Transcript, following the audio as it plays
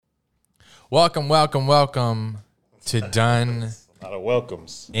Welcome to Dunn A lot of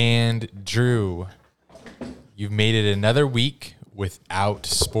welcomes. and Drew. You've made it another week without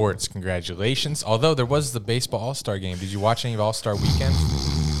sports. Congratulations. Although there was the baseball All-Star game. Did you watch any of All-Star Weekend?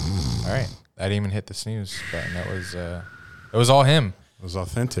 All right. I didn't even hit the snooze button. That was all him. It was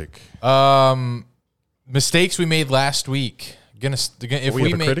authentic. Mistakes we made last week. If we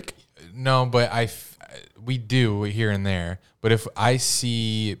have a made critic? No, but we do here and there. But if I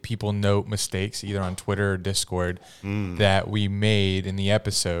see people note mistakes either on Twitter or Discord that we made in the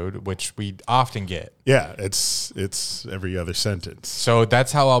episode, which we often get. Yeah, it's every other sentence. So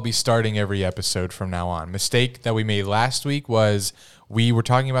that's how I'll be starting every episode from now on. Mistake that we made last week was we were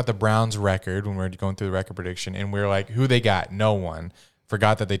talking about the Browns record when we were going through the record prediction, and we were like, who they got? No one.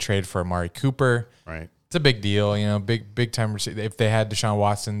 Forgot that they traded for Amari Cooper. Right. It's a big deal, big time. If they had Deshaun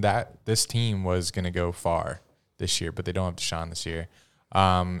Watson, this team was going to go far this year, but they don't have Deshaun this year.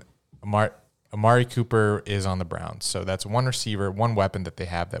 Amari Cooper is on the Browns, so that's one receiver, one weapon that they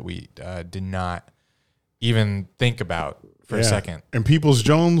have that we did not even think about for a second. And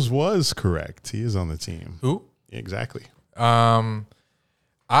Peoples-Jones was correct. He is on the team. Who? Exactly. I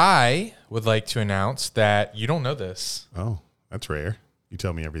would like to announce that you don't know this. Oh, that's rare. You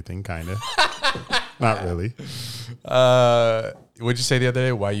tell me everything, kind of. Not really. What'd you say the other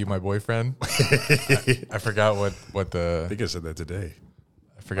day? Why you my boyfriend? I forgot what the. I think I said that today.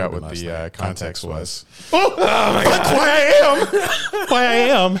 I forgot what the context was. Oh my God. That's why I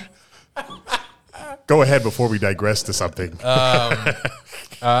am. Go ahead before we digress to something.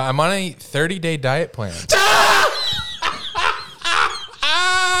 I'm on a 30-day diet plan.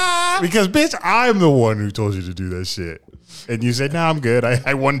 Because, bitch, I'm the one who told you to do that shit. And you said, no, I'm good.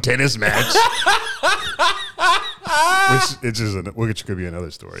 I won tennis match. Which could be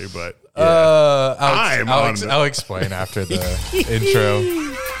another story, but yeah. I'll explain after the intro.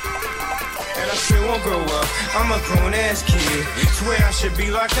 And I still won't grow up. I'm a grown-ass kid. Swear I should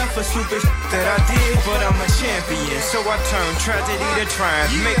be locked up for stupid that I did, but I'm a champion. So I turn tragedy to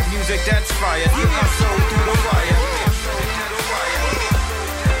triumph. Make music that's fire. Get my soul through the wire.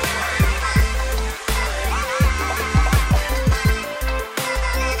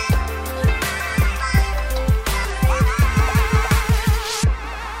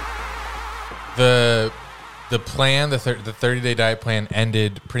 The plan, the 30-day diet plan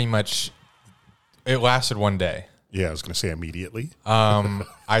ended pretty much. It lasted one day. Yeah, I was going to say immediately.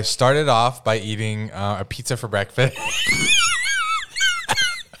 I started off by eating a pizza for breakfast.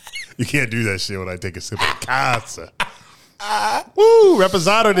 You can't do that shit when I take a sip of casa. Woo,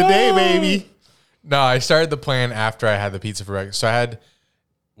 reposado today, baby. No, I started the plan after I had the pizza for breakfast. So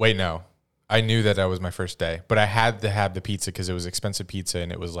I knew that was my first day, but I had to have the pizza because it was expensive pizza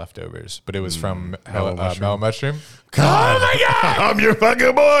and it was leftovers. But it was from Mellow Mushroom. God. Oh my God, I'm your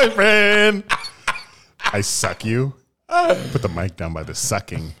fucking boyfriend. I suck you. Put the mic down by the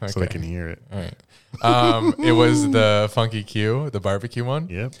sucking so they can hear it. All right. It was the Funky Q, the barbecue one.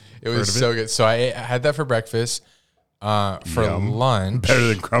 Yep. It was so good. So I had that for breakfast. For lunch. Better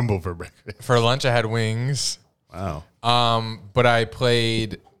than crumble for breakfast. For lunch, I had wings. Wow. But I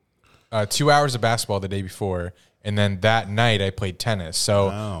played 2 hours of basketball the day before, and then that night I played tennis. So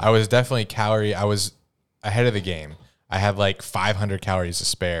I was definitely I was ahead of the game. I had like 500 calories to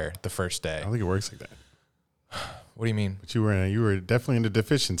spare the first day. I don't think it works like that. What do you mean? But you were definitely in a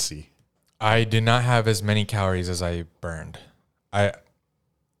deficiency. I did not have as many calories as I burned. I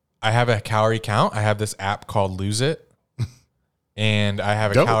have a calorie count. I have this app called Lose It. And I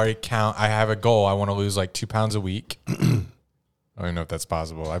have a calorie count. I have a goal. I want to lose like 2 pounds a week. I don't even know if that's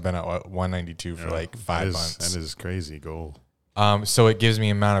possible. I've been at 192 for like 5 months. That is crazy goal. So it gives me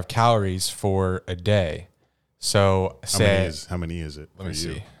amount of calories for a day. So how many is it? Let me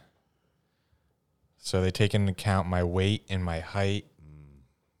see. So they take into account my weight and my height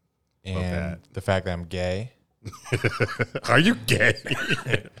and the fact that I'm gay. Are you gay?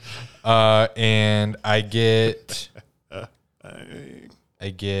 And I get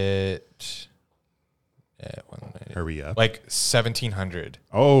Hurry up. like 1,700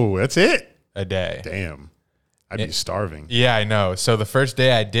 Oh, that's it? a day. Damn. I'd be starving. Yeah, I know. So the first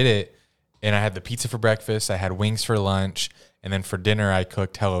day I did it, and I had the pizza for breakfast, I had wings for lunch, and then for dinner I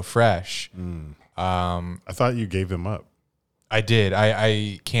cooked HelloFresh. I thought you gave them up. I did.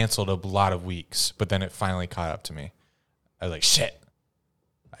 I canceled a lot of weeks, but then it finally caught up to me. I was like, shit.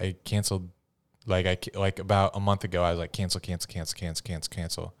 I canceled like about a month ago. I was like, cancel.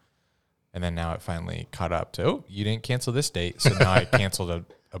 And then now it finally caught up to, oh, you didn't cancel this date. So now I canceled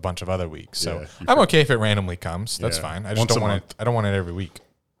a bunch of other weeks. So I'm okay if it randomly comes. That's fine. I just don't want it. I don't want it every week.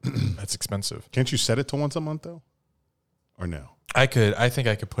 That's expensive. Can't you set it to once a month though? Or no? I think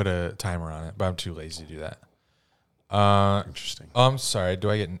I could put a timer on it, but I'm too lazy to do that. Interesting. Oh, I'm sorry. Do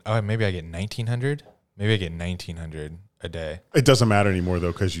I get? Oh, maybe I get 1,900. Maybe I get 1,900 a day. It doesn't matter anymore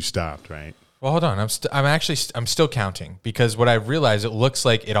though because you stopped, right? Well, hold on. I'm still counting because what I realized, it looks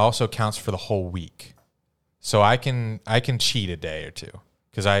like it also counts for the whole week. So I can cheat a day or two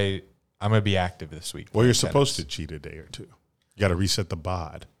because I'm gonna be active this week. Well, you're supposed to cheat a day or two. You got to reset the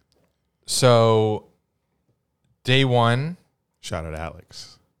bod. So day 1. Shout out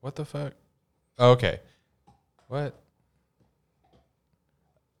Alex. What the fuck? Oh, okay. What?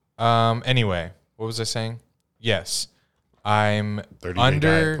 Anyway, what was I saying? Yes. I'm 30-day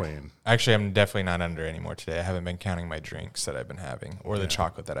under. diet plan. Actually, I'm definitely not under anymore today. I haven't been counting my drinks that I've been having or the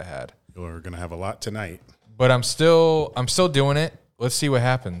chocolate that I had. You're going to have a lot tonight. But I'm still doing it. Let's see what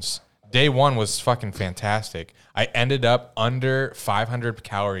happens. Day 1 was fucking fantastic. I ended up under 500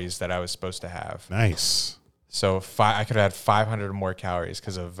 calories that I was supposed to have. Nice. So I could have had 500 more calories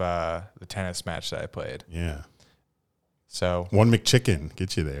because of the tennis match that I played. Yeah. So one McChicken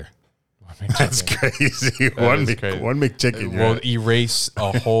get you there. McChicken. That's crazy. One McChicken. Will erase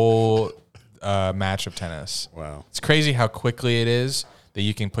a whole match of tennis. Wow. It's crazy how quickly it is that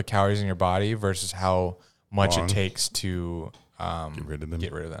you can put calories in your body versus how much it takes to get rid of them.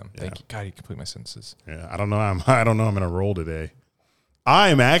 Yeah. Thank you. God, you complete my sentences. Yeah, I don't know. I'm in a roll today. I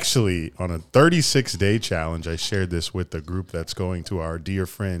am actually on a 36-day challenge. I shared this with the group that's going to our dear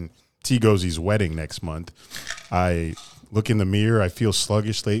friend T. Gozy's wedding next month. I look in the mirror. I feel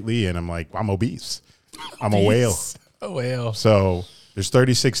sluggish lately, and I'm like, I'm obese. I'm a whale. A whale. So there's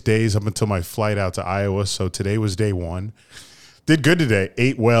 36 days up until my flight out to Iowa. So today was day 1. Did good today.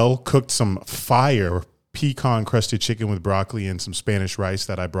 Ate well. Cooked some fire pecan-crusted chicken with broccoli and some Spanish rice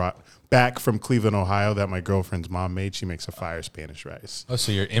that I brought back from Cleveland, Ohio, that my girlfriend's mom made. She makes a fire Spanish rice. Oh,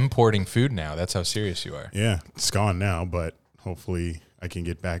 so you're importing food now. That's how serious you are. Yeah, it's gone now, but hopefully I can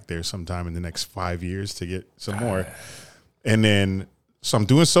get back there sometime in the next 5 years to get some more. And then, so I'm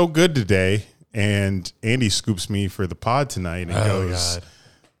doing so good today, and Andy scoops me for the pod tonight, and goes, God.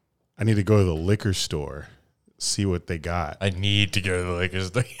 I need to go to the liquor store, see what they got. I need to go to the liquor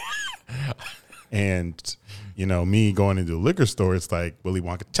store. And, you know, me going into the liquor store, it's like Willy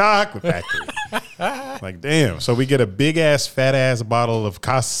Wonka Chocolate Factory. Like, damn. So we get a big-ass, fat-ass bottle of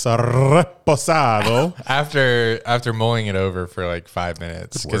Casa Reposado. After mulling it over for like 5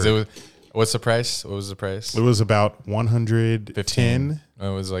 minutes. Because it was, what's the price? What was the price? It was about 110. It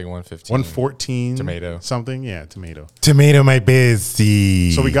was like 115. 114. Tomato. Something. Yeah, tomato. Tomato, my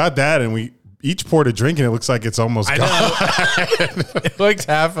bestie. So we got that, and we each poured a drink, and it looks like it's almost gone. It looks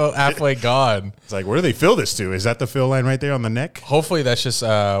halfway gone. It's like, where do they fill this to? Is that the fill line right there on the neck? Hopefully that's just,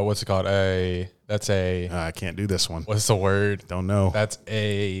 what's it called? I can't do this one. What's the word? Don't know. That's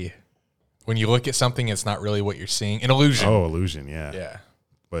when you look at something, it's not really what you're seeing. An illusion. Oh, illusion, yeah. Yeah.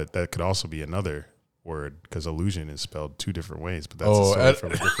 But that could also be another word because illusion is spelled 2 different ways, but that's a story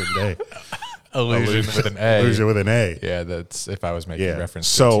from a different day. Illusion with an A. Illusion with an A. Yeah, that's if I was making reference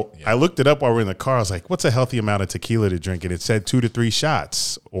to so I looked it up while we were in the car. I was like, what's a healthy amount of tequila to drink? And it said 2 to 3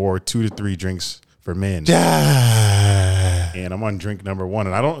 shots or 2 to 3 drinks for men. And I'm on drink number 1.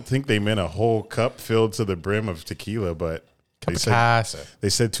 And I don't think they meant a whole cup filled to the brim of tequila, but they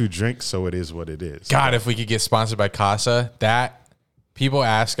said 2 drinks, so it is what it is. God, if we could get sponsored by Casa, people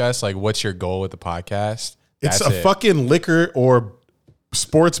ask us, like, what's your goal with the podcast? It's a fucking liquor or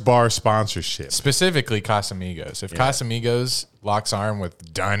sports bar sponsorship. Specifically Casamigos. If Casamigos locks arm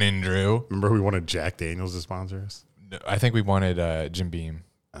with Dunn and Drew. Remember we wanted Jack Daniels to sponsor us? I think we wanted Jim Beam.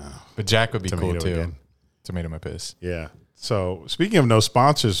 But Jack would be cool too. Again. Tomato my piss. Yeah. So speaking of no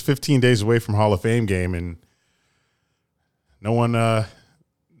sponsors, 15 days away from Hall of Fame game, and no one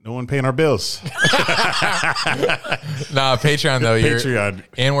paying our bills. Nah, Patreon though. Patreon.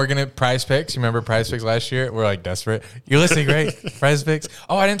 And we're gonna Prize Picks. You remember Prize Picks last year? We're like desperate. You're listening, right? Prize Picks.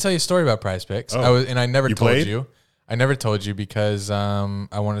 Oh, I didn't tell you a story about Prize Picks. I never told you. I never told you because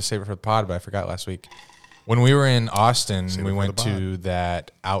I wanted to save it for the pod, but I forgot last week. When we were in Austin, we went to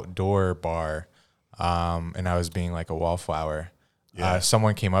that outdoor bar, and I was being like a wallflower. Yeah.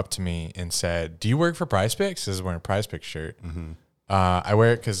 Someone came up to me and said, "Do you work for Prize Picks?" This is wearing a Prize Picks shirt. Mm-hmm. I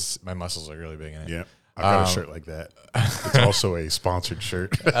wear it because my muscles are really big in it. Yeah, I've got a shirt like that. It's also a sponsored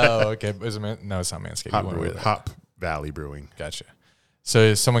shirt. Oh, okay. No, it's not Manscaped. Hop Valley Brewing. Gotcha.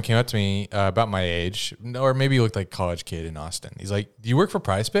 So someone came up to me about my age, or maybe he looked like a college kid in Austin. He's like, "Do you work for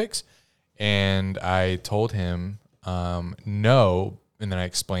Prize Picks?" And I told him, no. And then I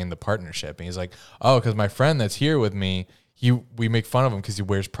explained the partnership. And he's like, "Oh, because my friend that's here with me, we make fun of him because he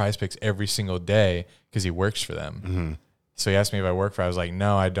wears Prize Picks every single day because he works for them." Mm-hmm. So he asked me if I work for it. I was like,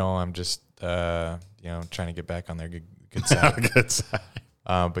 "No, I don't. I'm just, trying to get back on their good side. Good side.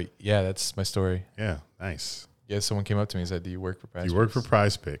 But yeah, that's my story. Yeah, nice. Yeah, someone came up to me and said, "Do you work for Prize Picks?" You work for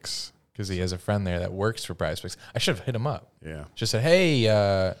Prize Picks. Because he has a friend there that works for Prize Picks. I should have hit him up. Yeah. Just said, "Hey,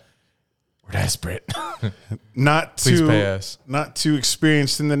 we're desperate. Please pay us." Not too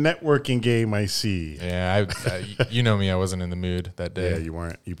experienced in the networking game, I see. Yeah, you know me. I wasn't in the mood that day. Yeah, you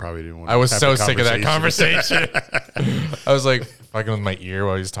weren't. You probably didn't want to I was have so the sick of that conversation. I was like fucking with my ear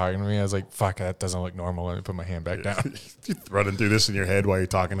while he was talking to me. I was like, fuck, that doesn't look normal. Let me put my hand back down. Running through this in your head while you're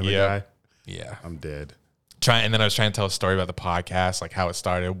talking to the guy. Yeah. I'm dead. And then I was trying to tell a story about the podcast, like how it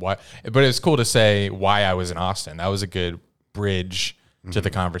started, but it was cool to say why I was in Austin. That was a good bridge to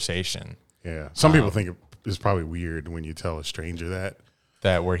the conversation. Yeah. Some people think it's probably weird when you tell a stranger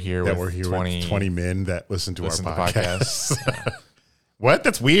that we're here with 20 men that listen to our to podcast. What?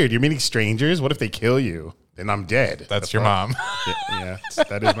 That's weird. You're meeting strangers? What if they kill you? Then I'm dead. That's your mom. Yeah,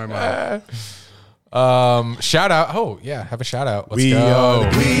 that is my mom. Shout out. Oh, yeah. Have a shout out. Let's We go.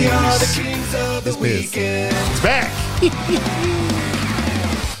 are the kings of the weekend. It's back.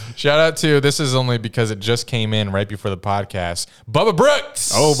 Shout out to, this is only because it just came in right before the podcast, Bubba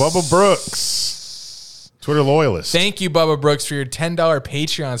Brooks. Oh, Bubba Brooks. Twitter loyalist. Thank you, Bubba Brooks, for your $10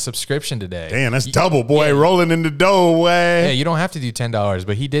 Patreon subscription today. Damn, that's double, boy. Rolling in the dough, way. Yeah, you don't have to do $10,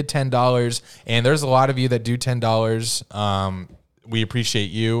 but he did $10, and there's a lot of you that do $10. We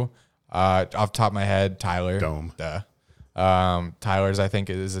appreciate you. Off the top of my head, Tyler. Dome. Duh. Tyler's, I think,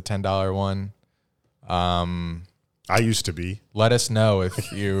 is a $10 one. I used to be. Let us know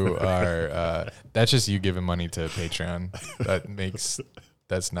if you are. That's just you giving money to Patreon.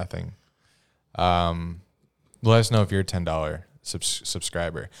 That's nothing. Let us know if you're a $10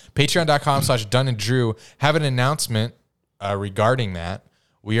 subscriber. Patreon.com/Dunn and Drew. Have an announcement regarding that.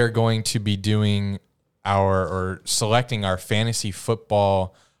 We are going to be doing selecting our fantasy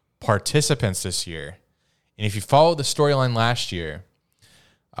football participants this year. And if you followed the storyline last year,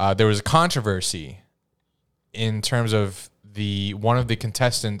 there was a controversy in terms of one of the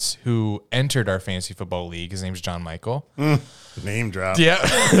contestants who entered our fantasy football league. His name's John Michael. Name drop.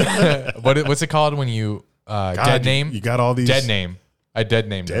 Yeah. What's it called when you dead name? You got all these. Dead name. I dead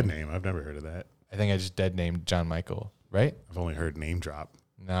named Dead him. name. I've never heard of that. I think I just dead named John Michael, right? I've only heard name drop.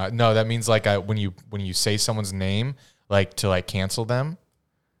 No, that means like when you say someone's name, like to like cancel them.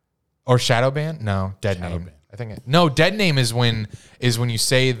 Or shadow ban? No, dead name. ban. I think dead name is when you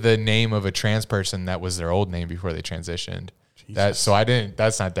say the name of a trans person that was their old name before they transitioned. That's not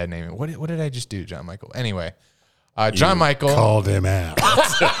dead naming. What did I just do, John Michael? Anyway, John Michael Called him out.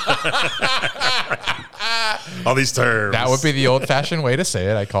 All these terms. That would be the old-fashioned way to say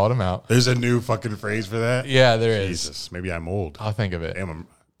it. I called him out. There's a new fucking phrase for that. Yeah, there is. Jesus, maybe I'm old. I'll think of it. Damn, I'm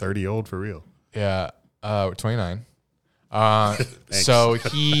 30 old for real. Yeah, 29. So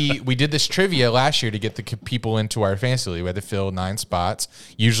we did this trivia last year to get the people into our fantasy league. We had to fill 9 spots.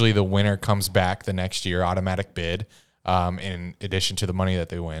 Usually the winner comes back the next year, automatic bid, in addition to the money that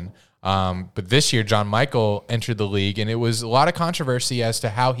they win. But this year, John Michael entered the league, and it was a lot of controversy as to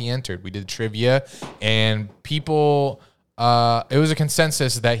how he entered. We did trivia, and people, it was a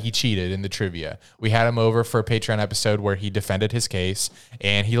consensus that he cheated in the trivia. We had him over for a Patreon episode where he defended his case,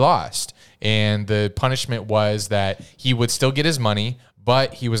 and he lost. And the punishment was that he would still get his money,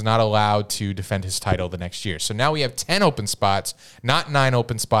 but he was not allowed to defend his title the next year. So now we have 10 open spots, not 9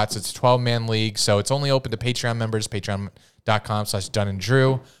 open spots. It's a 12-man league, so it's only open to Patreon members, patreon.com/Dunn and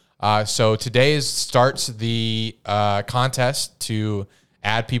Drew. So today starts the contest to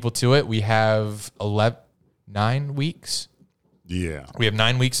add people to it. We have 9 weeks. Yeah. We have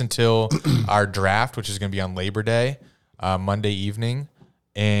 9 weeks until our draft, which is going to be on Labor Day, Monday evening.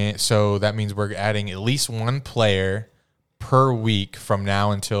 And so that means we're adding at least one player per week from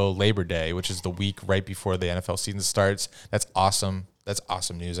now until Labor Day, which is the week right before the NFL season starts. That's awesome. That's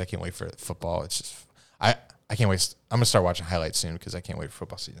awesome news. I can't wait for football. It's just, I can't wait. I'm going to start watching highlights soon because I can't wait for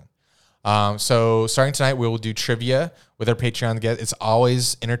football season. So starting tonight, we will do trivia with our Patreon guests. It's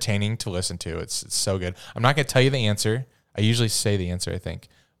always entertaining to listen to. It's so good. I'm not going to tell you the answer. I usually say the answer, I think,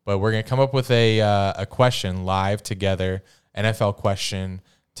 but we're going to come up with a question live together, NFL question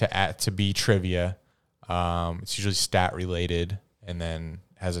to be trivia. It's usually stat related and then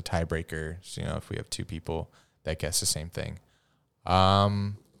has a tiebreaker. So, if we have 2 people that guess the same thing.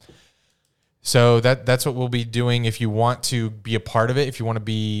 So that's what we'll be doing. If you want to be a part of it, if you're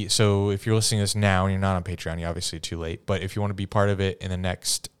listening to this now and you're not on Patreon, you're obviously too late. But if you want to be part of it in the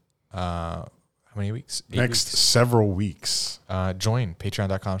next, how many weeks? 8 Next weeks. several weeks. Join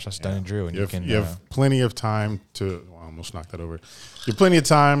patreon.com/Dunn and Drew. And you have plenty of time to, I almost knocked that over. You have plenty of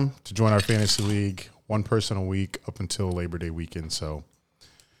time to join our fantasy league, 1 person a week up until Labor Day weekend. So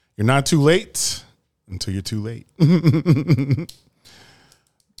you're not too late. until you're too late.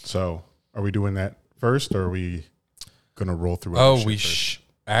 So, are we doing that first, or are we gonna roll through? Oh, we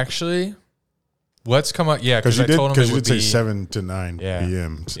actually. Let's come up. Yeah, because you I told him because it you would did say be 7 to 9 Yeah.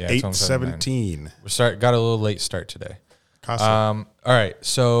 p.m. It's Yeah, I told him 8:17. We got a little late start today. Casa. All right.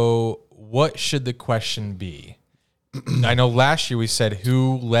 So, what should the question be? I know last year we said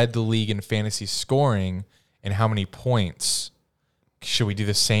who led the league in fantasy scoring and how many points. Should we do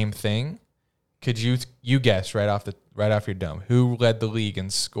the same thing? Could you guess right off your dome who led the league in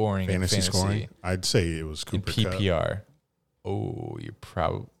scoring Fantasy scoring? I'd say it was in Cooper Kupp. PPR? Oh, you're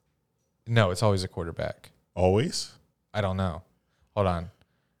probably no. It's always a quarterback. Always? I don't know. Hold on.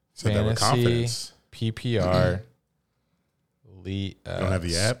 Said that with confidence. PPR. You don't have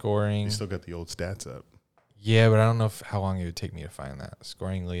the app? Scoring. You still got the old stats up. Yeah, but I don't know how long it would take me to find that.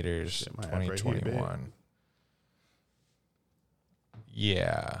 Scoring leaders Shit, my app right here, 2021.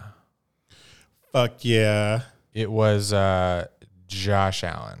 Yeah. Fuck yeah. It was Josh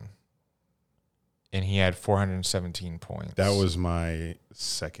Allen. And he had 417 points. That was my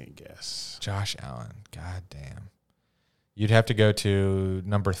second guess. Josh Allen. God damn. You'd have to go to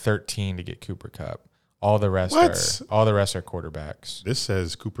number 13 to get Cooper Kupp. All the rest are quarterbacks. This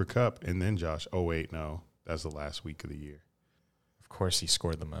says Cooper Kupp and then Josh. Oh, wait, no. That's the last week of the year. Of course, he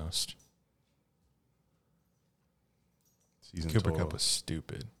scored the most. Season Cooper total. Kupp was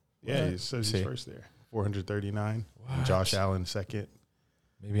stupid. Yeah, it says he's first there. 439. And Josh Allen second.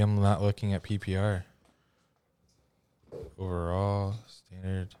 Maybe I'm not looking at PPR. Overall,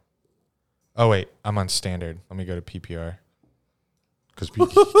 standard. Oh, wait. I'm on standard. Let me go to PPR. Because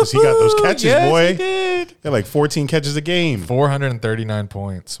he got those catches, Yes, boy. he did. He had like 14 catches a game. 439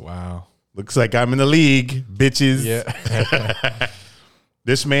 points. Wow. Looks like I'm in the league, bitches. Yeah.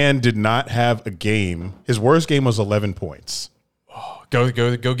 This man did not have a game. His worst game was 11 points. Go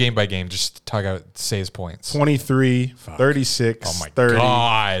game by game. Just say his points. 23, 36, Oh, my 30,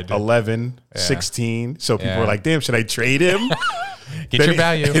 God. 11, Yeah. 16. So people Yeah. were like, damn, should I trade him? Get Then your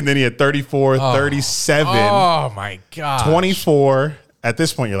value. And then he had 34, 37, Oh, my God. 24. At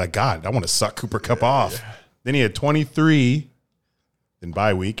this point, you're like, God, I want to suck Cooper Kupp off. Then he had 23. Then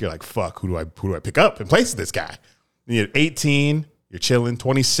bye week, you're like, fuck, who do I pick up in place of this guy? Then you had 18. You're chilling.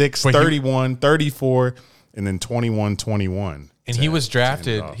 26, 31, 34, and then 21, 21. And he was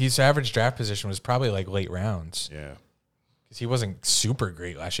drafted. His average draft position was probably like late rounds. Yeah. Because he wasn't super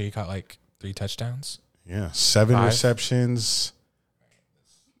great last year. He caught like 3 touchdowns. Yeah. 7 5. receptions,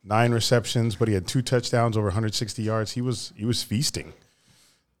 9 receptions, but he had 2 touchdowns over 160 yards. He was feasting.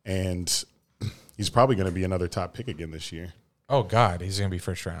 And he's probably going to be another top pick again this year. Oh, God. He's going to be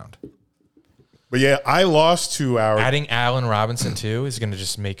first round. But yeah, I lost to our Adding Allen Robinson, too, is going to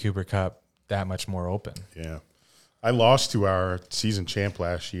just make Cooper Kupp that much more open. Yeah. I lost to our season champ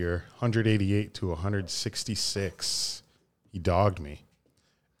last year, 188 to 166. He dogged me.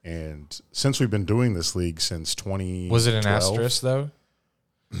 And since we've been doing this league since 2012. Was it an asterisk, though?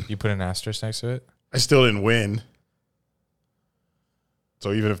 You put an asterisk next to it? I still didn't win.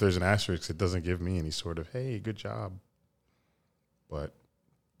 So even if there's an asterisk, it doesn't give me any sort of, hey, good job. But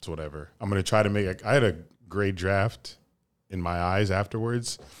it's whatever. I'm going to try to make I had a great draft in my eyes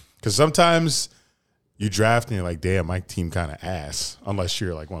afterwards. Because sometimes you draft and you're like, damn, my team kind of ass. Unless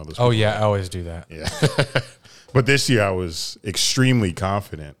you're like one of those Oh, people yeah. I always do that. Yeah. But this year I was extremely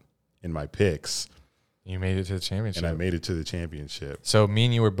confident in my picks. You made it to the championship. And I made it to the championship. So me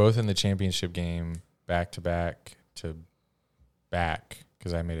and you were both in the championship game back to back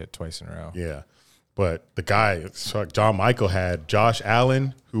because I made it twice in a row. Yeah. But the guy, so John Michael had Josh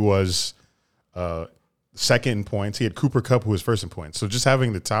Allen, who was second in points. He had Cooper Kupp, who was first in points. So just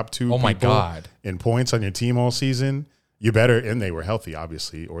having the top 2 Oh, my people God. in points on your team all season, you better, and they were healthy,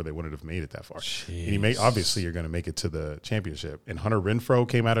 obviously, or they wouldn't have made it that far. And obviously, you're going to make it to the championship. And Hunter Renfrow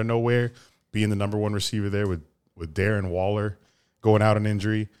came out of nowhere, being the number 1 receiver there with Darren Waller going out on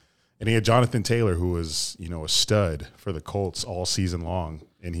injury. And he had Jonathan Taylor, who was, a stud for the Colts all season long.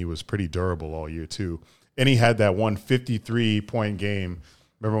 And he was pretty durable all year, too. And he had that 153-point game.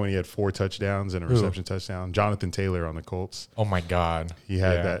 Remember when he had 4 touchdowns and a reception touchdown? Jonathan Taylor on the Colts. Oh, my God. He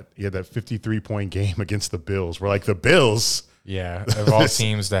had that 53-point game against the Bills. We're like, the Bills? Yeah, of all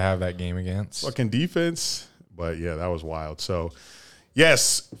teams to have that game against. Fucking defense. But, yeah, that was wild. So,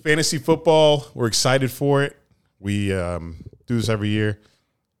 yes, fantasy football, we're excited for it. We do this every year.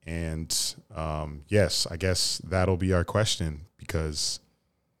 And, yes, I guess that'll be our question because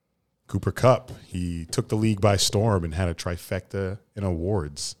Cooper Kupp, he took the league by storm and had a trifecta in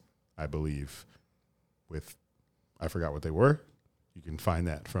awards, I believe, with I forgot what they were. You can find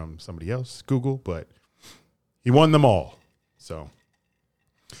that from somebody else, Google, but he won them all. So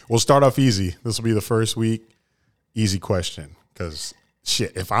We'll start off easy. This will be the first week. Easy question. Because,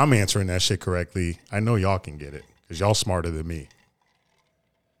 shit, if I'm answering that shit correctly, I know y'all can get it. Because y'all smarter than me.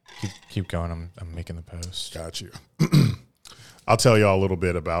 Keep going. I'm making the post. Got you. I'll tell y'all a little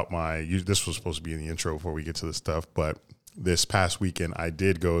bit about this was supposed to be in the intro before we get to the stuff, but this past weekend I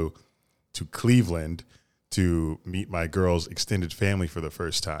did go to Cleveland to meet my girl's extended family for the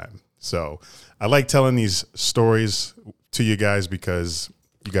first time. So I like telling these stories to you guys because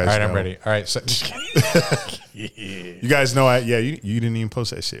you guys know. All right, I'm ready. All right. So, you guys know you didn't even post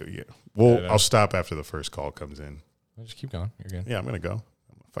that shit. Yeah. Well, I'll stop after the first call comes in. Just keep going. You're good. Yeah, I'm going to go.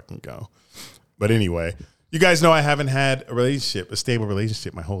 Fucking go. But anyway, you guys know I haven't had a stable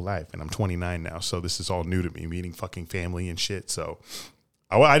relationship my whole life, and I'm 29 now, so this is all new to me, meeting fucking family and shit. So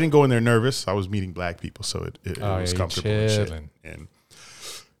I didn't go in there nervous. I was meeting black people, so it was comfortable and shit. And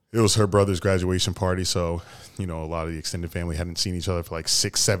it was her brother's graduation party, so a lot of the extended family hadn't seen each other for like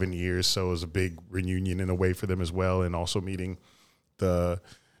 6-7 years, so it was a big reunion in a way for them as well, and also meeting the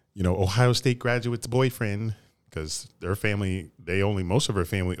Ohio State graduate's boyfriend. Because most of her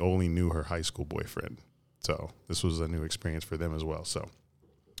family only knew her high school boyfriend. So this was a new experience for them as well. So,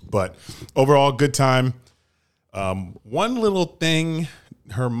 but overall, good time. One little thing,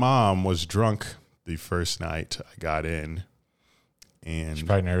 her mom was drunk the first night I got in. And she's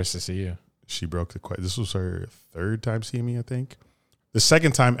probably nervous to see you. She broke the question. This was her third time seeing me, I think. The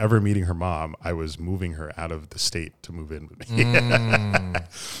second time ever meeting her mom, I was moving her out of the state to move in with me.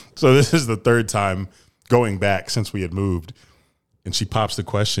 So this is the third time going back since we had moved, and she pops the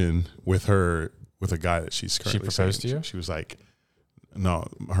question with a guy that she's currently. She proposed to you? She was like, no,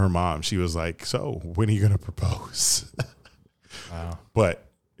 her mom. She was like, so when are you going to propose? Wow. But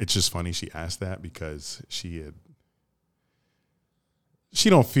it's just funny she asked that because she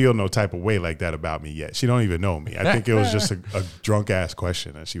don't feel no type of way like that about me yet. She don't even know me. I think it was just a drunk ass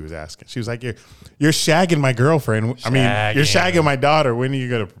question that she was asking. She was like, you're shagging my girlfriend. You're shagging my daughter. When are you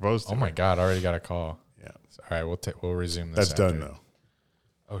going to propose to her? Oh my God. I already got a call. Yeah. All right. We'll resume this. That's done though.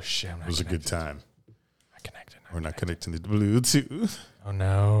 Oh shit. It was a good time. Not connected. We're not connecting to the Bluetooth. Oh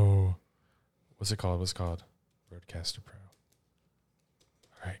no. What's it called? Roadcaster Pro.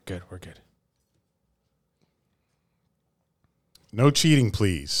 All right. Good. We're good. No cheating,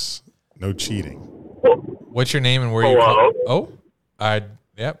 please. No cheating. What's your name and where you call? Oh, I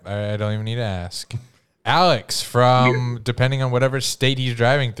don't even need to ask. Alex from, depending on whatever state he's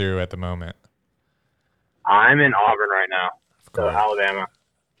driving through at the moment. I'm in Auburn right now, so Alabama.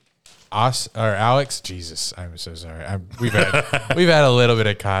 Alex, Jesus, I'm so sorry. We've had a little bit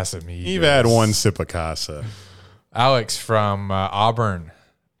of Casa. You've had one sip of Casa. Alex from Auburn,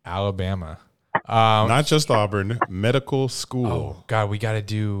 Alabama. Not just Auburn, medical school. Oh God, we gotta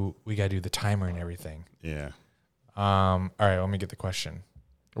do the timer and everything. Yeah. All right, let me get the question.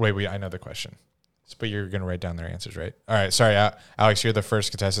 Wait, I know the question. But you're gonna write down their answers, right? All right, sorry, Alex, you're the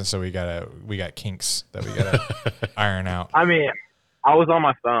first contestant, so we got kinks that we gotta iron out. I mean, I was on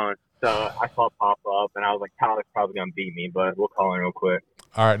my phone, so I saw it pop up, and I was like, Tyler's probably gonna beat me, but we'll call in real quick.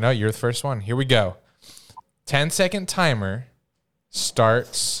 All right, no, you're the first one. Here we go. 10-second timer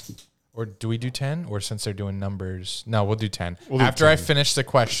starts. Or do we do 10? Or since they're doing numbers? No, we'll do 10. After 10. I finish the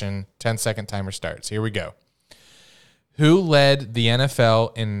question, 10-second timer starts. Here we go. Who led the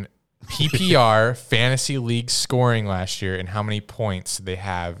NFL in PPR Fantasy League scoring last year, and how many points did they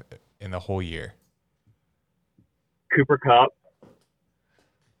have in the whole year? Cooper Kupp,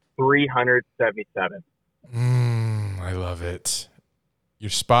 377. I love it. You're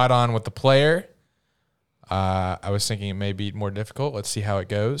spot on with the player. I was thinking it may be more difficult. Let's see how it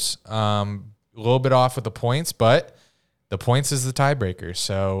goes. A little bit off with the points, but the points is the tiebreaker.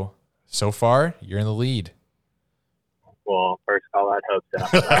 So far, you're in the lead. Well, first call, I'd hope so.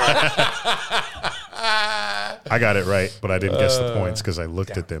 I got it right, but I didn't guess the points because I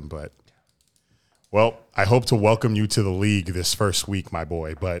looked at them. But well, I hope to welcome you to the league this first week, my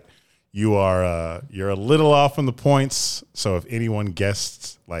boy. But you're a little off on the points. So if anyone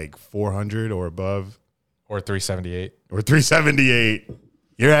guessed like 400 or above, or 378. Or 378.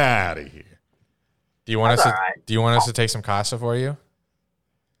 You're out of here. Do you want us to take some Casa for you?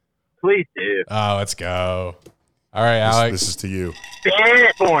 Please do. Oh, let's go. All right, Alex. This is to you. Spin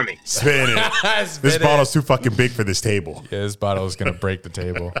it for me. Spin it. This bottle's too fucking big for this table. Yeah, this bottle is going to break the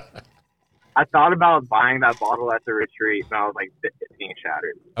table. I thought about buying that bottle at the retreat, and I was like, it's being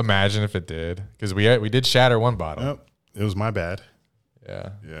shattered. Imagine if it did. Because we did shatter one bottle. Yep. It was my bad.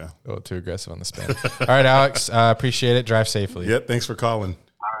 Yeah. A little too aggressive on the spin. All right, Alex. Appreciate it. Drive safely. Yep. Thanks for calling.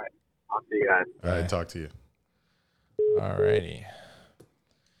 All right. I'll see you guys. All right. Talk to you. All righty.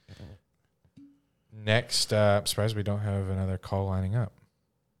 Next, I'm surprised we don't have another call lining up.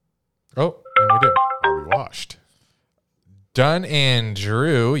 Oh, and we do. Are we washed? Dunn and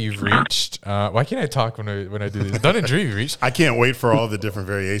Drew, you've reached. Why can't I talk when I do this? Dunn and Drew, you've reached. I can't wait for all the different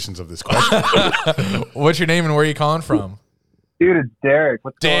variations of this question. What's your name and where are you calling from? Dude, it's Derek.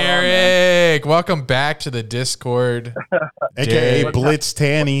 What's going on, man? Derek, welcome back to the Discord. AKA Derek. Blitz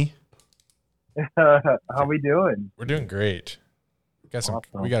Tanny. How we doing? We're doing great. Awesome.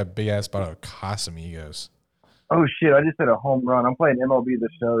 We got a big ass bottle of Casamigos. Oh shit! I just hit a home run. I'm playing MLB The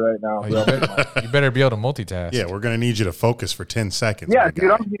Show right now. Oh, you better be able to multitask. Yeah, we're going to need you to focus for 10 seconds. Yeah, my dude,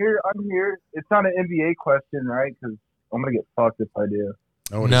 guy. I'm here. It's not an NBA question, right? Because I'm gonna get fucked if I do.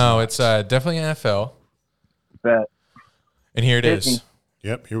 No, No, not. it's definitely NFL. Bet. And here it Hit me. is.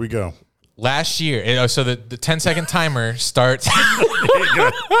 Yep, here we go. Last year, so the 10-second timer starts.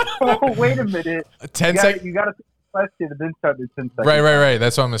 Oh, wait a minute. 10 seconds. You got to question and then start the 10 seconds. Right.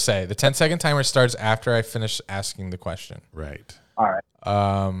 That's what I'm gonna say. The 10-second timer starts after I finish asking the question. Right. All right.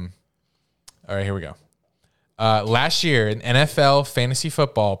 All right, here we go. Last year in NFL fantasy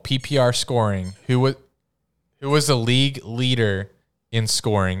football PPR scoring, who was the league leader in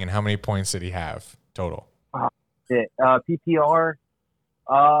scoring, and how many points did he have total? PPR.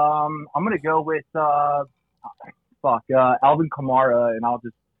 I'm gonna go with Alvin Kamara, and I'll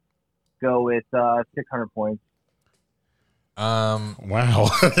just go with 600 points. Wow.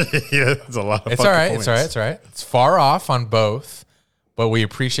 Yeah, that's a lot of It's fucking all right. points. It's all right. It's far off on both, but we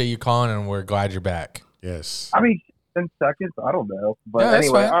appreciate you calling, and we're glad you're back. Yes. I mean, 10 seconds. I don't know, but Yeah, that's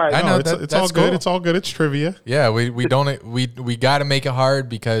anyway, fine. all right. I know No, it's that's all good. cool. It's all good. It's trivia. Yeah, we don't we got to make it hard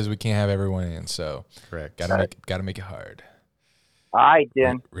because we can't have everyone in. So Correct. got to make it hard, All right,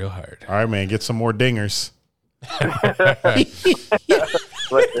 then. real hard. All right, man. Get some more dingers.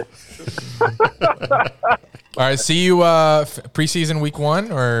 All right, see you preseason week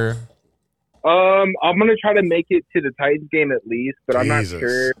 1 or I'm gonna try to make it to the Titans game at least, but I'm not Jesus.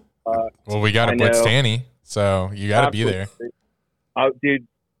 sure. well, we got to I blitz know. Danny, so you got to be there. Dude,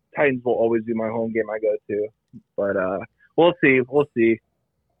 Titans will always be my home game I go to, but we'll see. We'll see.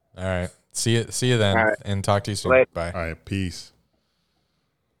 All right, see you then, All right. and talk to you soon. Later. Bye. All right, peace.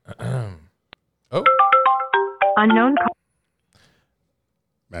 Oh, Unknown call.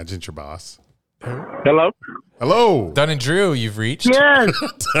 Imagine your boss. Hello. Hello. Dunn and Drew, you've reached. Yes.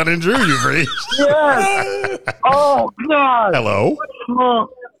 Dunn and Drew, you've reached. Yes. Oh God. Hello. Oh,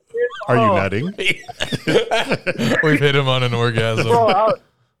 Are you nutting? We've hit him on an orgasm. bro,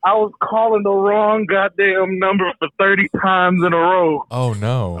 I was calling the wrong goddamn number for 30 times in a row, Oh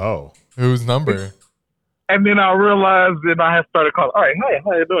no, Oh. whose number? and then I realized, and I had started calling. All right, hi,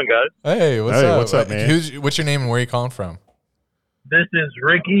 how you doing, guys? Hey, what's Hey, up? what's up, man? What's your name and where are you calling from? This is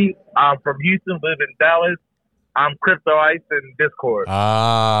Ricky. I'm from Houston, live in Dallas. I'm Crypto Ice in Discord.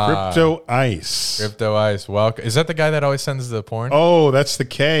 Crypto Ice. Crypto Ice. Welcome. Is that the guy that always sends the porn? Oh, that's the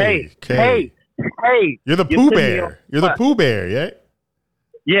K. K. Hey. You're the You Pooh put me Bear. on You're the spot. Pooh Bear, yeah?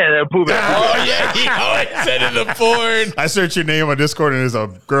 Yeah, that Pooh Bear. Oh yeah, he always sending the porn. I search your name on Discord and there's a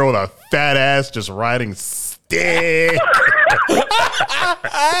girl with a fat ass just riding stick.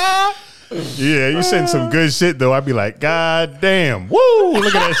 Yeah, you send some good shit though. I'd be like, God damn. Woo!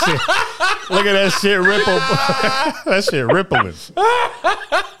 Look at that shit. Look at that shit ripple. That shit rippling.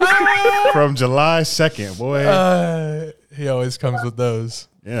 From July 2nd, boy. He always comes with those.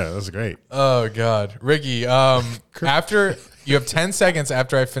 Yeah, that's great. Oh God, Ricky. After you have 10 seconds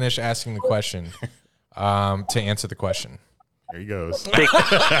after I finish asking the question, to answer the question. There he goes.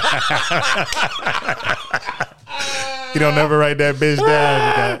 He don't never write that bitch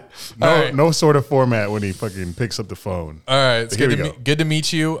down. He got All right. no sort of format when he fucking picks up the phone. All right, it's Here good we to, go. good to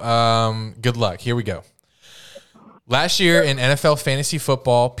meet you. Good luck. Here we go. Last year in NFL fantasy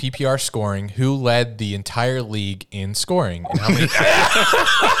football PPR scoring, who led the entire league in scoring? And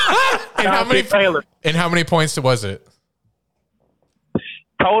how many? Taylor. And how many points was it?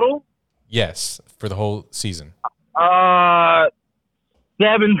 Total? Yes, for the whole season.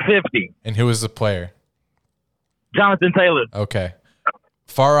 750. And who was the player? Jonathan Taylor. Okay,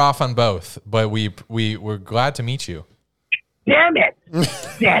 far off on both, but we're glad to meet you. Damn it.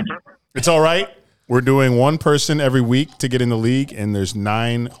 Damn it. It's all right. We're doing one person every week to get in the league, and there's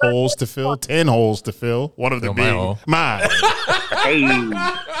 9 holes to fill, 10 holes to fill. One of them Fill my being hole. mine. Hey.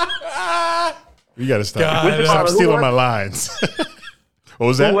 You got to stop. God. Stop Who stealing was my lines. What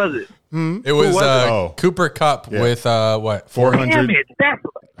was that? Who was it? It was was it? Oh. Cooper Cup Yeah. with what? 400. Damn it. That's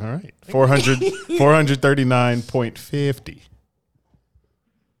All right. 439.50.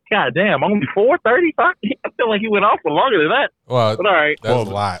 God damn, only 435? I feel like he went off for longer than that. Well, But all right. that was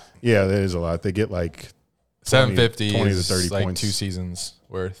Well, a lot. Yeah, that is a lot. They get like 750 20 to is 30 like points. 2 seasons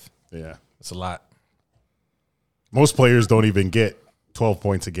worth. Yeah. That's a lot. Most players don't even get 12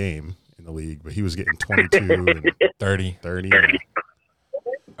 points a game. the league, but he was getting 22 and 30. 30. All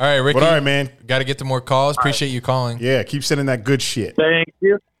right, Ricky. But all right, man. Got to get to more calls. Appreciate you calling. Yeah, keep sending that good shit. Thank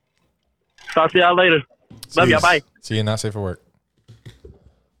you. Talk to y'all later. Love y'all. Bye. See you. Not safe for work.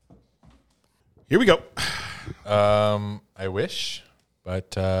 Here we go. I wish,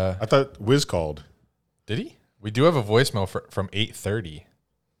 but I thought Wiz called. did he? We do have a voicemail from 8:30.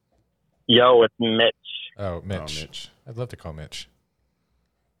 Yo, it's Mitch. Oh, Mitch. Oh, Mitch. I'd love to call Mitch.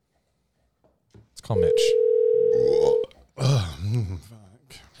 Let's call Mitch.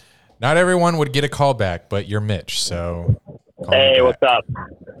 Not everyone would get a call back, but you're Mitch, so call me Hey, back. what's up?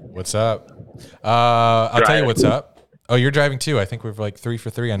 What's up? I'll tell you Driving. what's up. Oh, you're driving too. I think we're like 3 for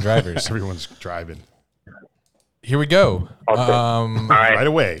 3 on drivers. Everyone's driving Here we go. All right. right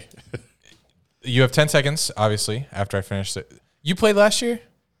away. You have 10 seconds, obviously, after I finish it. You played last year?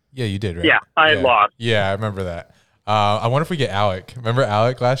 Yeah, you did, right? Yeah, I lost. Yeah, I remember that. I wonder if we get Alec. Remember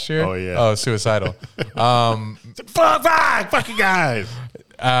Alec last year? Oh, yeah. Oh, suicidal. Fuck you guys.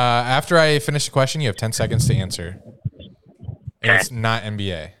 After I finish the question, you have 10 seconds to answer. And it's not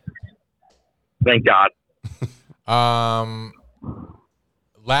NBA. Thank God.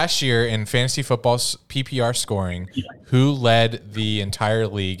 Last year in fantasy football's PPR scoring, who led the entire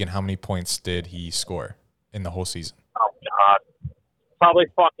league and how many points did he score in the whole season? Oh, God. Probably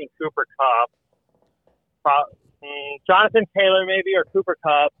fucking Cooper Cup. Jonathan Taylor, maybe, or Cooper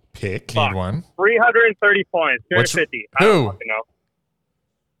Cup. Pick. Need one. 330 points. 350. I who? don't fucking know.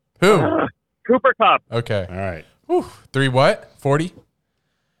 Who? Cooper Cup. Okay. All right. Whew. 3 what? 40?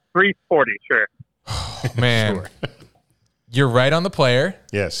 340, sure. Man. Sure. You're right on the player,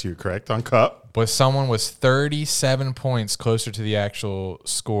 Yes, you're correct on Cup. but someone was 37 points closer to the actual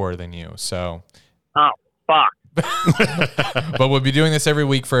score than you. So, Oh, fuck. but we'll be doing this every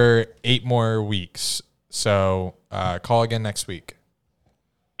week for 8 more weeks. So, call again next week.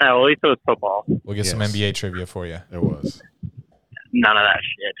 Oh, well, at least it was football. We'll get some Yes. NBA trivia for you. It was. None of that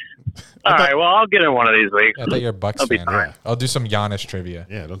shit. All right, well, I'll get in one of these weeks. I thought you're a Bucks I'll be fan. fine. I'll do some Giannis trivia.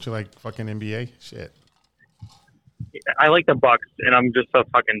 Yeah, don't you like fucking NBA? Shit. I like the Bucks, and I'm just a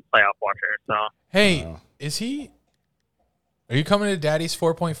fucking playoff watcher. So Hey, Oh. Are you coming to Daddy's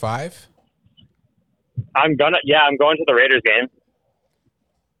 4.5? I'm going to the Raiders game.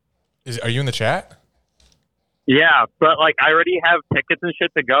 Are you in the chat? Yeah, but like I already have tickets and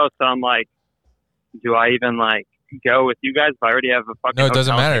shit to go, so I'm like, do I even like go with you guys? If I already have a fucking No, it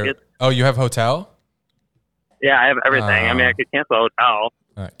doesn't hotel matter. ticket? Oh, you have hotel? Yeah, I have everything. I mean, I could cancel a hotel,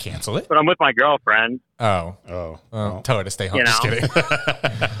 Cancel it? but I'm with my girlfriend. Oh. Oh. Tell her to stay home. You Just know. kidding.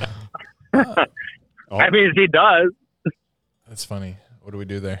 I mean, she does. That's funny. What do we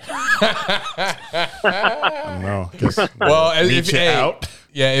do there? I don't know. Guess Well, meet if you out.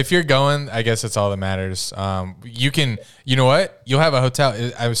 Yeah, if you're going, I guess that's all that matters. You can, you know what? You'll have a hotel.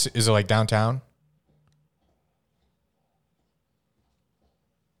 Is it like downtown?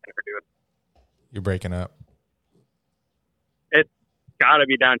 You're breaking up. It's got to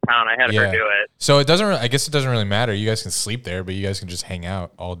be downtown. I had her do it. So it doesn't. I guess it doesn't really matter. You guys can sleep there, but you guys can just hang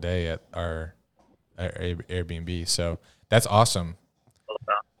out all day at our Airbnb. So that's awesome.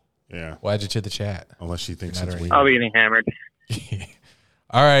 Yeah. We'll add you to the chat. Unless she thinks Not it's already. weird. I'll be getting hammered.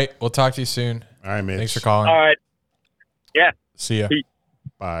 All right. We'll talk to you soon. All right, Mitch. Thanks for calling. All right. Yeah. See ya. Peace.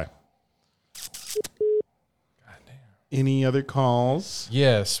 Bye. Any other calls?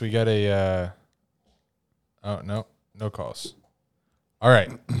 Yes, we got a. Oh no, no calls. All right.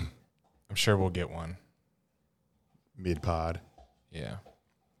 I'm sure we'll get one. Mid pod. Yeah.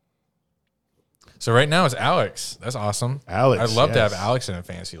 So right now it's Alex. That's awesome. Alex, I'd love to have yes. Alex in a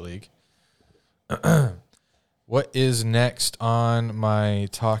fantasy league. What is next on my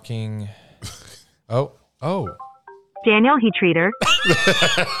talking? Oh. Daniel Heatreater.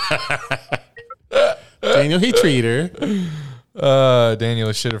 Daniel, he treated her. Daniel,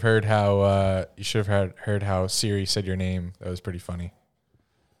 you should have heard how heard how Siri said your name. That was pretty funny.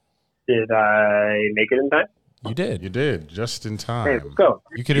 Did I make it in time? You did. You did just in Hey, time. let's go.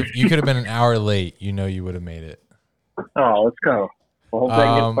 You could have been an hour late. You know you would have made it. Oh, let's go. Well, hopefully I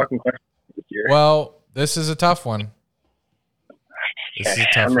can get a fucking question this year. Well, this is a tough one. This is a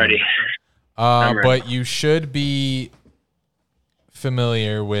tough I'm ready. I'm ready. But you should be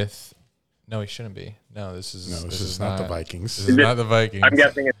familiar with. No, he shouldn't be. No, this is not the Vikings. This is not the Vikings. I'm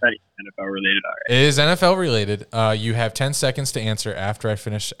guessing it's not NFL related. All right. It is NFL related. You have 10 seconds to answer after I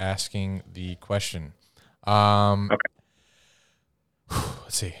finish asking the question. Okay.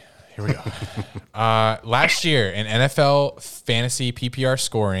 Let's see. Here we go. Last year in NFL fantasy PPR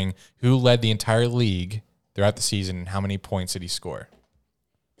scoring, who led the entire league throughout the season, and how many points did he score?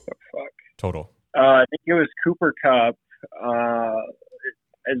 Fuck. Total. I think it was Cooper Cup.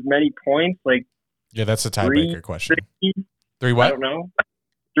 as many points, like Yeah, that's a tiebreaker question. 360? Three what? I don't know.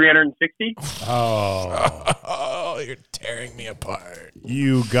 360? Oh, You're tearing me apart.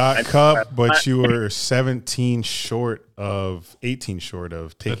 you got cup, but you were 18 short of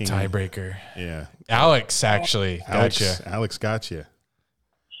taking The tiebreaker. Yeah, Alex actually gotcha. Alex got you.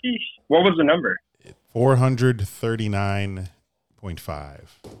 Sheesh. What was the number? 439.5.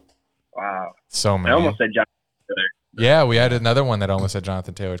 Wow. So I many. almost said John Taylor. Yeah, we had another one that almost said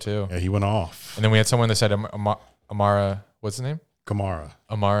Jonathan Taylor too. Yeah, he went off. And then we had someone that said Amara. What's his name? Kamara.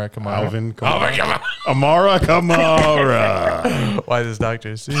 Amara Kamara. Alvin Oh my Kamara. God. Amara Kamara. Why this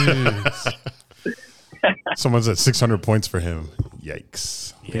Dr. Seuss? Someone's at 600 points for him.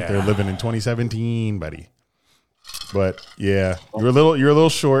 Yikes. I think they're living in 2017, buddy. But yeah, you're a little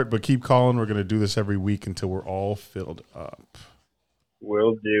short, but keep calling. We're gonna do this every week until we're all filled up.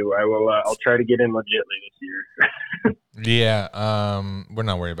 Will do. I will. I'll try to get in legitly this year. Yeah. We're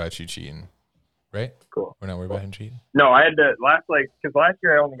not worried about you cheating, right? Cool. We're not worried about him cheating. No, I had to because last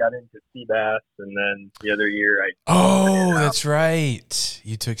year I only got into Seabass, and then the other year I. Oh, that's right.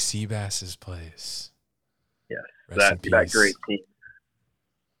 You took Seabass's place. Yes, Rest in that peace. great team.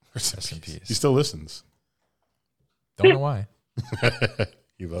 Rest in peace. He still listens. Don't know why.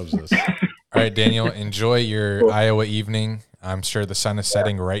 He loves us. All right, Daniel, enjoy your Iowa evening. I'm sure the sun is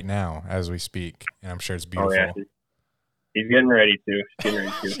setting right now as we speak, and I'm sure it's beautiful. Oh, yeah. He's getting ready to.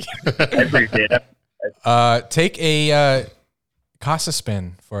 I appreciate it. Take a Casa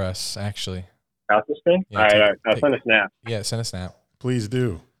spin for us, actually. Casa spin? Yeah, All right. I'll send a snap. Yeah, send a snap. Please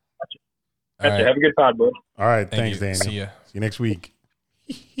do. All right. Have a good pod, bud. All right. Thank Thanks, you. Daniel. See ya. See you next week.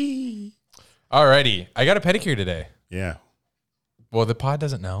 Alrighty. I got a pedicure today. Yeah. Well, the pod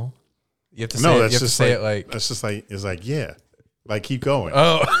doesn't know. You have to say No, it, that's you have to just say like, it like that's just like it's like yeah, like keep going.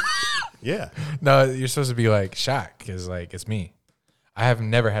 oh Yeah. no, you're supposed to be like shocked because like it's me. I have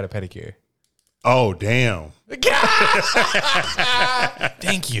never had a pedicure. Oh damn.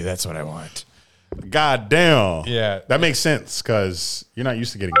 Thank you. That's what I want. God damn. Yeah. That makes sense because you're not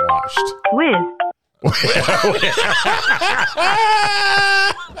used to getting washed. Whiz.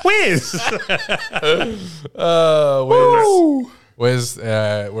 Whiz. Wiz,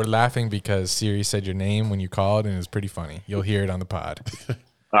 we're laughing because Siri said your name when you called, and it was pretty funny. You'll hear it on the pod.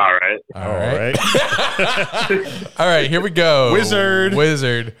 All right. All right. All right, here we go. Wizard.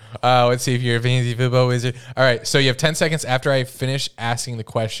 Let's see if you're a fantasy football wizard. All right, so you have 10 seconds after I finish asking the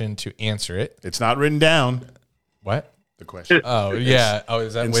question to answer it. It's not written down. What? The question. Oh, yeah. Oh,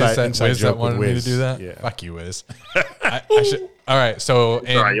 is that Inside- Wiz inside Wiz that joke with wanted me to Wiz. do that? Yeah. Fuck you, Wiz. I should. All right, so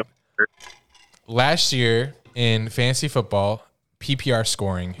last year in fantasy football, PPR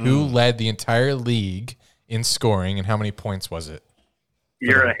scoring, who led the entire league in scoring, and how many points was it?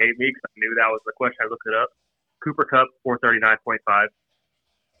 You're going to hate me because I knew that was the question. I looked it up. Cooper Kupp, 439.5.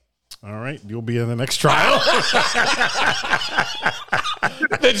 All right. You'll be in the next trial.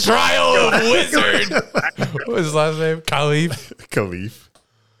 The trial of Wizard. What was his last name? Khalif.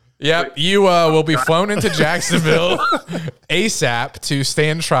 Yep, you will be flown into Jacksonville ASAP to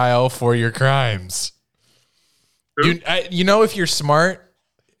stand trial for your crimes. You know, if you're smart,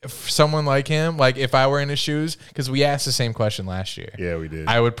 if someone like him, like if I were in his shoes, because we asked the same question last year. Yeah, we did.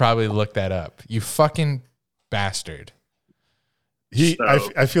 I would probably look that up. You fucking bastard.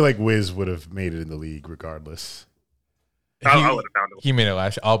 I feel like Wiz would have made it in the league regardless. I would have found him. He made it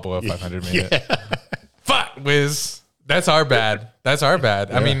last year. All below 500 made it. Fuck, Wiz. That's our bad. Yeah.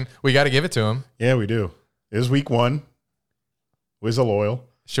 I mean, we got to give it to him. Yeah, we do. It was week 1. Wiz a loyal.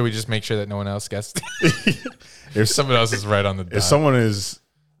 Should we just make sure that no one else guessed? If someone else is right on the dot. If someone is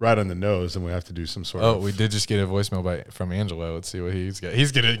right on the nose, then we have to do some sort of. Oh, we did just get a voicemail from Angelo. Let's see what he's got.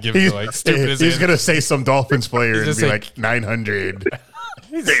 He's gonna give it like stupid. He's gonna say some Dolphins player and just be say- like 900.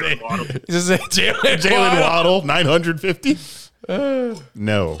 Just say Jalen Waddle 950.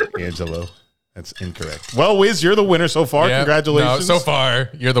 No, Angelo, that's incorrect. Well, Wiz, you're the winner so far. Yeah. Congratulations. No, so far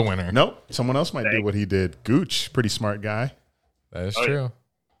you're the winner. Nope, someone else might do what he did. Gooch, pretty smart guy, That is true.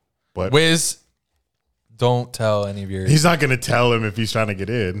 but Wiz, don't tell any of your. he's not gonna tell him if he's trying to get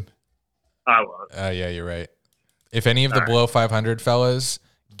in. I won't. Yeah, you're right. If any of the below 500 fellas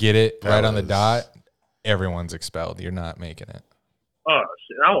get it right on the dot, everyone's expelled. You're not making it. Oh,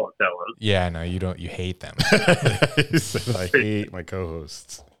 shit. I won't tell him. Yeah, no, you don't. You hate them. He said, I hate my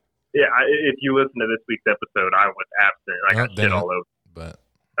co-hosts. Yeah, if you listen to this week's episode, I was absent. I got Then shit all over. But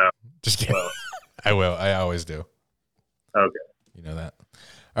Oh. just kidding. Well. I will. I always do. Okay. You know that.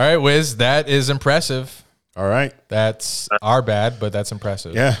 All right, Wiz, that is impressive. All right, That's our bad, but that's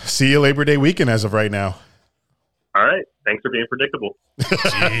impressive. yeah. See you Labor Day weekend as of right now. All right. Thanks for being predictable.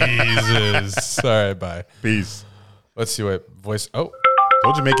 Jesus. All right, bye. Peace. Let's see what voice. Oh,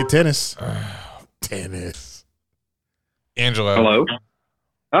 Told you make it tennis. Tennis. Angelo. Hello.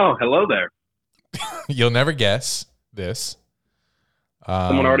 Oh, hello there. You'll never guess this.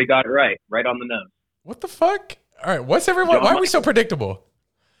 Someone already got it right on the nose. What the fuck? All right, what's everyone? Why are we so predictable?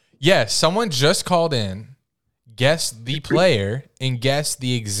 Yes, someone just called in, guessed the player, and guessed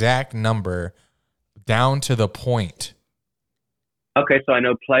the exact number down to the point. Okay, so I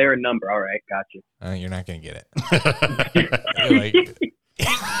know player and number. All right, gotcha. You're not going to get it.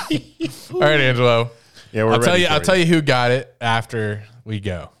 All right, Angelo. Yeah, I'll tell you who got it after we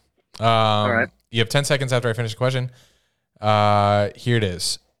go. All right. You have 10 seconds after I finish the question. Here it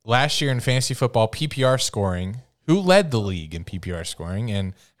is. Last year in fantasy football PPR scoring, who led the league in PPR scoring,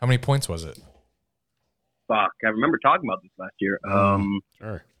 and how many points was it? Fuck, I remember talking about this last year.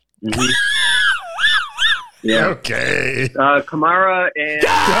 Sure. Mm-hmm. Yeah. Okay. Kamara and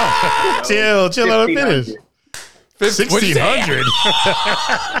chill. Let him finish. 1,600.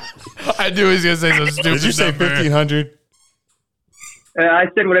 I knew he was gonna say some stupid. Did you say 1,500? I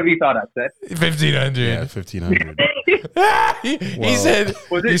said whatever you thought I said. 1,500. Yeah, 1,500. He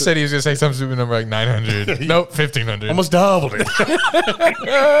said he was gonna say some stupid number like 900. Nope, 1,500. Almost doubled it.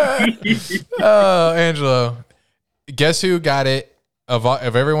 Oh, Angelo, guess who got it? Of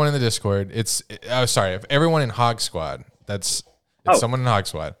everyone in the Discord, of everyone in Hog Squad. It's someone in Hog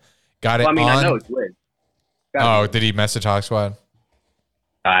Squad got it. Well, I know it's Wiz. Did he message Hog Squad?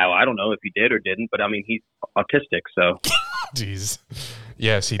 I don't know if he did or didn't, but I mean he's autistic, so. Jeez,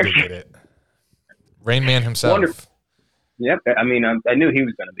 yes, he did get it. Rain Man himself. Wonderful. Yep, I mean I knew he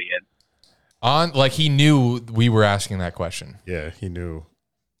was going to be in. He knew we were asking that question. Yeah, he knew.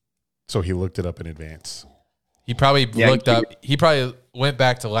 So he looked it up in advance. He probably looked up. He probably went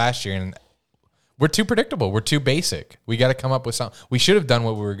back to last year, and we're too predictable. We're too basic. We got to come up with something. We should have done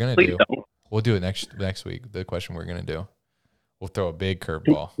what we were going to do. Don't. We'll do it next week. The question we're going to do. We'll throw a big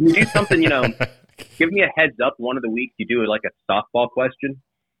curveball. Can you do something? Give me a heads up. One of the weeks you do like a softball question.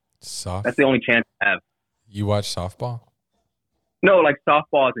 That's the only chance I have. You watch softball? No, like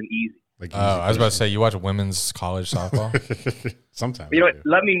softball isn't easy. Like I was about to say you watch women's college softball. Sometimes. You know what?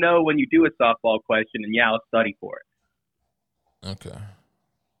 Let me know when you do a softball question, and I'll study for it. Okay.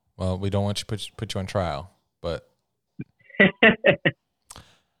 Well, we don't want you put you on trial, but.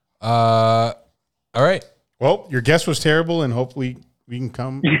 All right. Well, your guess was terrible, and hopefully we can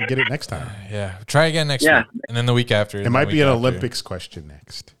come and get it next time. Yeah. Try again next week, and then the week after. It might be an Olympics question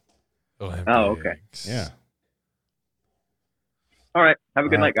next. Olympics. Oh, okay. Yeah. All right. Have a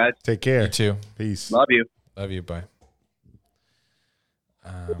good night, guys. Take care. You too. Peace. Love you. Love you. Bye.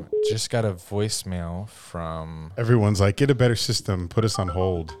 Just got a voicemail from. Everyone's like, get a better system. Put us on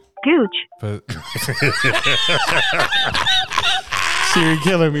hold. Gooch. Siri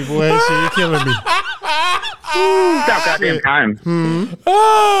killing me, boy. Siri killing me. Stop goddamn time.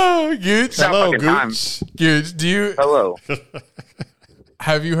 Oh, Gooch. Hello, Gooch. Gooch, Hello.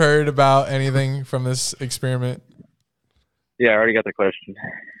 have you heard about anything from this experiment? Yeah, I already got the question.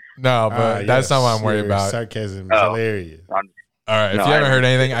 No, but that's not what I'm worried about. Sarcasm is hilarious. All right. If you haven't heard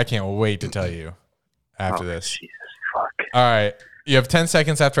anything, I can't wait to tell you after this. Jesus, fuck. All right. You have 10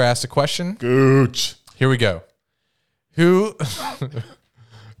 seconds after I ask the question. Gooch. Here we go. Who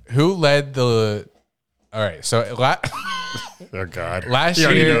led the... All right. So, oh, God. Last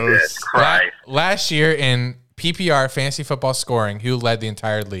year in PPR, fantasy football scoring, who led the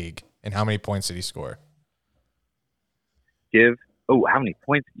entire league? And how many points did he score? How many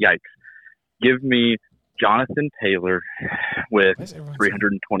points? Yikes. Give me Jonathan Taylor with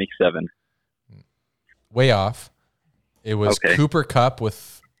 327. Way off. It was Cooper Kupp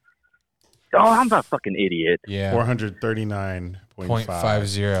with... Oh, I'm a fucking idiot. Yeah.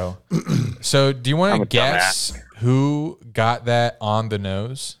 439.50. So do you want to guess who got that on the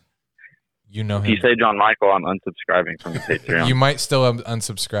nose? You know him. If you say John Michael, I'm unsubscribing from the Patreon. You might still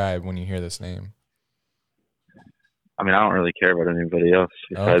unsubscribe when you hear this name. I mean, I don't really care about anybody else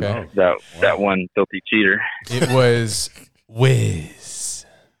besides that one filthy cheater. It was Wiz.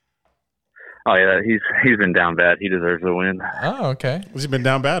 Oh yeah, he's been down bad. He deserves a win. Oh, okay. What's he been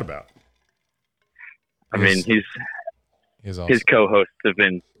down bad about? I mean, his co-hosts have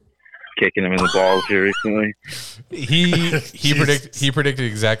been kicking him in the balls here recently. He predicted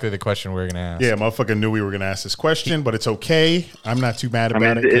exactly the question we were going to ask. Yeah, motherfucker knew we were going to ask this question, but it's okay. I'm not too mad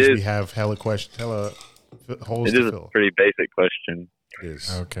about it because we have hella questions, hella holes to fill. It is a pretty basic question. It is.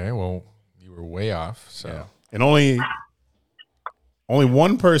 Okay, well, you were way off. So, yeah. And only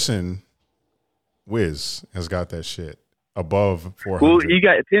one person, Wiz, has got that shit above 400. Well, you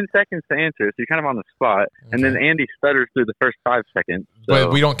got 10 seconds to answer, so you're kind of on the spot. Okay. And then Andy stutters through the first 5 seconds. So.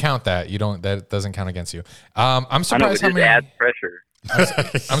 But we don't count that. That doesn't count against you. I'm surprised how many. Adds pressure.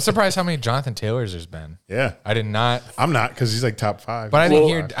 I'm surprised how many Jonathan Taylors there's been. Yeah, I did not. I'm not because he's like top 5. But I didn't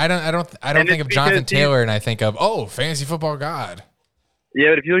hear. I don't think of Jonathan Taylor, and I think of fantasy football god.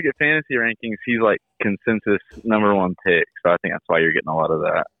 Yeah, but if you look at fantasy rankings, he's like consensus number 1 pick. So I think that's why you're getting a lot of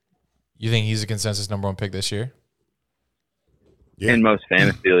that. You think he's a consensus number 1 pick this year? Yeah. In most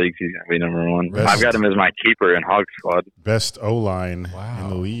fantasy leagues, he's going to be number 1. I've got him as my keeper in Hog Squad. Best O-line in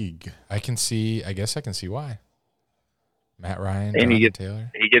the league. I guess I can see why. Matt Ryan, and Jonathan Taylor.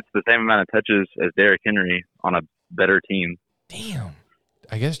 He gets the same amount of touches as Derrick Henry on a better team. Damn.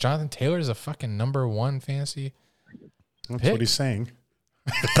 I guess Jonathan Taylor is a fucking number 1 fantasy That's pick. what he's saying.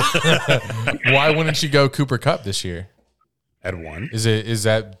 Why wouldn't you go Cooper Kupp this year? At 1. Is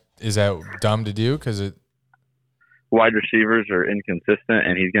that dumb to do? Because wide receivers are inconsistent,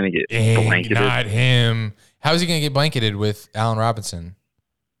 and he's going to get blanketed. Not him. How is he going to get blanketed with Allen Robinson?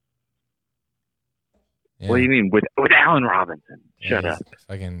 Yeah. What do you mean with Allen Robinson? Shut up.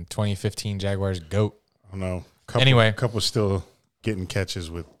 Fucking 2015 Jaguars GOAT. I don't know. Anyway, Kupp still getting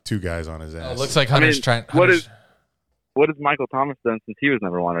catches with 2 guys on his ass. It looks like Hunter's trying. What has Michael Thomas done since he was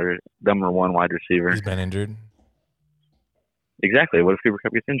number 1 wide receiver? He's been injured. Exactly. What if Cooper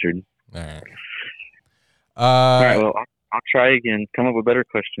Kupp gets injured? All right. All right. Well, I'll try again. Come up with better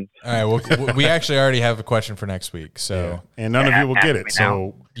questions. All right. Well, we actually already have a question for next week. So, and none of you will get it.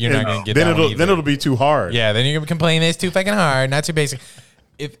 So you're not going to get that one either. Then it'll be too hard. Yeah. Then you're going to complain it's too fucking hard, not too basic.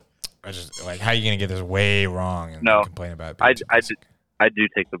 How are you going to get this way wrong and complain about it? I do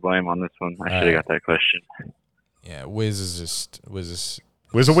take the blame on this one. I should have got that question. Yeah. Wiz is just Wiz is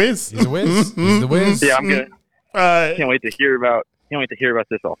Wiz a whiz. He's a whiz. He's the whiz. Yeah, I'm good. Can't wait to hear about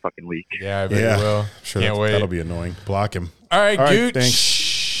this all fucking week. Yeah, I bet you will. Sure, Can't wait. That'll be annoying. Block him. All right, Gooch.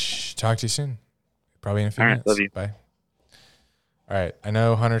 Thanks. Talk to you soon. Probably in a few minutes. Love you. Bye. All right. I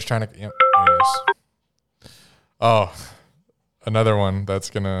know Hunter's trying to. Yep. There he is. Oh, another one that's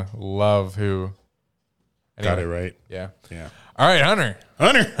gonna love who. Anyway. Got it right. Yeah. Yeah. All right, Hunter.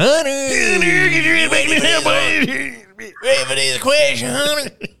 Hunter. Ready for this question, Hunter?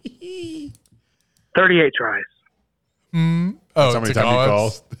 38 tries. Oh, how many times you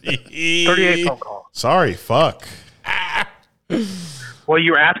called? 38 phone calls. Sorry, fuck. Well,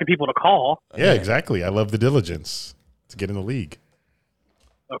 you were asking people to call. Yeah, exactly. I love the diligence to get in the league.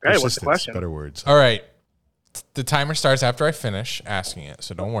 Okay, what's the question? Better words. All right. The timer starts after I finish asking it,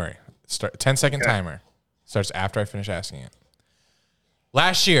 so don't worry. 10-second timer. Starts after I finish asking it.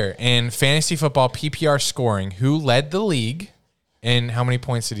 Last year in fantasy football PPR scoring, who led the league and how many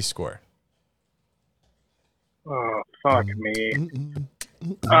points did he score? Oh, fuck me.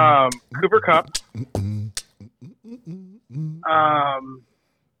 Cooper Kupp.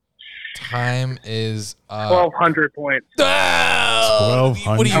 Time is 1,200 points.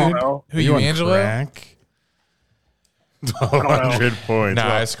 1,200. What do you? Who you, Angelo? 1,200 points.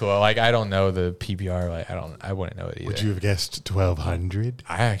 Nah, it's cool. Like I don't know the PPR. Like I wouldn't know it either. Would you have guessed 1,200?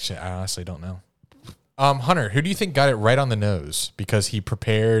 I honestly don't know. Hunter, who do you think got it right on the nose because he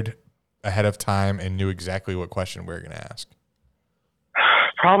prepared ahead of time and knew exactly what question we were going to ask?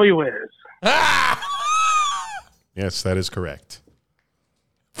 Probably Wiz. Yes, that is correct.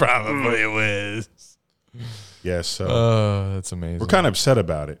 Probably Wiz. Yes. So that's amazing. We're kind of upset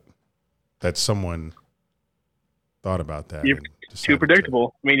about it. That someone thought about that. You're too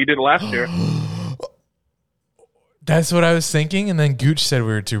predictable. I mean, you did it last year. That's what I was thinking, and then Gooch said we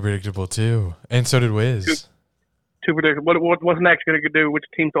were too predictable too, and so did Wiz. Too predictable. What's next going to do? Which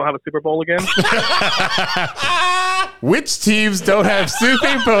teams don't have a Super Bowl again? Which teams don't have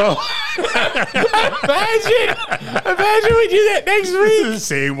Super Bowl? Imagine we do that next week. The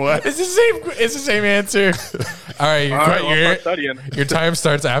same one. It's the same answer. All right, your time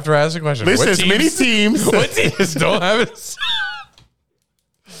starts after I ask a question. List as many teams. What teams don't have it?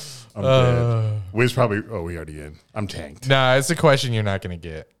 I'm dead. Wiz probably. Oh, we already in. I'm tanked. Nah, it's a question you're not going to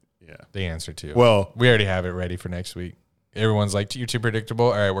get. Yeah, the answer to. Well, we already have it ready for next week. Everyone's like, "You're too predictable."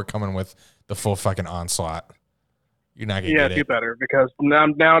 All right, we're coming with the full fucking onslaught. You're not gonna get it. Yeah, do better because now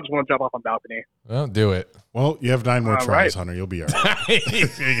I just want to jump off on balcony. Well, do it. Well, you have 9 more tries, Hunter. You'll be all right.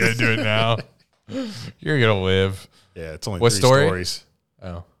 You're gonna do it now. You're gonna live. Yeah, it's only what 3 story? Stories.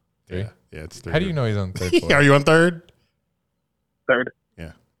 Oh, 3? Yeah, it's 3. How do you know he's on third floor? Are you on third? Third.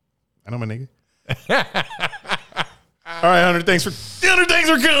 Yeah, I know my nigga. All right, Hunter. Thanks for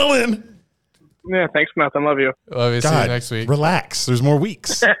calling. Yeah, thanks for nothing. Love you. Love you. See you next week. Relax. There's more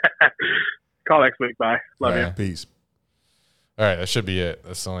weeks. Call next week. Bye. Love you. Peace. All right, that should be it.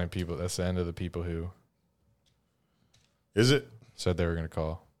 That's the only people. That's the end of the people who. Is it? Said they were going to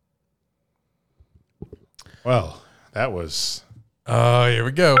call. Well, that was. Oh, here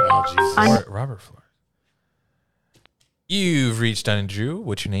we go. Oh, Jesus. Robert Flores. You've reached Dunn and Drew.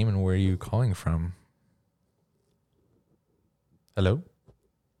 What's your name and where are you calling from? Hello?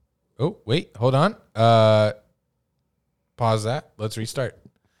 Oh, wait. Hold on. Pause that. Let's restart.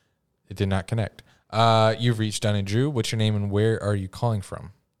 It did not connect. You've reached Dunn and Drew. What's your name and where are you calling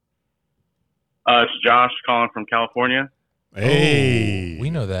from? It's Josh calling from California. Hey. Oh, we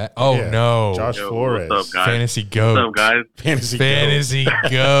know that. Oh, yeah. No. Josh Flores. What's up, guys? Fantasy Goat. What's up, guys? Fantasy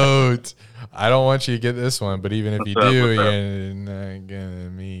Goat. I don't want you to get this one, but even if you do, you're not going to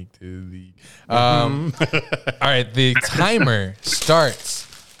make the league. All right, the timer starts.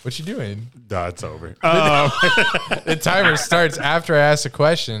 What you doing? No, it's over. The timer starts after I ask a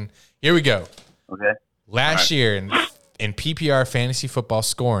question. Here we go. Okay. Last year in PPR fantasy football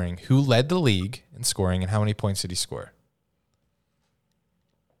scoring, who led the league in scoring and how many points did he score?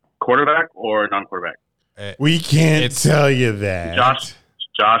 Quarterback or non-quarterback? We can't tell you that.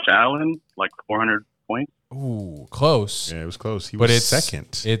 Josh Allen, like 400 points. Ooh, close. Yeah, it was close. He was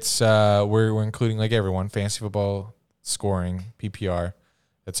second. It's we're including like everyone, fantasy football scoring, PPR.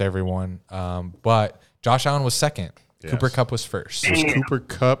 That's everyone. But Josh Allen was second. Yes. Cooper Kupp was first. It was Cooper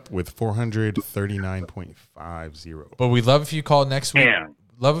Kupp with 439.50. But we'd love if you call next week.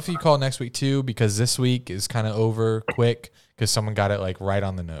 Love if you call next week too, because this week is kind of over quick because someone got it like right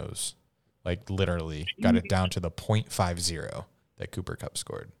on the nose. Like literally got it down to the 0.50 that Cooper Kupp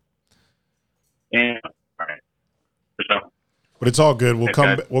scored. Yeah. All right. For sure. But it's all good.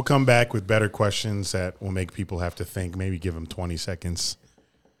 We'll come back with better questions that will make people have to think. Maybe give them 20 seconds.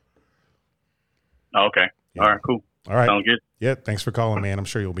 Oh, okay. Yeah. All right. Cool. All right. Sounds good. Yeah. Thanks for calling, man. I'm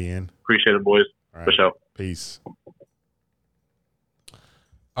sure you'll be in. Appreciate it, boys. All right. For sure. Peace.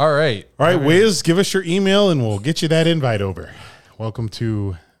 All right. All right, Wiz, give us your email and we'll get you that invite over. Welcome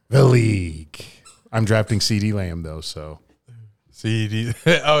to the league. I'm drafting CeeDee Lamb, though, so. CeeDee.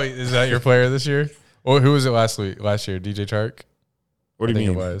 Oh, is that your player this year? Well, who was it last year? DJ Chark? What do you mean?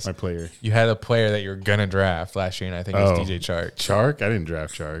 It was my player? You had a player that you were going to draft last year, and I think it was DJ Chark. Chark? I didn't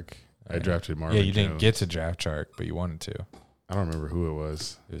draft Chark. I drafted Marvin Yeah, you Jones. didn't get to draft Chark, but you wanted to. I don't remember who it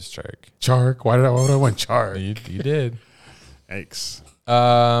was. It was Chark. Chark? Why would I want Chark? You did. Thanks.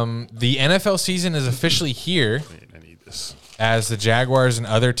 The NFL season is officially here. I need this. As the Jaguars and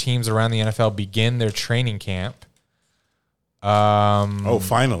other teams around the NFL begin their training camp.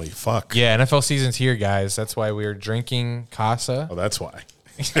 Finally. Fuck. Yeah, NFL season's here, guys. That's why we were drinking Casa. Oh, that's why.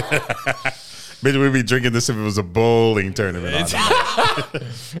 Maybe we'd be drinking this if it was a bowling tournament.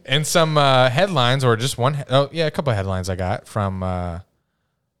 And some headlines, or just one. A couple of headlines I got from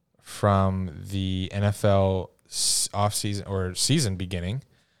the NFL offseason or season beginning.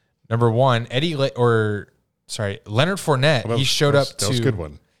 Number one, Leonard Fournette. He showed up to. That was a good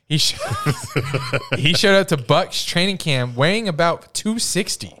one. He showed up to Bucs training camp weighing about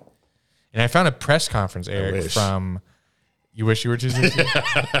 260. And I found a press conference, Eric, from. You wish you were 260?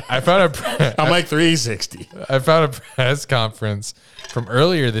 I'm like 360. I found a press conference from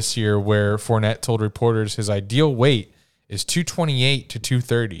earlier this year where Fournette told reporters his ideal weight is 228 to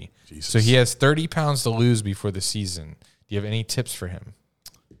 230. Jesus. So he has 30 pounds to lose before the season. Do you have any tips for him?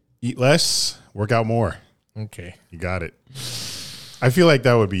 Eat less, work out more. Okay. You got it. I feel like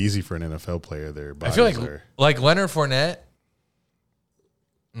that would be easy for an NFL player there. I feel like Leonard Fournette.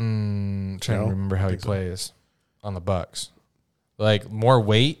 Trying to remember how he plays on the Bucs. Like more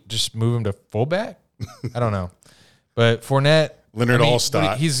weight, just move him to fullback. I don't know, but Fournette, Leonard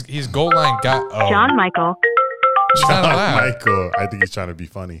Allstott. He's goal line guy. John Michael. John Michael. I think he's trying to be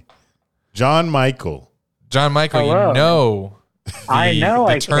funny. John Michael. Hello. You know. I know.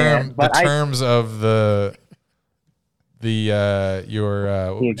 Terms of the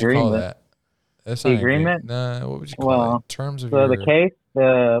what would you call that? That's the agreement? No, what would you call it? Terms of the case.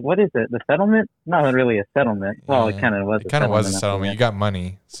 What is it? The settlement? Not really a settlement. Well, it kind of was. It kind of was a settlement. You got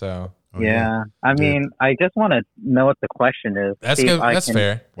money, so. Yeah, I mean, I just want to know what the question is. That's good. That's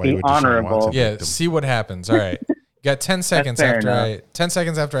fair. Be honorable. Yeah. See what happens. All right. You got 10 seconds after I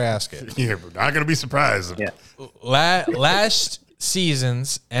ask it. Yeah, we're not gonna be surprised. Yeah. Last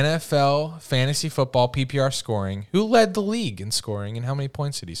season's NFL fantasy football PPR scoring, who led the league in scoring, and how many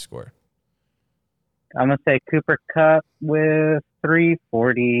points did he score? I'm gonna say Cooper Kupp with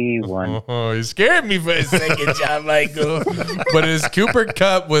 341. Oh, you scared me for a second, John Michael. But it's Cooper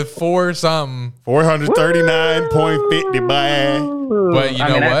Kupp with 439.50, But you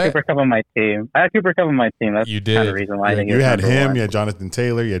know what? I had Cooper Kupp on my team. That's you did. Kind of reason why I think you had him. You had Jonathan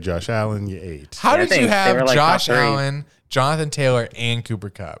Taylor. You had Josh Allen. You ate. How did you have Josh Allen, Jonathan Taylor, and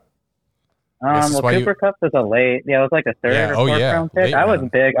Cooper Kupp? Cooper Kupp was a late. Yeah, it was like a third or fourth round pick. I was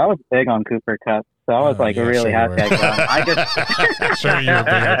big on Cooper Kupp. so I was really happy I got him. I just sure you were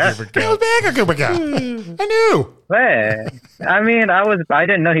big on Cooper Kupp. I knew. Hey, I mean, I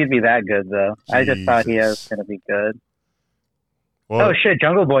didn't know he'd be that good though. Jeez. I just thought he was gonna be good. Well, oh shit,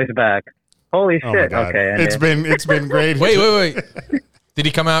 Jungle Boy's back. Holy shit. Okay. It's been great. Wait. Did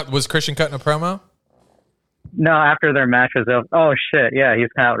he come out? Was Christian cutting a promo? No, after their match was over. Oh shit, yeah, he's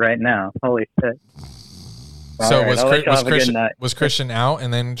out right now. Holy shit. So was Christian out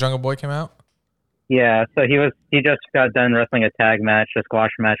and then Jungle Boy came out? Yeah, so he just got done wrestling a tag match, a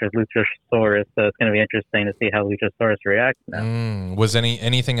squash match with Luchasaurus, so it's gonna be interesting to see how Luchasaurus reacts now. Was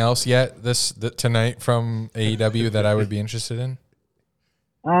anything else yet tonight from AEW that I would be interested in?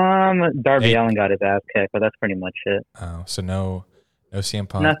 Darby Allin got his ass kicked, but that's pretty much it. Oh, so no CM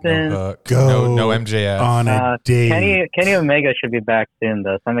Punk, nothing. No Hook, no MJF. On a date. Kenny Omega should be back soon,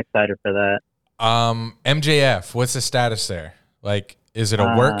 though, so I'm excited for that. MJF, what's the status there? Like, is it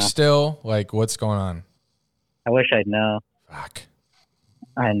a work still? Like, what's going on? I wish I'd know. Fuck.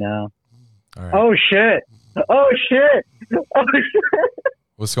 I know. All right. Oh, shit.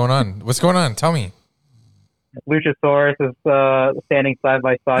 What's going on? Tell me. Luchasaurus is standing side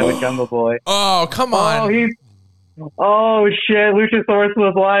by side with Jungle Boy. Oh, come on. Oh, shit. Luchasaurus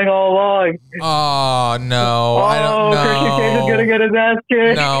was lying all along. Oh, no. I don't know. Christian Cage is going to get his ass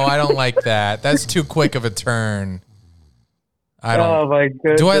kicked. No, I don't like that. That's too quick of a turn. Oh, my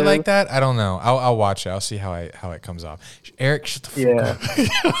goodness. Do I like that? I don't know. I'll watch it. I'll see how it comes off. Eric, shut the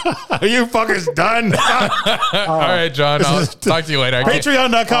fuck up. Are you fuckers done? All right, John. I'll talk to you later.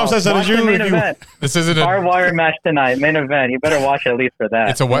 Patreon.com/Andrew. This isn't a barbed wire match tonight. Main event. You better watch at least for that.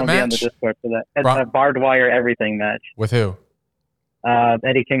 It's a what match? Be on the Discord for that. It's a barbed wire everything match. With who?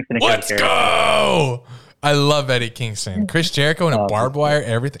 Eddie Kingston and Let's go! I love Eddie Kingston. Chris Jericho and a barbed wire,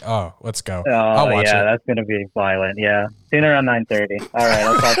 everything. Oh, let's go. I'll watch it. That's going to be violent. Yeah. Soon around 9:30. All right,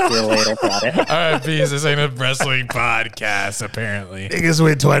 I'll talk to you later about it. All right, peace. This ain't a wrestling podcast, apparently. Niggas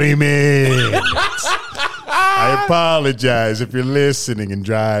with 20 minutes. I apologize if you're listening and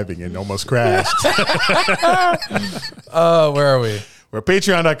driving and almost crashed. Where are we? We're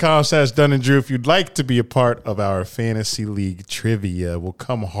patreon.com/Dunn and Drew. If you'd like to be a part of our fantasy league trivia, we'll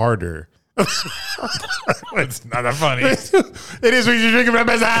come harder. It's not that funny. It is when you're drinking from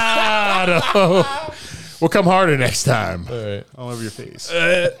Mesado. We'll come harder next time. All right. All over your face.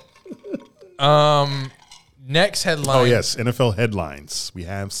 Next headline. Oh, yes. NFL headlines. We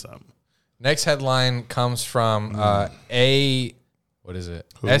have some. Next headline comes from what is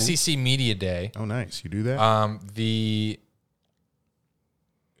it? Who? SEC Media Day. Oh, nice. You do that? The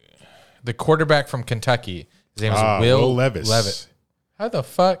quarterback from Kentucky. His name is Will Levis. How the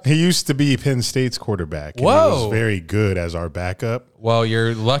fuck? He used to be Penn State's quarterback. And Whoa. He was very good as our backup. Well,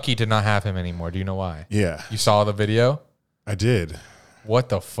 you're lucky to not have him anymore. Do you know why? Yeah. You saw the video? I did. What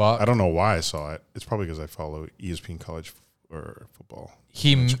the fuck? I don't know why I saw it. It's probably because I follow ESPN college or football.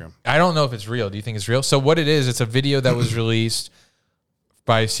 I don't know if it's real. Do you think it's real? So what it is, it's a video that was released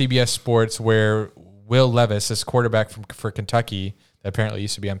by CBS Sports where Will Levis, this quarterback for Kentucky that apparently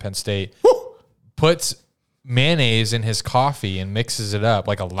used to be on Penn State, puts mayonnaise in his coffee and mixes it up,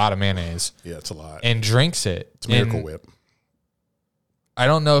 like a lot of mayonnaise. Yeah, it's a lot. And drinks it. It's Miracle Whip. I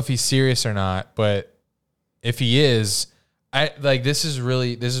don't know if he's serious or not, but if he is, this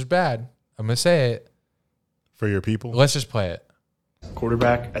is bad. I'm going to say it. For your people? Let's just play it.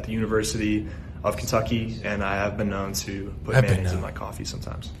 Quarterback at the University of Kentucky, and I have been known to put mayonnaise in my coffee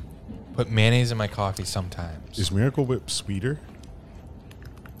sometimes. Put mayonnaise in my coffee sometimes. Is Miracle Whip sweeter?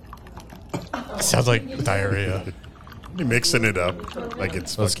 Sounds like diarrhea. You're mixing it up like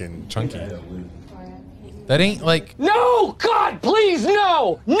it's fucking chunky. That ain't like... No! God, please,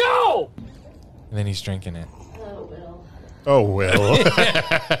 no! No! And then he's drinking it. Oh, Will.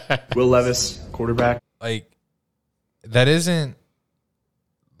 Will Levis, quarterback. Like, that isn't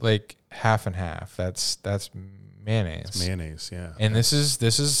like half and half. That's mayonnaise. It's mayonnaise, yeah. And this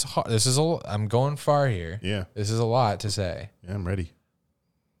is I'm going far here. Yeah. This is a lot to say. Yeah, I'm ready.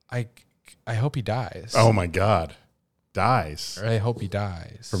 I hope he dies. Oh my God. Dies. Or I hope he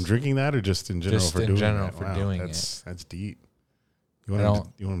dies. From drinking that or just in general just for in doing general that? For wow, doing that's deep. You I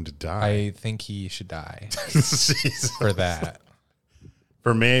want him to die? I think he should die for that.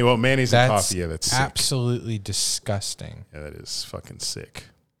 For me, well, mayonnaise and coffee, yeah, that's sick. Absolutely disgusting. Yeah, that is fucking sick.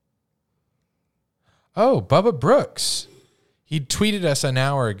 Oh, Bubba Brooks. He tweeted us an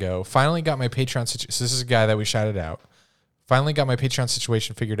hour ago. Finally got my Patreon situation. So this is a guy that we shouted out. Finally got my Patreon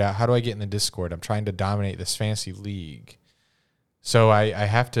situation figured out. How do I get in the Discord? I'm trying to dominate this fantasy league. So I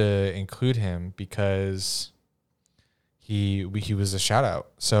have to include him because he was a shout out.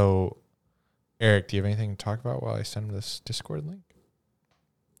 So Eric, do you have anything to talk about while I send him this Discord link?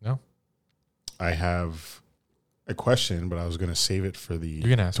 No? I have a question, but I was going to save it for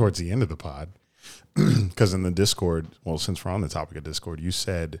towards the end of the pod. Because in the Discord, well, since we're on the topic of Discord, you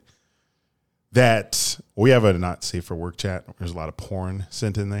said that we have a not safe for work chat. There's a lot of porn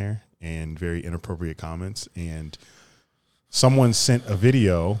sent in there and very inappropriate comments. And someone sent a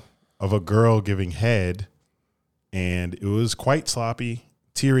video of a girl giving head, and it was quite sloppy,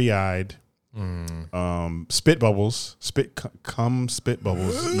 teary-eyed, spit bubbles, spit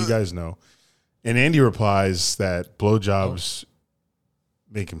bubbles. You guys know. And Andy replies that blowjobs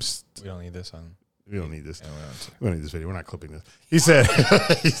make him. We don't need this on. We don't need this. We don't need this video. We're not clipping this. He said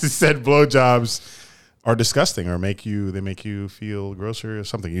blowjobs are disgusting or make you feel grosser or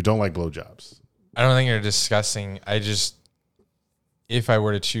something. You don't like blowjobs. I don't think they're disgusting. If I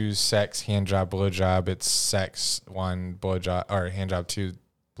were to choose sex, hand job, blowjob, it's sex 1, blowjob, or hand job 2,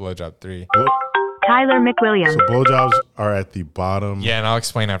 blowjob 3. Tyler McWilliams. So blowjobs are at the bottom. Yeah, and I'll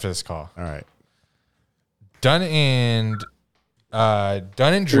explain after this call. All right. Dunn and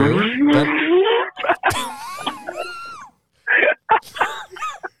Drew.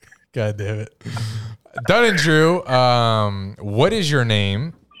 God damn it. Dunn and Drew, what is your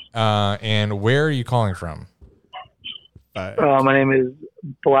name and where are you calling from? My name is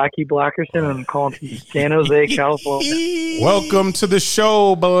Blackie Blackerson, and I'm calling from San Jose, California. Welcome to the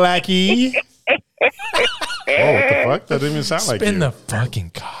show, Blackie. Oh, what the fuck? That didn't even sound like you. Spin the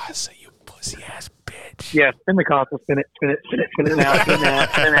fucking casa, you pussy ass bitch. Yeah, spin the casa. Spin it now.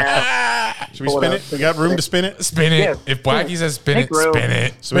 Should we spin it? We got room to spin it? Spin it. Yeah, if Blackie says spin it, spin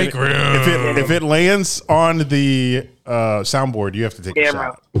it. So Make room. If it lands on the soundboard, you have to take a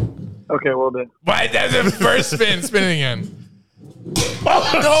shot. Okay, well then. Why? That's the first spin. Spin it again.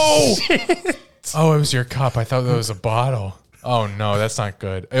 Oh, no. Oh, it was your cup. I thought that was a bottle. Oh, no, that's not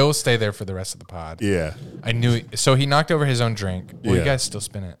good. It will stay there for the rest of the pod. Yeah. I knew it. So he knocked over his own drink. Well, you guys still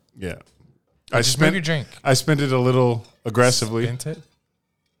spin it. Yeah. Just move your drink. I spent it a little aggressively. Spent it?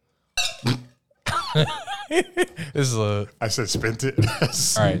 This is a... I said spent it. All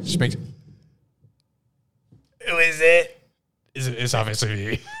right, just make... Who is it? It's obviously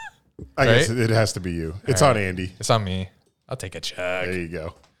me. I guess it has to be you. It's on Andy. It's on me. I'll take a chug. There you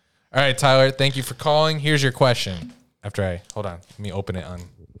go. All right, Tyler, thank you for calling. Here's your question. Hold on. Let me open it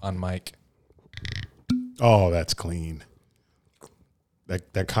on mic. Oh, that's clean.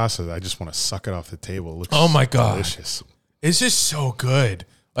 That casa, I just want to suck it off the table. It looks my God. delicious. It's just so good.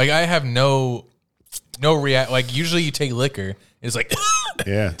 Like, I have no react. Like, usually you take liquor. It's like,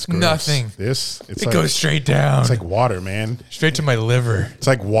 yeah, it's gross. Nothing. It goes straight down. It's like water, man. Straight to my liver. It's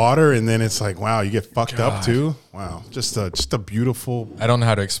like water, and then it's like, wow, you get fucked up too. Wow, just a beautiful. I don't know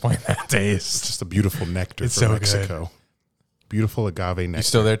how to explain that taste. It's just a beautiful nectar It's from so Mexico. good. Beautiful agave nectar. You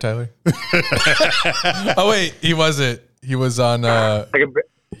still there, Tyler? Oh wait, he wasn't. He was on. There you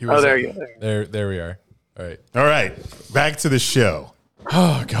go. There we are. All right. Back to the show.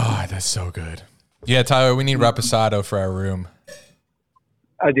 Oh God, that's so good. Yeah, Tyler, we need Reposado for our room.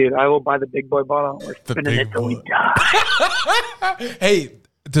 I will buy the big boy bottle. We're spinning it till we die. Hey,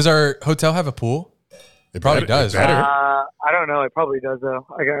 does our hotel have a pool? It probably does. Right? I don't know. It probably does though.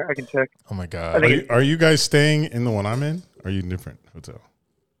 I can check. Oh my God. Are you guys staying in the one I'm in? Or are you in a different hotel?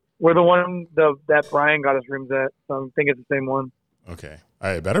 We're the one that Brian got his rooms at. So I think it's the same one. Okay.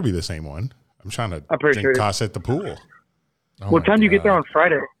 It better be the same one. I'm trying to pretty drink sure. Casa at the pool. What time do you get there on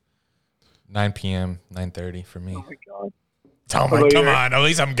Friday? 9 p.m., 9:30 for me. Oh my God. Come on. At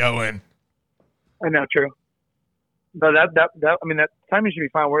least I'm going. I know, true. But that timing should be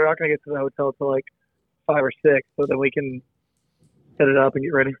fine. We're not going to get to the hotel till like 5 or 6, so that we can set it up and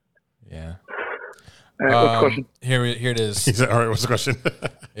get ready. Yeah. All right, what's the question? Here it is. He said, all right, what's the question?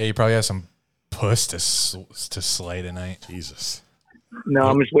 Yeah, you probably have some puss to slay tonight. Jesus. No,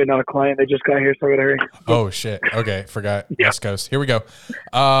 I'm just waiting on a client. They just got here, so I got to hurry. Oh, shit. Okay, forgot. Yeah. West Coast. Here we go.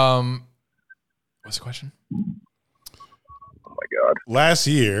 What's the question? Oh, my God. Last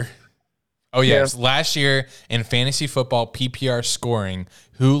year. Oh, yes. Yeah. Last year in fantasy football PPR scoring,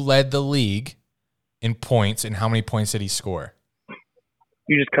 who led the league in points and how many points did he score?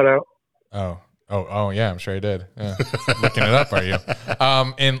 You just cut out. Oh, yeah, I'm sure I did. Yeah. Looking it up, are you?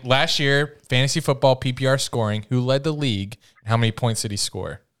 And last year, fantasy football PPR scoring, who led the league and how many points did he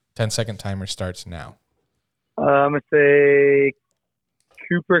score? 10-second timer starts now. I'm going to say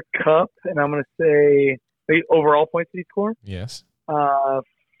Cooper Kupp, and I'm going to say overall points did he score? Yes.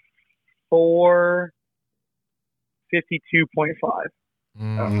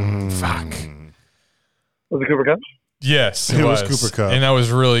 452.5. Fuck. Was it Cooper Kupp? Yes, it was Cooper Kupp. And that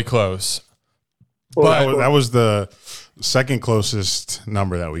was really close. But that was the second closest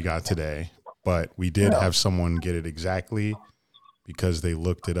number that we got today. But we did have someone get it exactly because they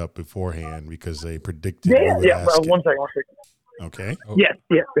looked it up beforehand because they predicted. Yeah. One second. Okay. Oh. Yes.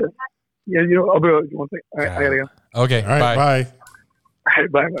 Yeah. I'll be right. 1 second. All right, I gotta go. Okay. All right. Bye. All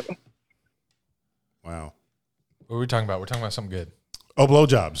right. Bye. Wow. What are we talking about? We're talking about something good. Oh,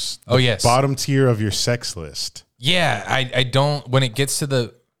 blowjobs. Oh, yes. Bottom tier of your sex list. Yeah, I don't. When it gets to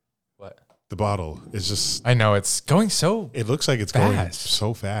the bottle, it's just. I know it's going so. It looks like it's fast. going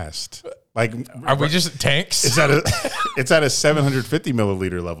so fast. Like, are we just tanks? It's at a 750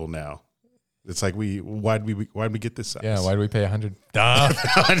 milliliter level now. It's like why'd we get this size? Yeah, why do we pay $100?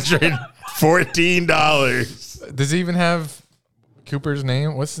 $114. Does he even have Cooper's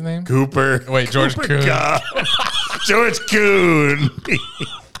name? What's his name? Cooper. Wait, George Kuhn. George Kuhn.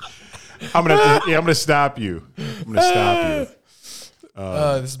 I'm gonna stop you. This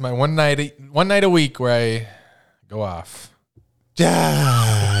is my one night a week where I go off.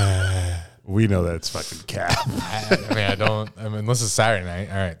 We know that's fucking cap. I don't. Unless it's Saturday night.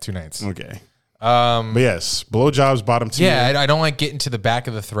 All right, 2 nights. Okay. But yes, blowjobs bottom tier. Yeah, I don't like getting to the back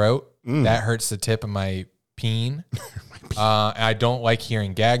of the throat. That hurts the tip of my peen. I don't like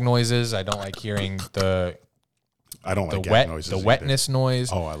hearing gag noises. I don't like hearing the wetness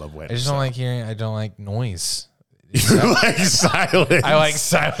noise. Oh, I love wetness. I just don't like hearing. I don't like noise. You like silence. I like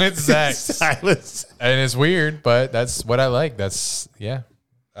silent sex. Silence. And it's weird, but that's what I like.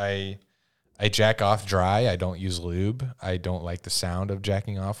 I jack off dry. I don't use lube. I don't like the sound of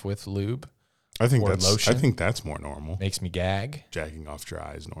jacking off with lube. I think lotion. I think that's more normal. Makes me gag. Jacking off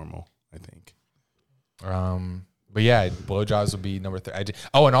dry is normal, I think. But yeah, blowjobs would be number 3.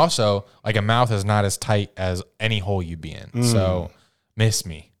 And also, like, a mouth is not as tight as any hole you'd be in. So miss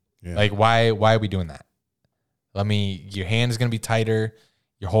me. Yeah. Like, why are we doing that? Your hand is gonna be tighter,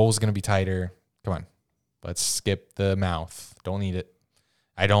 your hole is gonna be tighter. Come on. Let's skip the mouth. Don't need it.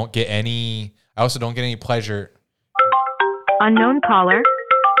 I also don't get any pleasure. Unknown caller.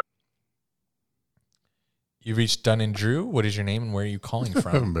 You reached Dunn and Drew. What is your name and where are you calling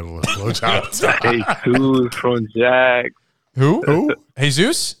from? Middle of blowjobs. Jesus from Jack. Who?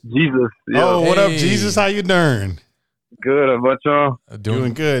 Jesus? Jesus. Yeah. Oh, what up, Jesus? How you doing? Good. How about y'all?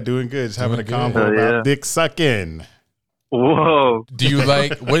 Doing good. Just having a convo about dick sucking. Whoa. Do you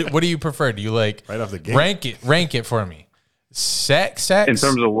like what do you prefer? Do you like right off the gate? Rank it for me. Sex. In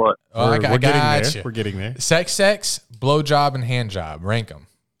terms of what? Oh, I got you. We're getting there. Sex, blowjob, and hand job. Rank them.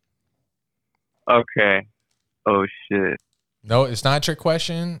 Okay. Oh shit. No, it's not a trick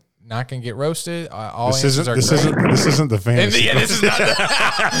question. Not gonna get roasted. All this answers are correct. This isn't the fantasy.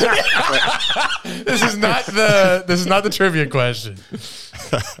 This is not the trivia question.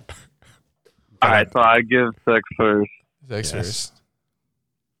 All right, so I give sex first. Sex first.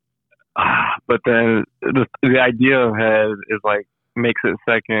 But then the idea of head is like makes it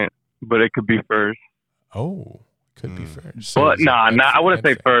second, but it could be first. Oh, could be first. But I wouldn't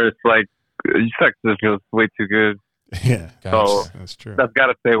say first. Like sex just feels way too good. Yeah, so that's true. That's got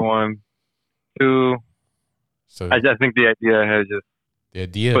to say 1, 2. So I just think the idea has just the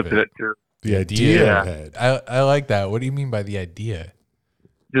idea puts of it. At 2. The idea of head. I like that. What do you mean by the idea?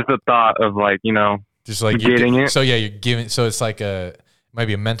 Just the thought of just like getting it. So yeah, you're giving. So it's like it might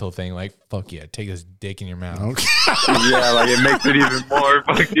be a mental thing. Like fuck yeah, take this dick in your mouth. Okay. Yeah, it makes it even more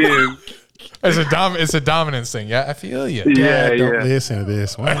fucking. It's a dominance thing. Yeah, I feel you. Yeah, don't listen to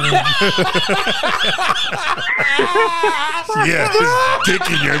this one. Yeah, just dick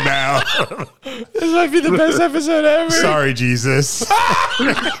in your mouth. This might be the best episode ever. Sorry, Jesus.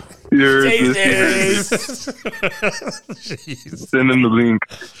 Jesus. Send him the link,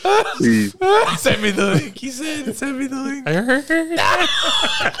 please. Send me the link. He said, "Send me the link." I heard.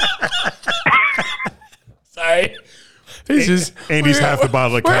 Sorry. Andy's half the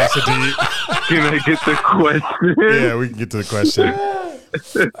bottle of Cassidy. Can I get the question? Yeah, we can get to the question. All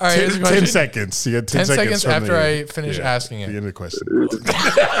right, 10 seconds. You got 10 seconds after I finish asking it. The end of the question.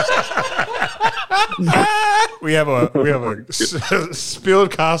 we have a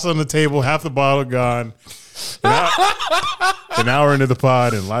spilled Casa on the table, half the bottle gone. An hour into the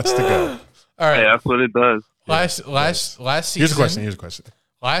pod and lots to go. All right, that's what it does. Last season. Here's a question.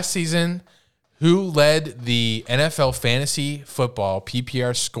 Last season, who led the NFL fantasy football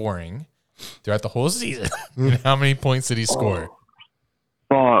PPR scoring throughout the whole season? And how many points did he score?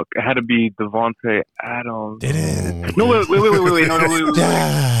 Fuck, it had to be Devontae Adams. Did it? No, wait. No, wait.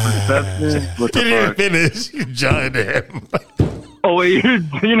 Didn't even finish. You joined him. Oh, wait,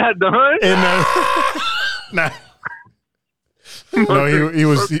 you're not done? Nah. No,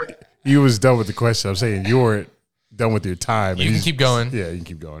 he was done with the question. I'm saying you weren't done with your time. You can keep going. Yeah, you can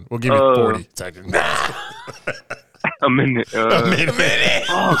keep going. We'll give you 40 seconds. A minute. A minute.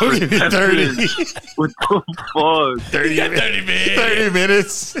 Oh, I'll give you 30. What the fuck? 30 minutes. 30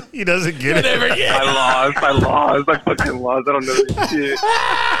 minutes. He doesn't get it. Never get I lost. I fucking lost. I don't know this shit.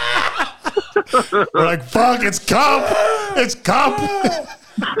 We're like, fuck, it's Cup. It's Cup.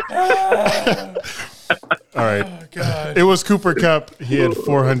 All right. Oh, God. It was Cooper Cup. He had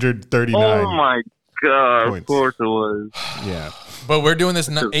 439. Oh my god! points. Of course it was. Yeah. But we're doing this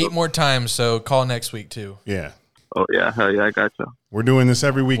 8 more times, so call next week too. Yeah. Oh yeah, hell yeah, I got you. We're doing this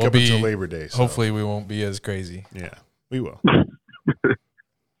every week We'll up until Labor Day. So. Hopefully, we won't be as crazy. Yeah, we will. All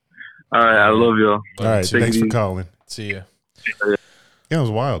right, I love y'all. All right, Take thanks it for easy. calling. See ya. Yeah, it was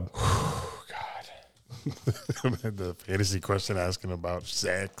wild. God. The fantasy question asking about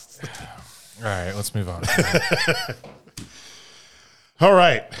sex. All right, let's move on. All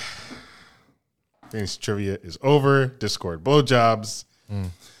right. Fantasy trivia is over. Discord blowjobs.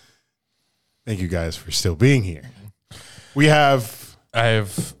 Thank you guys for still being here. I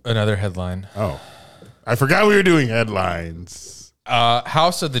have another headline. Oh, I forgot we were doing headlines.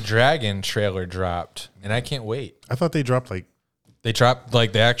 House of the Dragon trailer dropped, and I can't wait. I thought they dropped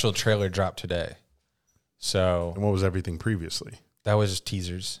the actual trailer dropped today. So, and what was everything previously? That was just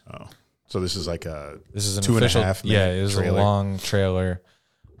teasers. Oh, so this is an 2.5 minute. Yeah, it was a long trailer.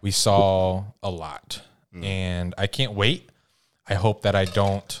 We saw a lot, and I can't wait. I hope that I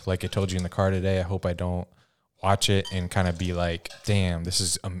don't, like I told you in the car today, I hope I don't watch it and kind of be like, damn, this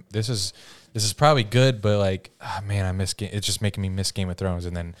is probably good, but like, man, I miss it's just making me miss Game of Thrones,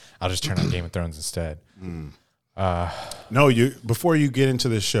 and then I'll just turn on Game of Thrones instead. No, before you get into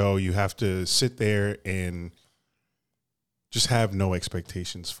the show, you have to sit there and just have no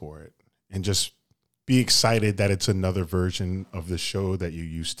expectations for it, and just be excited that it's another version of the show that you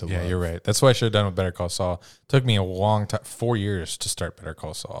used to love. Yeah, you're right. That's what I should have done with Better Call Saul. It took me a long time, 4 years to start Better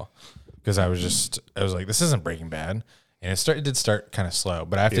Call Saul, because I was like, this isn't Breaking Bad, and it did start kind of slow.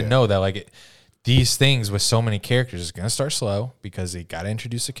 But I have to know that like these things with so many characters is going to start slow because they got to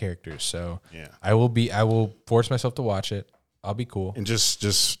introduce the characters. So yeah, I will force myself to watch it. I'll be cool and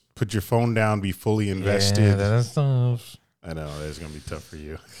just put your phone down, be fully invested. Yeah, that's tough. I know it's gonna be tough for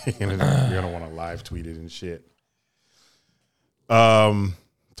you. You're gonna want to live tweet it and shit. Top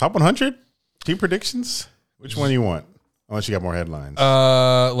 100 team predictions. Which one do you want? Unless you got more headlines.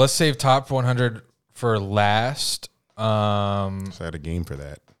 Let's save top 100 for last. So I had a game for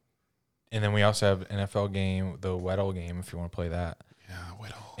that. And then we also have NFL game, the Weddle game, if you want to play that. Yeah,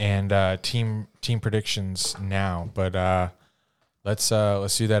 Weddle. And team predictions now, but let's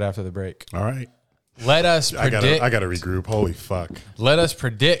do that after the break. All right. Let us predict. I gotta regroup. Holy fuck. Let us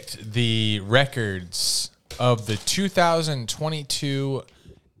predict the records of the 2022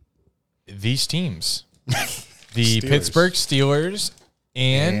 these teams. The Steelers. Pittsburgh Steelers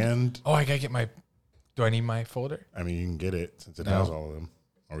and I gotta get do I need my folder? I mean, you can get it since it has all of them.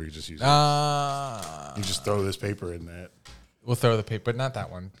 Or you just use it. You just throw this paper in that. We'll throw the paper, but not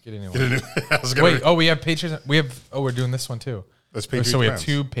that one. Get a new one. We have Patriots. We're doing this one too. That's Patriots. So we have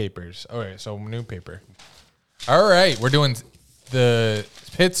 2 papers. All right, so new paper. All right, we're doing the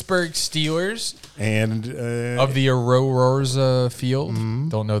Pittsburgh Steelers and of the Aurora Field.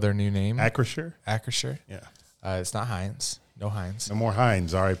 Don't know their new name. Acrisure. Yeah. It's not Heinz. No Heinz. No more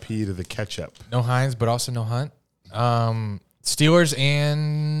Heinz. R.I.P. to the ketchup. No Heinz, but also no Hunt. Steelers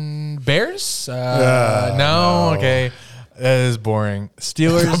and Bears. No. Okay. That is boring.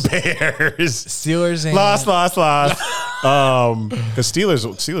 Steelers, Bears, Steelers, and lost. Because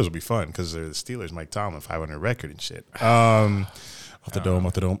Steelers will be fun because they're the Steelers. Mike Tomlin, 500 record and shit. Off the dome.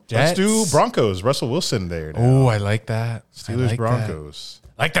 Jets. Let's do Broncos. Russell Wilson there. Oh, I like that. Steelers, Broncos.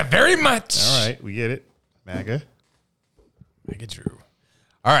 Like that very much. All right, we get it. MAGA Drew.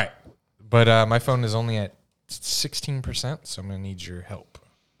 All right, but my phone is only at 16%, so I'm gonna need your help.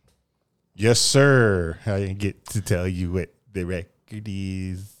 Yes, sir. I get to tell you what the record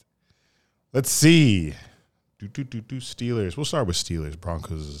is. Let's see. Steelers. We'll start with Steelers.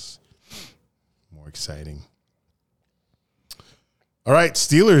 Broncos is more exciting. All right,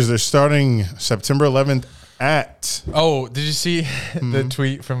 Steelers. They're starting September 11th at. Oh, did you see the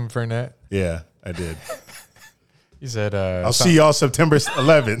tweet from Fournette? Yeah, I did. He said, "I'll see y'all September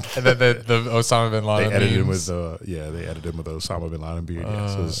 11th." And then the Osama bin Laden. They edited him with the Osama bin Laden beard.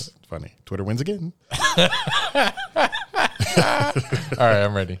 So it's funny. Twitter wins again. All right,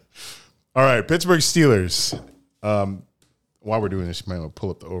 I'm ready. All right, Pittsburgh Steelers. While we're doing this, you might want to pull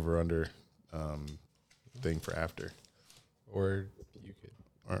up the over/under thing for after. Or you could.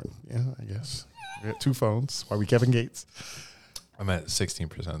 Or yeah, I guess we got 2 phones. Why we Kevin Gates? I'm at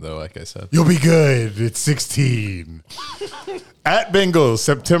 16% though, like I said. You'll be good. It's 16. At Bengals,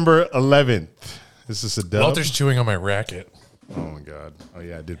 September 11th. Is this a dub? Walter's chewing on my racket. Oh my God. Oh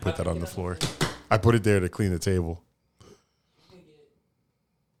yeah, I did put that on the floor. I put it there to clean the table.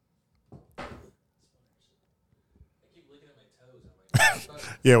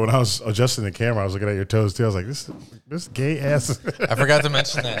 Yeah, when I was adjusting the camera, I was looking at your toes too. I was like, this gay ass. I forgot to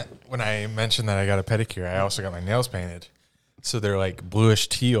mention that when I mentioned that I got a pedicure, I also got my nails painted. So they're like bluish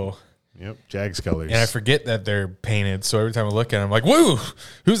teal. Yep, Jags colors. And I forget that they're painted. So every time I look at them, I'm like, woo,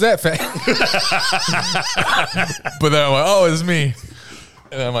 who's that fat? But then I'm like, oh, it's me.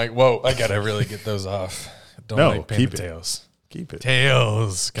 And I'm like, whoa, I got to really get those off. Don't like painted tails. Keep it.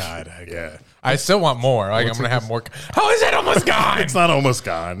 Tails. God. Yeah. I still want more. Like, I'm going to have more. How is it almost gone? It's not almost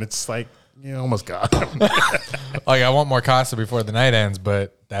gone. It's like, almost gone. Like, I want more Casa before the night ends,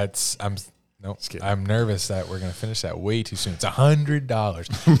 but I'm nervous that we're going to finish that way too soon. It's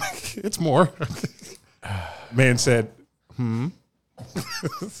 $100. It's more. Man said,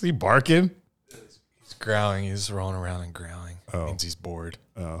 Is he barking? He's growling. He's rolling around and growling. Oh. Means he's bored.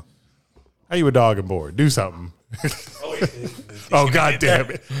 Oh. How you a dog and bored? Do something. Oh, God damn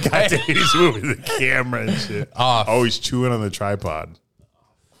it. God damn it. He's moving the camera and shit. Off. Oh, he's chewing on the tripod.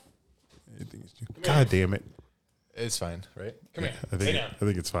 God damn it. It's fine, right? Come here. I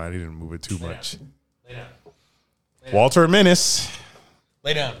think it's fine. He didn't move it too much. Lay down. Walter Menace.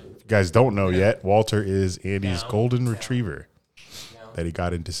 Lay down. If you guys don't know yet, Walter is Andy's golden retriever that he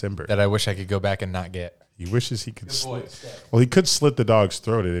got in December. That I wish I could go back and not get. He wishes he could he could slit the dog's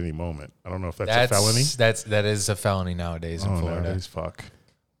throat at any moment. I don't know if that's a felony. That is a felony nowadays in Florida. Nowadays, fuck.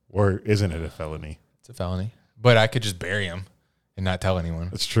 Or isn't it a felony? It's a felony. But I could just bury him and not tell anyone.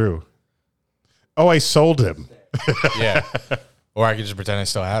 That's true. Oh, I sold him. Yeah. Or I could just pretend I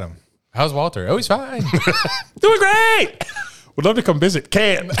still had him. How's Walter? Oh, he's fine. Doing great. Would love to come visit.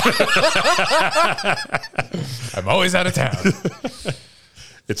 Can't. I'm always out of town.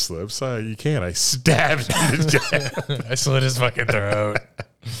 It slips. You can't. I stabbed him. I slit his fucking throat.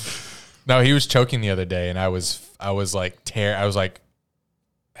 No, he was choking the other day, and I was like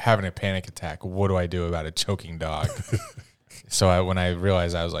having a panic attack. What do I do about a choking dog? So when I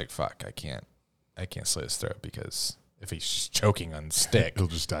realized, I was like, fuck, I can't slit his throat, because if he's just choking on stick, he'll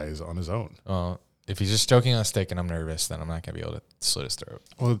just die on his own. Well, if he's just choking on stick and I'm nervous, then I'm not gonna be able to slit his throat.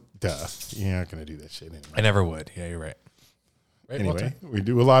 Well, duh. You're not gonna do that shit anyway. I never would. Yeah, you're right. Anyway, we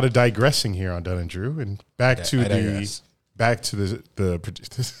do a lot of digressing here on Dunn and Drew, and back to the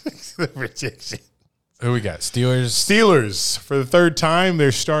projection. Who we got? Steelers. Steelers for the third time.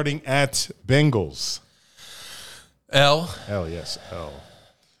 They're starting at Bengals. L. Yes, L.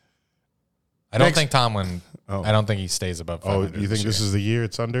 I don't think Tomlin. Oh. I don't think he stays above 500. Oh, you think this is the year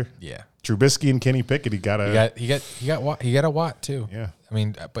it's under? Yeah. Trubisky and Kenny Pickett. He got a Watt too. Yeah. I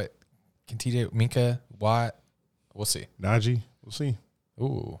mean, but can TJ Minka Watt? We'll see. Najee. We'll see.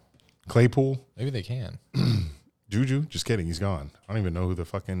 Ooh. Claypool. Maybe they can. Juju. Just kidding. He's gone. I don't even know who the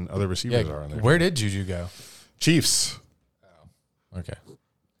fucking other receivers are on there. Where did Juju go? Chiefs. Oh. Okay.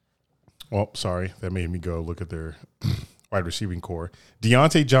 Well, sorry. That made me go look at their wide receiving core.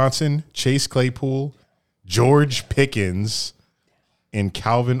 Deontay Johnson, Chase Claypool, George Pickens, and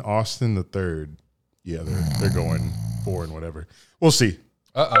Calvin Austin III. Yeah, they're going 4 and whatever. We'll see.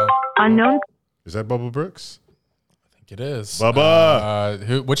 Unknown. Is that Bubba Brooks? I think it is.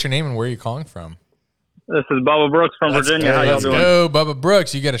 Bubba. What's your name and where are you calling from? This is Bubba Brooks from Virginia. How y'all doing? Go, Bubba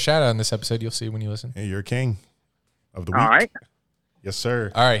Brooks. You get a shout out in this episode. You'll see when you listen. Hey, you're a king of the week. All right. Yes,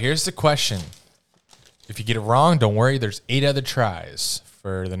 sir. All right, here's the question. If you get it wrong, don't worry. There's 8 other tries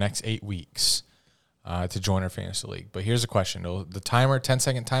for the next 8 weeks to join our fantasy league. But here's the question. The timer,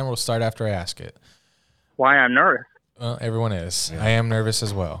 10-second timer, will start after I ask it. Why I'm nervous? Well, everyone is. Yeah. I am nervous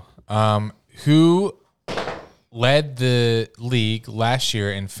as well. Who led the league last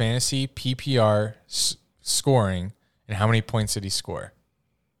year in fantasy PPR scoring, and how many points did he score?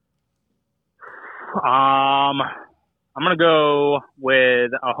 I'm going to go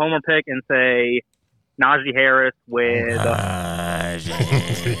with a homer pick and say Najee Harris with...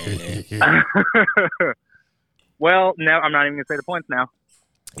 Well, no, I'm not even going to say the points now.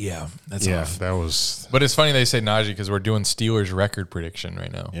 Yeah, that's off. That was... But it's funny they say Najee because we're doing Steelers record prediction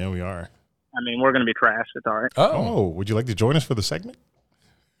right now. Yeah, we are. I mean, we're going to be trashed. It's all right. Oh, would you like to join us for the segment?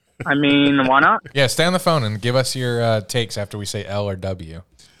 I mean, why not? Yeah, stay on the phone and give us your takes after we say L or W.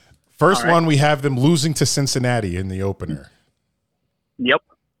 First one, we have them losing to Cincinnati in the opener. Yep.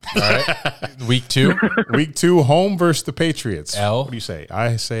 All right. Week 2? Week 2, home versus the Patriots. L? What do you say?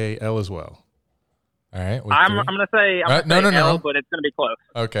 I say L as well. All right. I'm going to say L, but it's going to be close.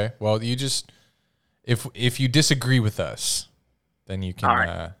 Okay. Well, you just if you disagree with us, then you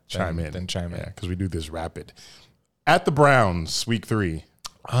can chime in. Then chime in. Because we do this rapid. At the Browns, week 3.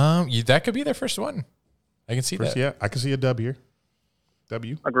 That could be their first one. I can see that. Yeah, I can see a dub here.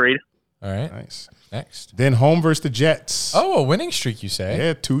 W. Agreed. All right. Nice. Next. Then home versus the Jets. Oh, a winning streak, you say?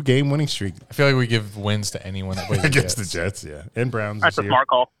 Yeah, 2-game winning streak. I feel like we give wins to anyone that plays against the Jets. Yeah, and Browns. That's a smart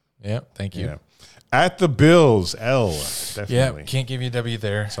call. Yeah, thank you. Yeah. At the Bills, L. Definitely. Yeah, can't give you a W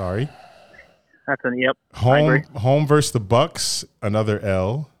there. Sorry. That's a yep. Home versus the Bucks, another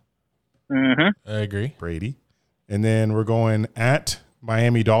L. Mm-hmm. I agree. Brady. And then we're going at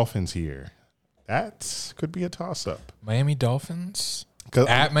Miami Dolphins here. That could be a toss-up. Miami Dolphins?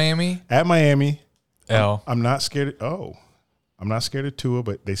 At Miami? At Miami. L. I'm not scared. I'm not scared of Tua,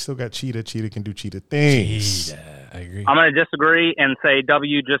 but they still got Cheetah. Cheetah can do Cheetah things. Cheetah. I agree. I'm going to disagree and say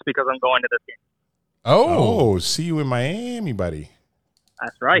W just because I'm going to this game. Oh, see you in Miami, buddy.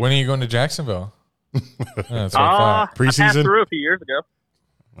 That's right. When are you going to Jacksonville? That's what I thought. Preseason? I passed through a few years ago.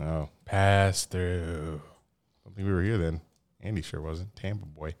 Oh. Pass through. I don't think we were here then. Andy sure wasn't. Tampa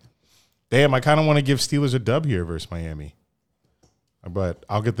boy. Damn, I kind of want to give Steelers a dub here versus Miami. But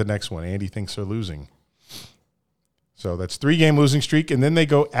I'll get the next one. Andy thinks they're losing. So that's 3-game losing streak. And then they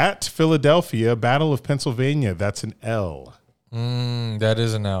go at Philadelphia, Battle of Pennsylvania. That's an L. That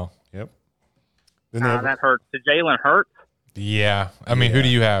is an L. Yep. Then That hurts. Did Jalen hurt? Yeah. I mean, who do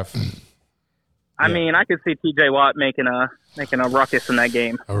you have? I mean, I could see T.J. Watt making a ruckus in that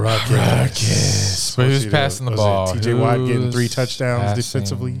game. A ruckus. But who's passing the ball? T.J. Watt getting 3 touchdowns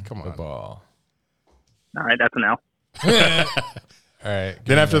defensively? Come on. The ball. All right, that's an L. All right.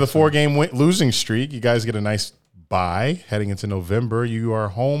 Then after the 4-game losing streak, you guys get a nice bye heading into November. You are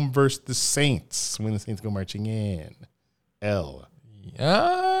home versus the Saints. When the Saints go marching in. L.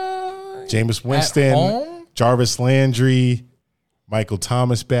 Jameis Winston, Jarvis Landry, Michael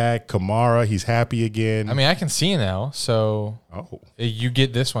Thomas back, Kamara, he's happy again. I mean, I can see now. So you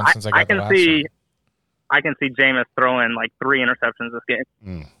get this one since I got the last one. I can see Jameis throwing like 3 interceptions this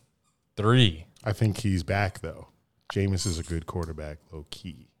game. 3. I think he's back though. Jameis is a good quarterback, low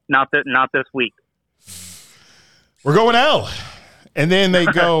key. Not this week. We're going L. And then they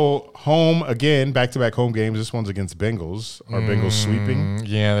go home again, back-to-back home games. This one's against Bengals. Are Bengals sweeping?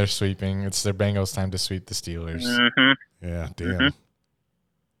 Yeah, they're sweeping. It's their Bengals' time to sweep the Steelers. Mm-hmm. Yeah, damn.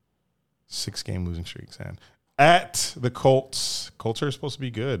 6-game losing streaks. And at the Colts. Colts are supposed to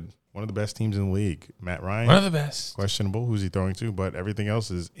be good. One of the best teams in the league. Matt Ryan. One of the best. Questionable. Who's he throwing to? But everything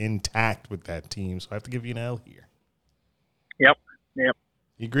else is intact with that team. So I have to give you an L here. Yep.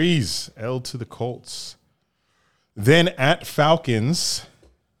 He agrees. L to the Colts. Then at Falcons,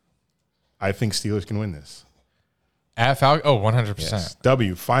 I think Steelers can win this. At Falcons? Oh, 100%. Yes.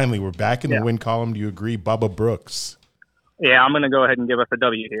 W. Finally, we're back in the win column. Do you agree, Bubba Brooks? Yeah, I'm going to go ahead and give us a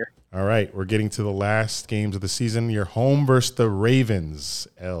W here. All right, we're getting to the last games of the season. You're home versus the Ravens.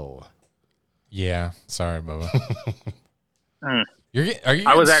 L. Yeah, sorry, Bubba. I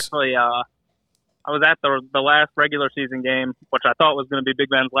was actually I was at the last regular season game, which I thought was going to be Big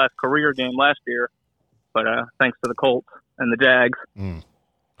Ben's last career game last year, but thanks to the Colts and the Jags,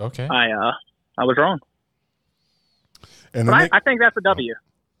 okay, I was wrong. And but I think that's a W.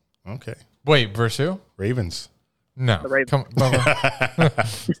 Okay. Wait, versus who? Ravens. No, the Ravens. Come,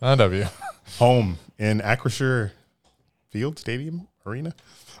 Bubba. Not a W. Home in Acrisure Field Stadium Arena.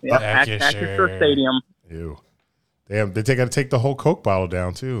 Yeah, Acrisure Stadium. Ew. Damn, they got to take the whole Coke bottle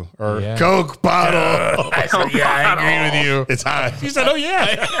down too, or Coke bottle. I said, yeah, I agree with you. It's hot. You said, oh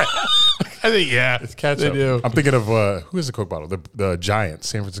yeah. I think it's ketchup. I'm thinking of who is the Coke bottle? The Giants,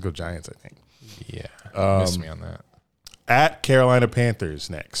 San Francisco Giants, I think. Yeah, miss me on that. At Carolina Panthers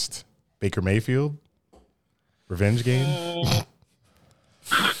next. Baker Mayfield, revenge game.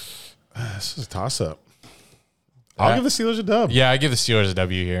 This is a toss up. I'll give the Steelers a dub. Yeah, I give the Steelers a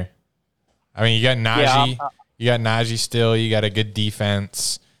W here. I mean, you got Najee. You got Najee still. You got a good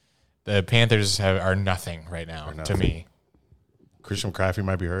defense. The Panthers are nothing right now to me. Christian McCaffrey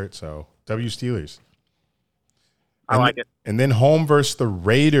might be hurt, so W Steelers. I like it. And then home versus the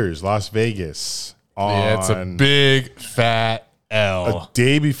Raiders, Las Vegas. Yeah, it's a big fat L. A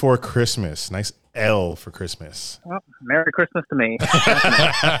day before Christmas. Nice L for Christmas. Well, Merry Christmas to me.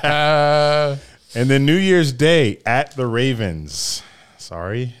 And then New Year's Day at the Ravens.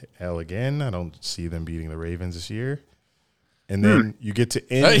 Sorry, L again. I don't see them beating the Ravens this year. And then you get to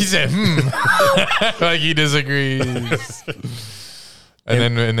end. He said, like he disagrees.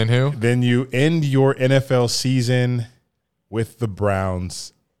 and then who? Then you end your NFL season with the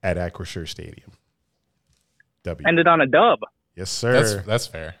Browns at Acrisure Stadium. W. Ended on a dub. Yes, sir. That's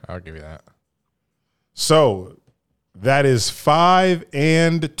fair. I'll give you that. So that is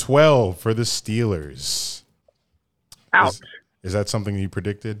 5-12 for the Steelers. Ouch. Is that something you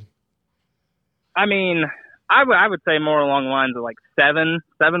predicted? I mean, I would say more along the lines of like seven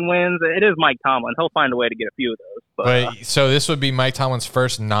wins. It is Mike Tomlin. He'll find a way to get a few of those. But so this would be Mike Tomlin's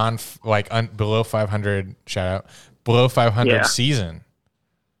first below 500 below 500 season.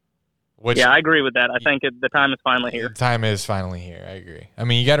 Which, I agree with that. I think the time is finally here. The time is finally here. I agree. I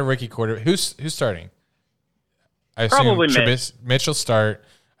mean, you got a rookie quarterback. Who's starting? I assume Probably Mitch will start.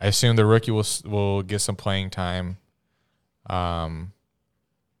 I assume the rookie will get some playing time. I mean,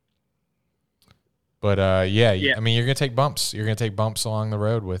 you're gonna take bumps. You're gonna take bumps along the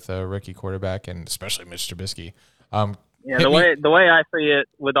road with a rookie quarterback, and especially Mitch Trubisky. The way I see it,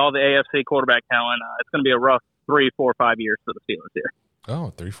 with all the AFC quarterback talent, it's gonna be a rough 3, 4, 5 years for the Steelers here.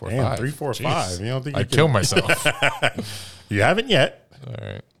 Oh, 3, 4, Damn, 5. 3, 4, 5. You don't think I'd kill myself? You haven't yet. All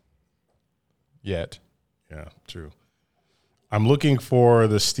right. Yet. Yeah, true. I'm looking for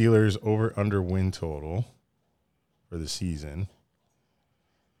the Steelers over/under win total for the season.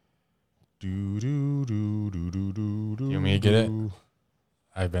 You want me to get it?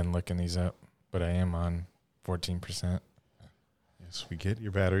 I've been looking these up, but I am on 14%. Yes, we get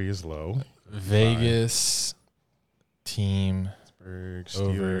your battery is low. Vegas team Steelers.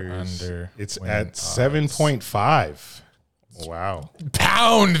 over under. It's at 7.5. Wow.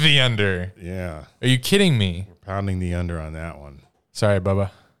 Pound the under. Yeah. Are you kidding me? We're pounding the under on that one. Sorry,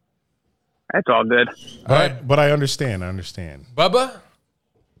 Bubba. That's all good. But I understand. Bubba,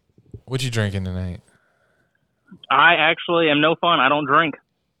 what you drinking tonight? I actually am no fun. I don't drink.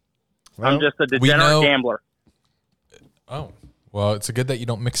 Well, I'm just a degenerate gambler. Oh, well, it's good that you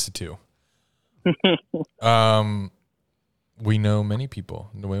don't mix the two. We know many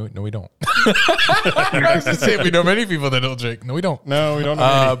people. No, we don't. I was just saying we know many people that don't drink. No, we don't. No, we don't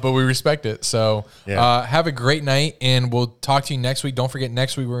know many. But we respect it. So have a great night, and we'll talk to you next week. Don't forget,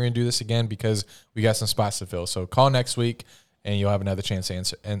 next week we're going to do this again because we got some spots to fill. So call next week, and you'll have another chance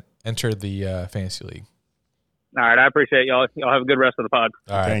to enter the fantasy league. All right, I appreciate y'all. Y'all have a good rest of the pod.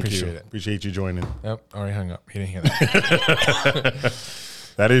 All right, Thank appreciate you. it. Appreciate you joining. Yep, already hung up. He didn't hear that.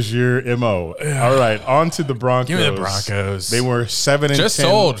 That is your MO. All right, on to the Broncos. Give me the Broncos. They were 7-10. Just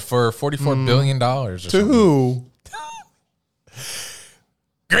sold for $44 billion. To who?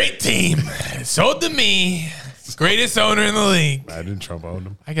 Great team. Sold to me. Greatest owner in the league. I didn't Trump own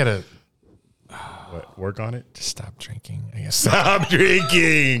them. I got to work on it? Just stop drinking. I guess. Stop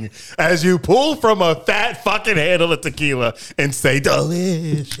drinking as you pull from a fat fucking handle of tequila and say,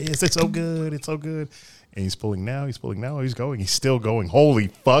 delicious. It's so good. It's so good. And he's pulling now. He's going. He's still going. Holy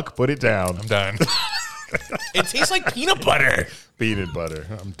fuck. Put it down. I'm done. It tastes like peanut butter. Peanut butter.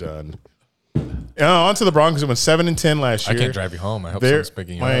 I'm done. On to the Broncos. It went 7-10 last year. I can't drive you home. I hope someone's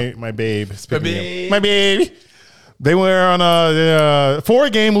picking you up. My babe. My babe. They were on a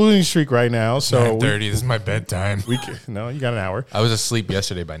 4-game losing streak right now. So 9:30. This is my bedtime. No, you got an hour. I was asleep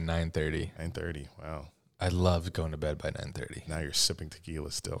yesterday by 9:30. 9:30. Wow. I love going to bed by 9:30. Now you're sipping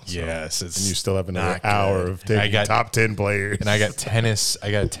tequila still. So. Yes, and you still have another hour of taking top 10 players. And I got tennis. I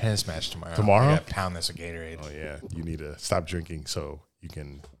got a tennis match tomorrow. I got to pound this with Gatorade. Oh yeah, you need to stop drinking so you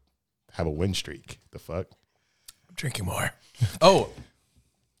can have a win streak. The fuck? I'm drinking more. Oh,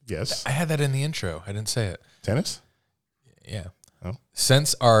 yes. I had that in the intro. I didn't say it. Tennis? Yeah. Oh.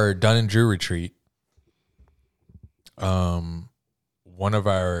 Since our Dunn and Drew retreat, one of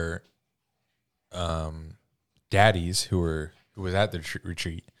our daddies who was at the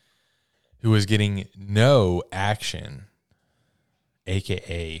retreat, who was getting no action,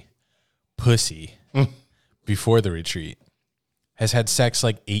 aka pussy, before the retreat, has had sex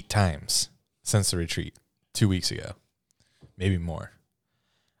like 8 times since the retreat 2 weeks ago, maybe more.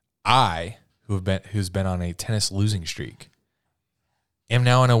 Who's been on a tennis losing streak, am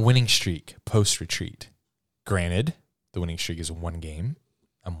now on a winning streak post retreat. Granted, the winning streak is 1 game.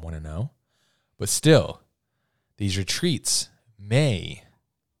 I'm 1-0. But still, these retreats may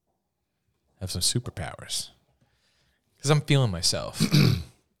have some superpowers. Because I'm feeling myself.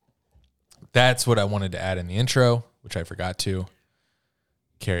 That's what I wanted to add in the intro, which I forgot to.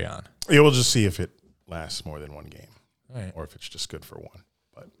 Carry on. Yeah, we'll just see if it lasts more than 1 game. All right. Or if it's just good for 1.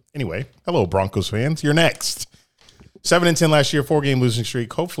 But anyway, hello, Broncos fans. You're next. 7-10 last year, 4-game losing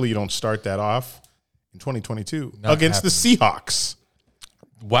streak. Hopefully you don't start that off in 2022 against the Seahawks.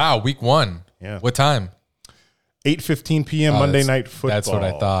 Wow, week 1. Yeah. What time? 8:15 p.m. Monday Night Football. That's what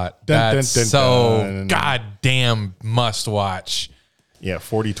I thought. Dun, That's dun, dun, so dun. goddamn must watch. Yeah,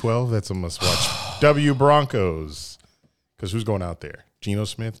 40-12. That's a must watch. W Broncos. Because who's going out there? Geno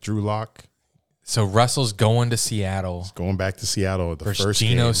Smith, Drew Lock. So Russell's going to Seattle. He's going back to Seattle at the first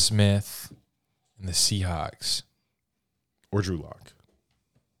Geno game. Smith and the Seahawks. Or Drew Lock.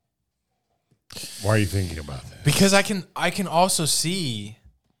 Why are you thinking about that? Because I can also see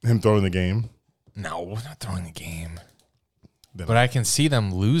him throwing the game. No, we're not throwing the game. But I can see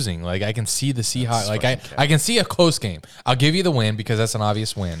them losing. Like, I can see the Seahawks. Like, I can see a close game. I'll give you the win because that's an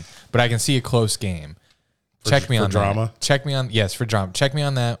obvious win. But I can see a close game. Check me on drama. Check me on for drama. Check me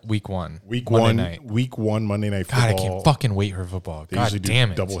on that week 1. Week Monday 1 Monday Night Football. God, I can't fucking wait for football. They God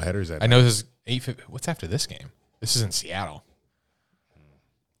damn it. Double headers at I know this is 8:50. What's after this game? This is in Seattle.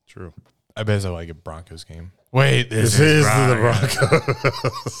 True. I bet it's like a Broncos game. Wait, this is the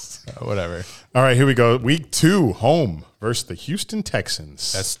Broncos. Whatever. All right, here we go. Week 2, home versus the Houston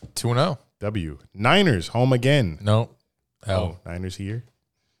Texans. That's 2-0. W. Niners, home again. No. Oh, Niners here.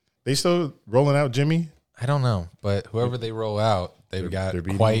 They still rolling out Jimmy? I don't know, but whoever they roll out, they've got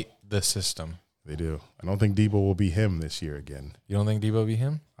quite the system. They do. I don't think Debo will be him this year again. You don't think Debo will be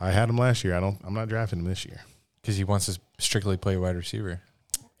him? I had him last year. I'm not drafting him this year. Because he wants to strictly play wide receiver.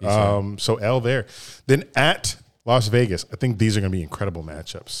 So L there. Then at Las Vegas, I think these are going to be incredible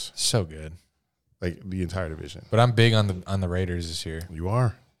matchups. So good. Like the entire division. But I'm big on the Raiders this year. You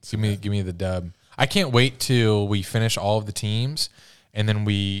are. Give me the dub. I can't wait till we finish all of the teams and then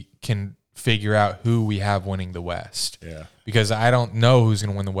we can figure out who we have winning the West. Yeah. Because I don't know who's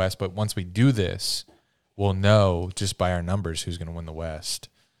going to win the West, but once we do this, we'll know just by our numbers who's going to win the West.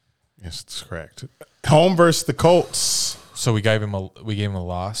 Yes, that's correct. Home versus the Colts. So we gave him a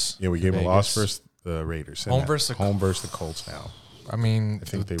loss. Yeah, we gave him a loss versus the Raiders. Home versus the Colts now. I mean,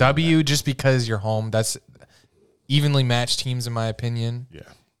 W just because you're home. That's evenly matched teams in my opinion. Yeah.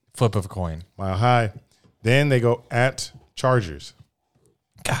 Flip of a coin. Mile high. Then they go at Chargers.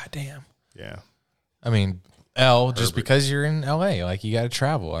 God damn. Yeah. I mean, L just because you're in LA, like you got to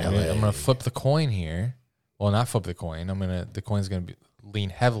travel. I'm gonna flip the coin here. Well, not flip the coin. The coin's gonna lean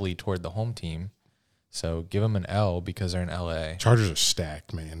heavily toward the home team. So give them an L because they're in LA. Chargers are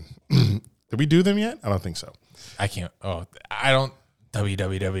stacked, man. Did we do them yet? I don't think so. I can't. Oh, I don't.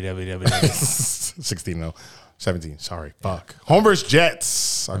 WWW. 16-0. 17. Sorry. Fuck. Home versus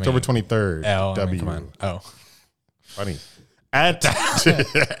Jets. October 23rd. L. W. Come on. Oh. Funny. At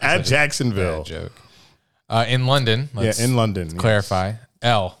Jacksonville. Joke. In London. In London. Clarify.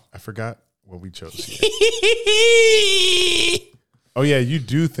 L. I forgot what we chose here. Oh, yeah. You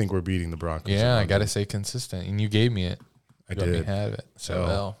do think we're beating the Broncos. Yeah, I got to say consistent. And you gave me it. I did. Let me have it.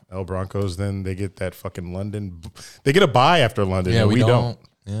 So L Broncos, then they get that fucking London. They get a bye after London. Yeah, we don't.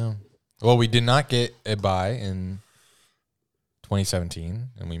 Yeah. Well, we did not get a bye in 2017,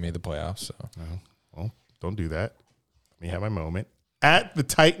 and we made the playoffs. So, well, don't do that. Let me have my moment. At the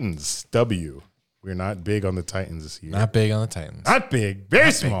Titans, W. We're not big on the Titans this year. Not big on the Titans. Not big.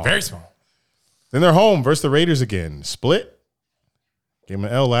 Very small. Very small. Then they're home versus the Raiders again. Split. Gave them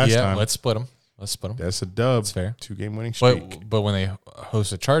an L last time. Yeah, let's split them. That's a dub. That's fair. 2-game winning streak. But when they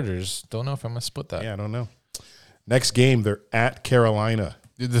host the Chargers, don't know if I'm going to split that. Yeah, I don't know. Next game, they're at Carolina.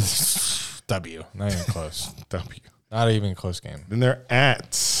 W. Not even close. W. Not even a close game. Then they're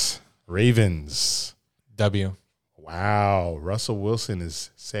at Ravens. W. Wow. Russell Wilson is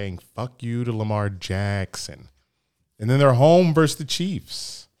saying fuck you to Lamar Jackson. And then they're home versus the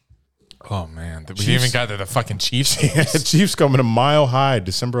Chiefs. Oh, man. We even got the fucking Chiefs. Yeah, Chiefs coming to Mile High,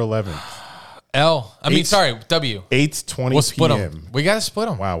 December 11th. L. W. 8:20 We'll split p.m. them. We got to split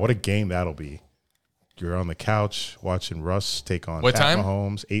them. Wow, what a game that'll be. You're on the couch watching Russ take on what Pat time?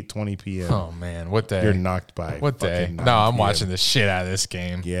 Mahomes, 8:20 p.m. Oh, man. What day? You're knocked by what day? No, I'm watching the shit out of this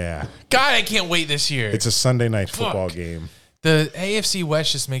game. Yeah. God, I can't wait this year. It's a Sunday night football game. The AFC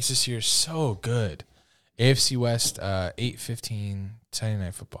West just makes this year so good. AFC West, 8:15, Sunday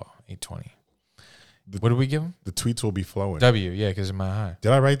night football, 8:20. What did we give them? The tweets will be flowing. W, yeah, because of my high.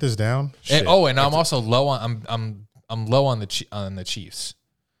 Did I write this down? And I'm also low on. I'm low on the Chiefs.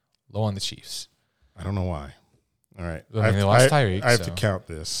 Low on the Chiefs. I don't know why. All right, they lost Tyreek. I have to count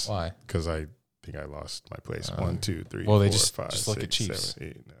this. Why? Because I think I lost my place. 1, 2, 3, well, 4, they just 5, look 6, at Chiefs. 7,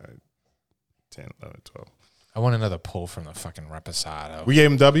 8, 9, 10, 11, 12. I want another pull from the fucking Reposado. We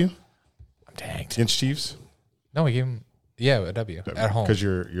gave him W. I'm tanked Against Chiefs. No, we gave him a W at home because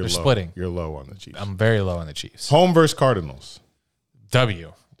you're They're low. Splitting. You're low on the Chiefs. I'm very low on the Chiefs. Home versus Cardinals.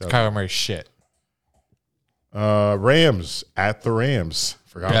 W. Kyler Murray shit. Rams at the Rams.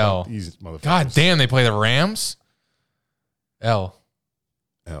 Forgot L. about these motherfuckers. God damn, they play the Rams. L.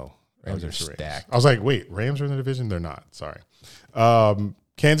 Rams are stacked. I was like, wait, Rams are in the division? They're not. Sorry.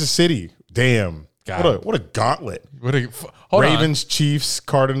 Kansas City. Damn. What a gauntlet. Ravens, Chiefs,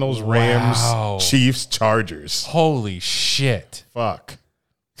 Cardinals, Rams, Chiefs, Chargers. Holy shit. Fuck.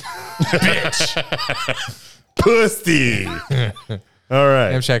 Bitch. Pussy. All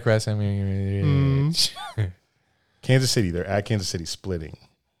right. Check rest. I mean, Kansas City. They're at Kansas City splitting.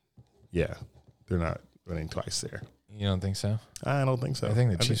 Yeah. They're not winning twice there. You don't think so? I don't think so. I think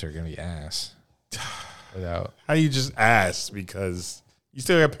the Chiefs are going to be ass. without. How you just ask because you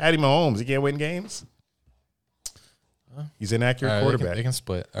still got Patty Mahomes. He can't win games. He's an accurate quarterback. They can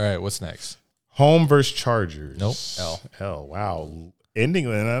split. All right, what's next? Home versus Chargers. Nope. L. Wow. Ending.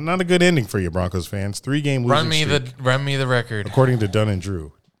 Not a good ending for you, Broncos fans. 3-game losing streak. Run me the record. According to Dunn and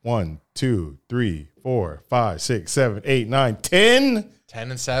Drew. 1, 2, 3, 4, 5, 6, 7, 8, 9, 10.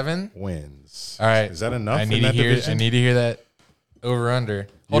 10-7 wins. All right. Is that enough? I need to hear that over under.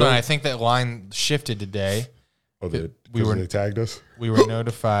 Hold on. I think that line shifted today. Oh, they tagged us? We were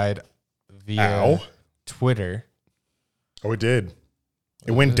notified via Twitter. Oh, it did.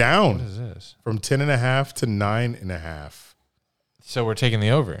 It went down. What is this? From 10.5 to 9.5. So we're taking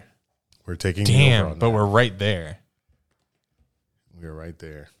the over. We're taking the over. Damn, but we're right there. We're right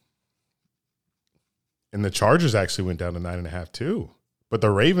there. And the Chargers actually went down to 9.5 too. But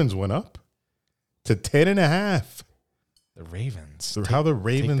the Ravens went up to 10.5. The Ravens. So how the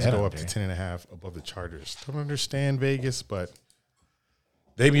Ravens go up to 10.5 above the Chargers. Don't understand Vegas, but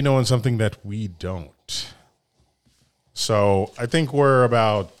they be knowing something that we don't. So I think we're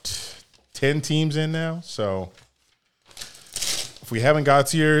about 10 teams in now. So if we haven't got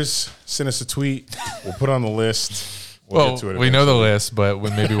to yours, send us a tweet. We'll put it on the list. We'll get to it we know the list, but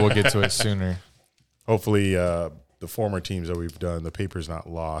maybe we'll get to it sooner. Hopefully the former teams that we've done, the paper's not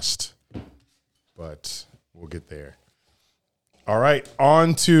lost. But we'll get there. All right,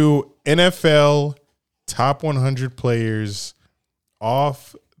 on to NFL top 100 players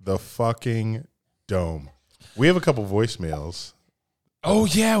off the fucking dome. We have a couple voicemails. Oh,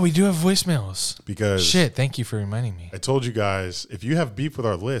 yeah, we do have voicemails. Because shit, thank you for reminding me. I told you guys, if you have beef with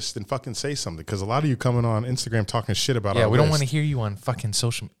our list, then fucking say something. Because a lot of you coming on Instagram talking shit about our list. Yeah, we don't want to hear you on fucking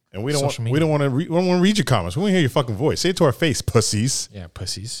social media. And we don't want to read your comments. We want to hear your fucking voice. Say it to our face, pussies. Yeah,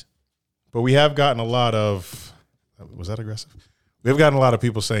 pussies. But we have gotten a lot of, was that aggressive? We've gotten a lot of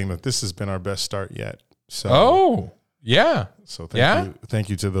people saying that this has been our best start yet. So, yeah. So thank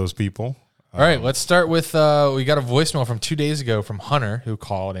you to those people. All right, let's start with, we got a voicemail from 2 days ago from Hunter who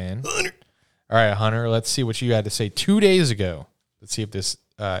called in. Hunter. All right, Hunter, let's see what you had to say 2 days ago. Let's see if this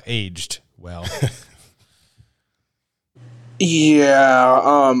aged well.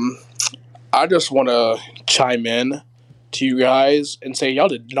 Yeah, I just want to chime in to you guys and say y'all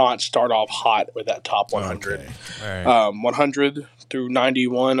did not start off hot with that top 100. Okay. All right. 100 through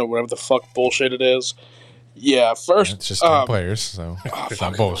 91 or whatever the fuck bullshit it is. Yeah, first it's just 10 players, so it's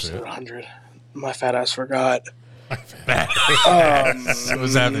not bullshit. 100. My fat ass forgot. What's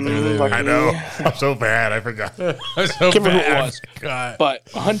happening with it? I know. I'm so bad. I forgot. I'm so Can't remember bad. who it was. God. But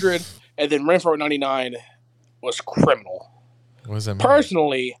 100 and then Renfro at 99 was criminal. What does that mean?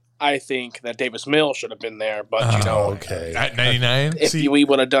 Personally, I think that Davis Mills should have been there, but okay. At 99? If we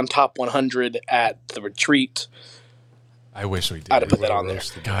would have done top 100 at the retreat, I wish we did. I'd have put that on there.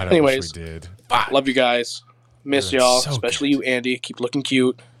 God, Anyways, I wish we did. Love you guys. Miss y'all, so especially you, Andy. Keep looking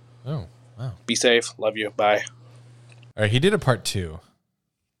cute. Oh, wow. Be safe. Love you. Bye. All right, he did a part 2.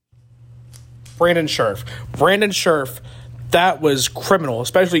 Brandon Scherf, that was criminal,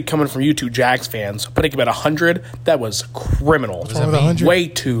 especially coming from you two Jags fans. Putting him at 100, that was criminal. What's wrong with 100? Way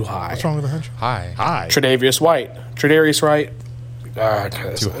too high. What's wrong with 100? High. Tre'Davious White. Too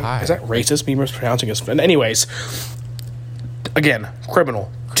high. Is that racist? Me mispronouncing his friend. Anyways, again,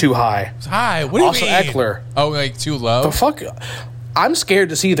 criminal. Too high. It's high. What do also, you mean? Eckler. Oh, like too low? The fuck? I'm scared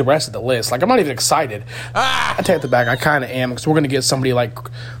to see the rest of the list. Like, I'm not even excited. I take the back. I kind of am because we're going to get somebody like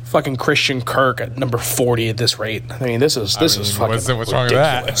fucking Christian Kirk at number 40 at this rate. I mean, this is fucking what's ridiculous. wrong with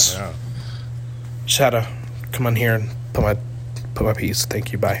that? Yeah. Just had to come on here and put my piece.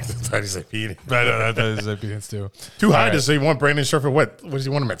 Thank you. Bye. I just say penis. I know that is a penis too. Too high All to say you want Brandon Scherf at what? What does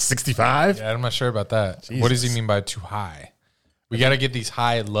he want him at 65? Yeah, I'm not sure about that. Jesus. What does he mean by too high? We got to get these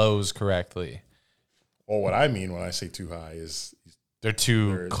high lows correctly. Well, what I mean when I say too high is they're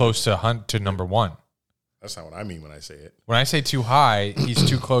too close to number 1. That's not what I mean when I say it. When I say too high, he's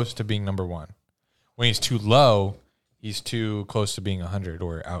too close to being number 1. When he's too low, he's too close to being 100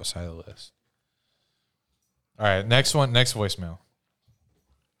 or outside the list. All right, next voicemail.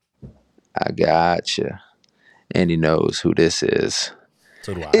 I gotcha. Andy knows who this is.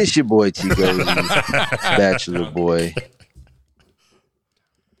 So do I. It's your boy T Gozy, Bachelor Boy.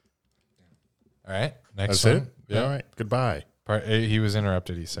 All right, next That's one. it? Yeah. All right, goodbye. He was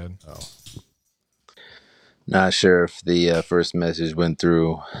interrupted, he said. Oh. Not sure if the first message went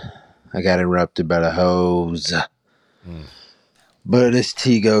through. I got interrupted by the hose. But it's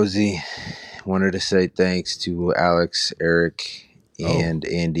T Gozy. Wanted to say thanks to Alex, Eric, and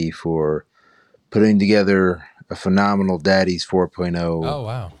Andy for putting together a phenomenal Daddy's 4.0 Oh,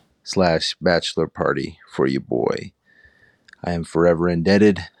 wow. / bachelor party for you boy. I am forever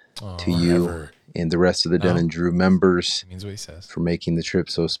indebted to you and the rest of the Dunn and Drew members means what he says. for making the trip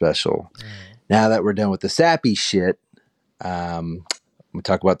so special. Now that we're done with the sappy shit, I'm going to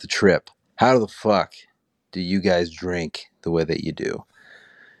talk about the trip. How the fuck do you guys drink the way that you do?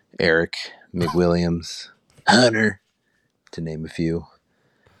 Eric, McWilliams, Hunter, to name a few.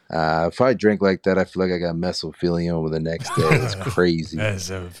 If I drink like that, I feel like I got mesothelioma over the next day. It's crazy.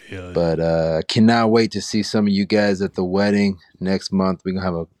 Mesothelioma. But cannot wait to see some of you guys at the wedding next month. We're going to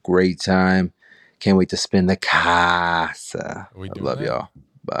have a great time. Can't wait to spend the casa. I love y'all.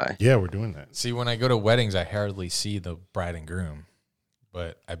 Bye. Yeah, we're doing that. See, when I go to weddings, I hardly see the bride and groom,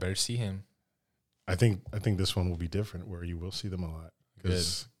 but I better see him. I think this one will be different, where you will see them a lot.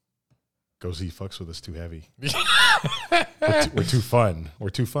 Because Gozy fucks with us too heavy. we're too fun. We're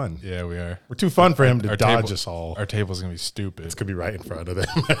too fun. Yeah, we are. We're too fun for him to dodge table, us all. Our table's going to be stupid. It's going to be right in front of them.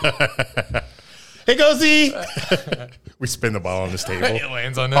 Hey, Gozy! We spin the ball on this table. It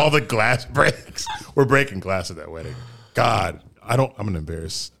lands on them. All the glass breaks. We're breaking glass at that wedding. God, I'm going to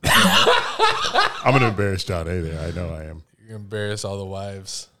embarrass. I'm going to embarrass John A there. I know I am. You're going to embarrass all the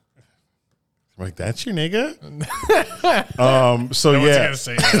wives. I'm like, that's your nigga? So, no yeah. one's going to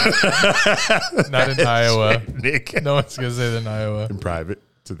say that. Not in Iowa. Nick. No one's going to say that in Iowa. In private,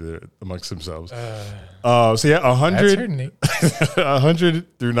 amongst themselves. So, yeah, 100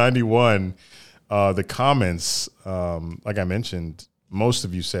 through 91. The comments, like I mentioned, most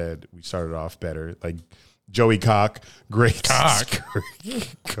of you said we started off better. Like Joey Cock, great Coke.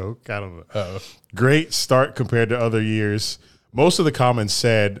 I don't know. Uh-oh. Great start compared to other years. Most of the comments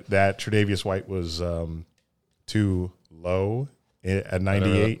said that Tre'Davious White was too low at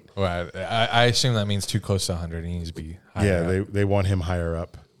 98. Well, I assume that means too close to 100. He needs to be higher. Yeah, they want him higher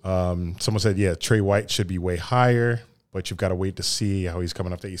up. Someone said, yeah, Trey White should be way higher, but you've got to wait to see how he's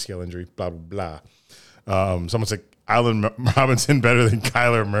coming off the ACL injury, blah, blah, blah. Someone said Allen Robinson better than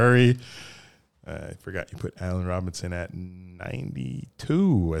Kyler Murray. I forgot you put Allen Robinson at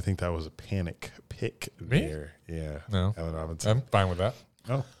 92. I think that was a panic pick there. Yeah. No. Allen Robinson. I'm fine with that.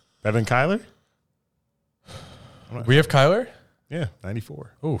 Oh. Better than Kyler? We have Kyler? Yeah,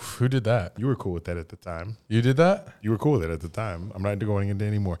 94. Oof, who did that? You were cool with that at the time. You did that? You were cool with it at the time. I'm not going into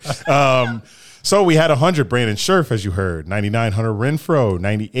anymore. So we had 100, Brandon Scherf, as you heard. 99, Hunter Renfrow.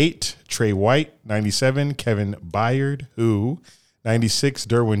 98, Trey White. 97, Kevin Byard, who. 96,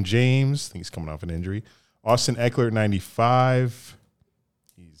 Derwin James. I think he's coming off an injury. Austin Eckler, 95.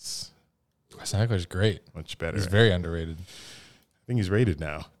 Austin Eckler's great. Much better. He's very underrated. I think he's rated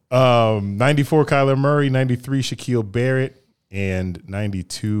now. 94, Kyler Murray. 93, Shaquille Barrett. And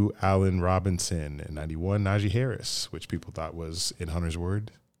 92, Allen Robinson. And 91, Najee Harris, which people thought was, in Hunter's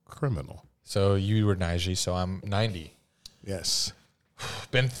word, criminal. So you were Najee, so I'm 90. Yes.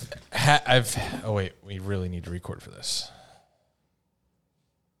 Oh, wait. We really need to record for this.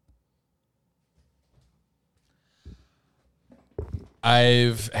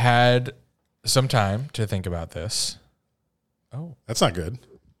 I've had some time to think about this. Oh. That's not good.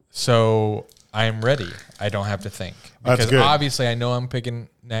 So I'm ready. I don't have to think. Because obviously I know I'm picking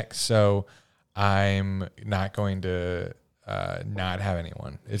next, so I'm not going to not have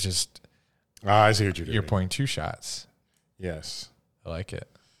anyone. It's just I see what you're doing. You're pouring 2 shots. Yes. I like it.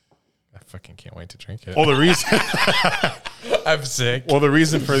 I fucking can't wait to drink it. Well, the reason I'm sick. Well, the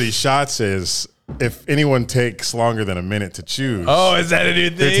reason for these shots is if anyone takes longer than a minute to choose. Oh, is that a new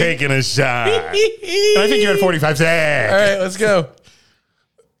thing? They're taking a shot. And I think you're at 45 seconds. All right, let's go.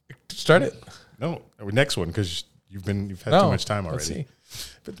 Start it. No, next one because you've had too much time already.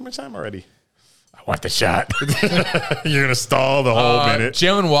 But too much time already. I want the shot. You're gonna stall the whole minute.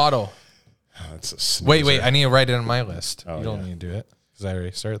 Jalen Waddle. That's a wait. I need to write it on my list. You don't need to do it because I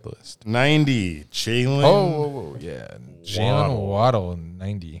already started the list. 90. Jalen. Oh, yeah. Jalen Waddle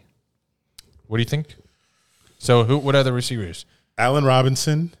 90. What do you think? So what are the receivers? Allen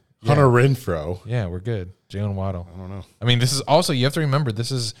Robinson, Hunter Renfrow. Yeah, we're good. Jalen Waddle. I don't know. I mean, this is also, you have to remember, this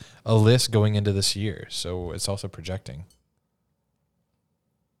is a list going into this year, so it's also projecting.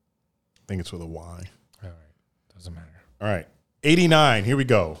 I think it's with a Y. All right. Doesn't matter. All right. 89. Here we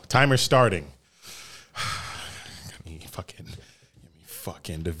go. Timer starting. Give me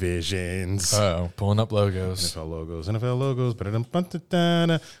fucking divisions. Uh-oh. Pulling up logos. NFL logos.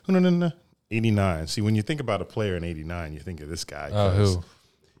 89. See, when you think about a player in 89, you think of this guy. Who?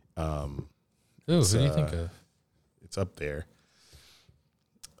 Who do you think of? It's up there.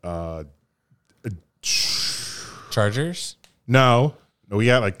 Chargers? No, we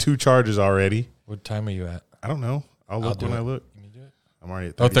got like 2 Chargers already. What time are you at? I don't know. I'll look when I look. Can you do it? I'm already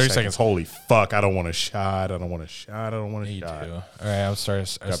at 30 seconds. Holy fuck. I don't want a shot. I don't want a shot. All right, I'll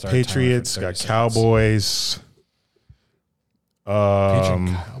start. Got Patriots, got Cowboys.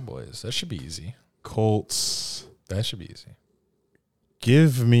 Cowboys. Cowboys. That should be easy. Colts. That should be easy.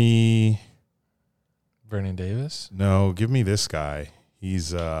 Give me Vernon Davis? No, give me this guy.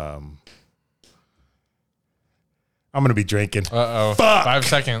 He's I'm gonna be drinking. Uh-oh. Fuck. 5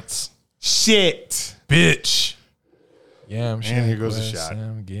 seconds. Shit. Bitch. Yeah, I'm sure. And here goes a shot.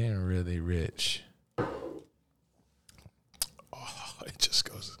 I'm getting really rich. It just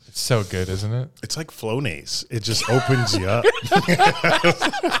goes. It's so good, isn't it? It's like Flonase. It just opens you up.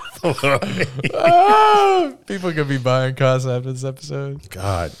 Oh, people could be buying costs after this episode.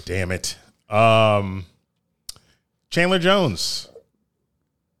 God damn it. Chandler Jones.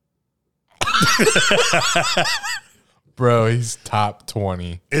 Bro, he's top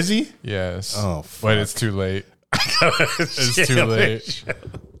 20. Is he? Yes. Oh, but it's too late. It's too late.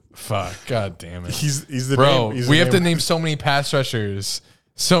 Fuck. God damn it. He's the bro. Name, we have to name so many pass rushers.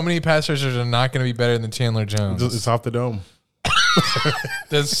 So many pass rushers are not going to be better than Chandler Jones. It's off the dome.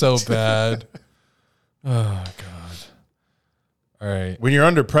 That's so bad. Oh God. All right. When you're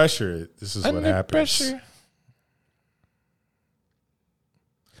under pressure, this is what happens. Pressure.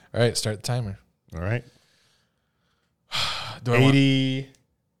 All right, start the timer. All right.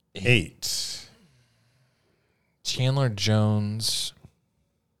 88. Chandler Jones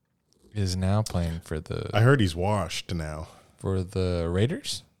is now playing for the... I heard he's washed now. For the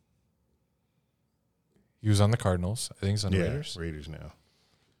Raiders? He was on the Cardinals. I think he's on the Raiders. Raiders now.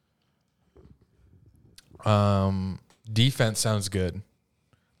 Defense sounds good,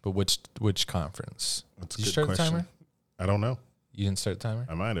 but which conference? That's Did a you good start question. the timer? I don't know. You didn't start the timer?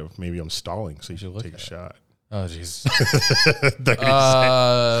 I might have. Maybe I'm stalling, so you should take a shot. Oh, jeez.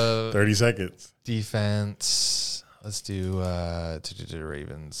 30 seconds. Defense. Let's do the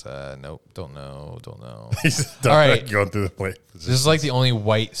Ravens. Nope. Don't know. All right. Going through the play. This is like the only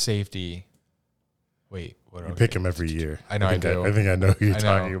white safety. Wait. What You pick him every year. I know I do. I think I know who you're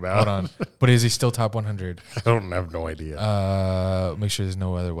talking about. Hold on. But is he still top 100? I don't have no idea. Make sure there's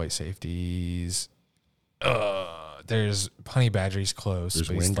no other white safeties. There's Honey Badger. He's close,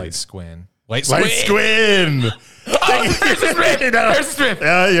 but he's light squin. Light squin. Harrison Smith.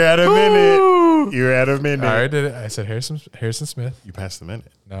 Yeah, you're at a minute. You're at a minute. I did it. I said Harrison Smith. You passed the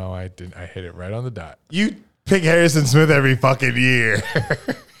minute. No, I didn't. I hit it right on the dot. You pick Harrison Smith every fucking year.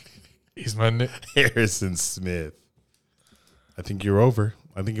 He's my Harrison Smith. I think you're over.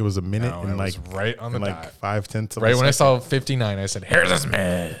 I think it was a minute and like right on the dot. 5 tenths of right a when second. I saw 59, I said Harrison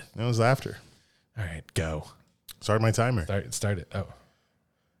Smith. That was after. All right, go. Start my timer. Start it. Oh,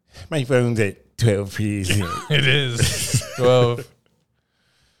 my phone's at 12 please. It is 12.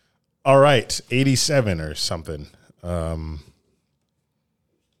 All right, 87 or something. Fuck.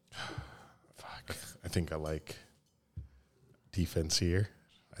 I think I like defense here.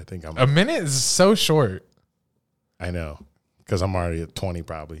 I think I'm a minute is so short. I know, because I'm already at 20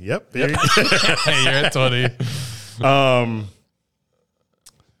 probably. Yep. You're at 20.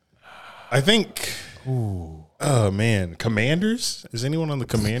 I think. Ooh. Oh man, Commanders. Is anyone on the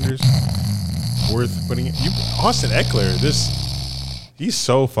Commanders worth putting it? Austin Eckler. He's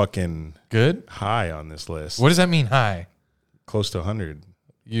so fucking good. High on this list. What does that mean? High. Close to 100.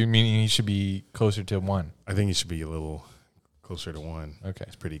 You mean he should be closer to 1? I think he should be a little closer to 1. Okay,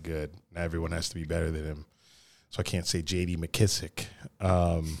 it's pretty good. Now everyone has to be better than him. So I can't say J.D. McKissick.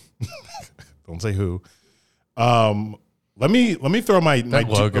 Don't say who. Let me throw my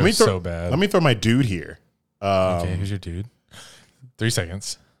logo is so bad. Let me throw my dude here. Okay, who's your dude? 3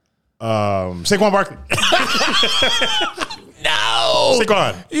 seconds. Saquon Barkley. No,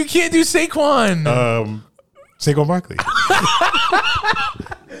 Saquon. You can't do Saquon. Saquon Barkley.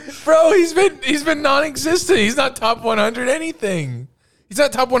 Bro, he's been non-existent. He's not top 100 anything. He's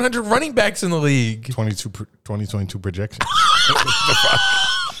not top 100 running backs in the league. 2022 projection.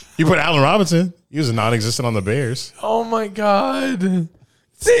 You put Allen Robinson. He was non-existent on the Bears. Oh my God.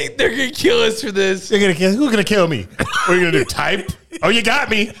 See, they're gonna kill us for this. Who's gonna kill me? What are you gonna do? Type? Oh, you got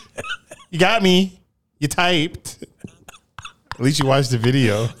me. You got me. You typed. At least you watched the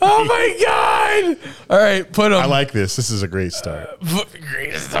video. Oh my God. All right, put him. I like this. This is a great start.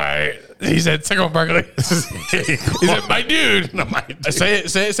 Great start. He said Saquon Barkley. He said my dude. No, my dude. Say it.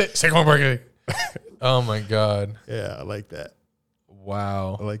 Saquon Barkley. Oh my God. Yeah, I like that.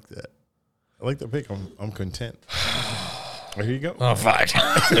 Wow. I like that. I like the pick. I'm content. Here you go. Oh, fuck.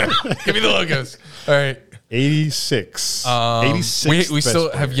 Give me the logos. All right. 86. 86. We still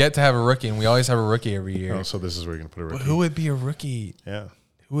have yet to have a rookie, and we always have a rookie every year. Oh, so this is where you're going to put a rookie. But who would be a rookie? Yeah.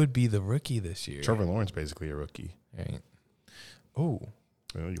 Who would be the rookie this year? Trevor Lawrence, basically a rookie. Right. Oh.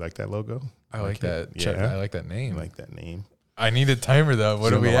 You like that logo? I like that. Yeah. I like that name. You like that name. I need a timer, though.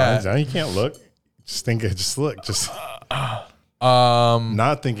 What are we at? Now you can't look. Just look.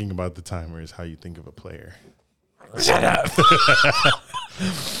 Not thinking about the timer is how you think of a player. Shut up.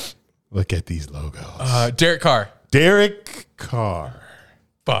 Look at these logos. Derek Carr. Derek Carr.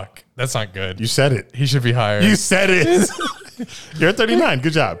 Fuck. That's not good. You said it. He should be higher. You said it. You're at 39.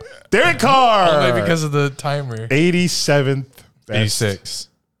 Good job. Derek Carr. Only because of the timer. 87th. 86.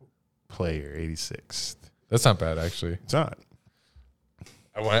 Player. 86th. That's not bad, actually. It's not.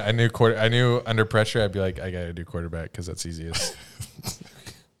 I knew under pressure, I'd be like, I got to do quarterback because that's easiest.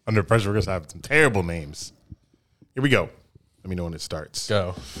 Under pressure, we're going to have some terrible names. Here we go. Let me know when it starts.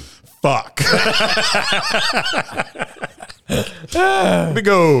 Go. Fuck. Here we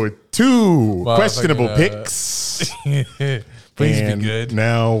go. 2 questionable picks. Please be good.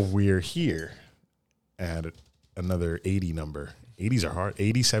 Now we're here at another 80 number. 80s are hard.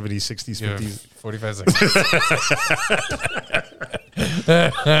 80, 70, 60s, 50s. 45 seconds.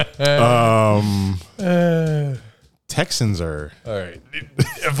 Texans are. All right.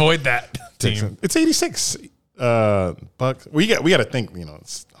 Avoid that team. It's 86. Bucks. We got to think,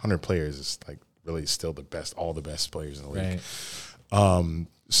 it's 100 players is like really still the best, all the best players in the league. Right.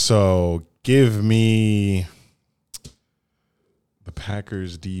 So give me the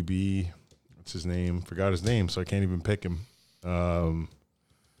Packers DB. What's his name? Forgot his name, so I can't even pick him.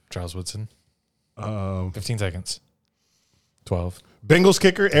 Charles Woodson. 15 seconds. 12. Bengals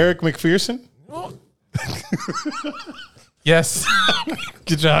kicker Eric McPherson. Yes.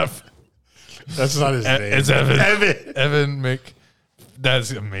 Good job. That's not his name. It's Evan. Evan. Mc. That's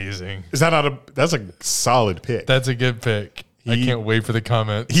amazing. Is that not that's a solid pick? That's a good pick. I can't wait for the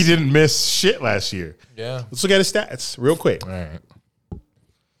comments. He didn't miss shit last year. Yeah. Let's look at his stats real quick. All right.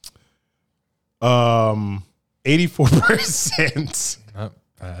 84%. Not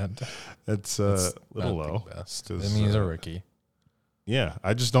bad. That's a little low. Best. That means he's a rookie. Yeah,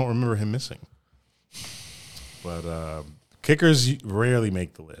 I just don't remember him missing. But kickers rarely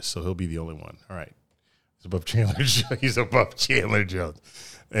make the list, so he'll be the only one. All right. He's above Chandler. He's above Chandler Jones.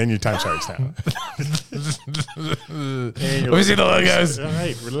 And your time starts now. Let me see the logos. All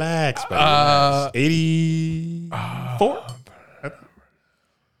right, relax. Buddy, 84.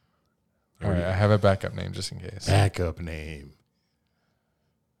 All right, I have a backup name just in case. Backup name.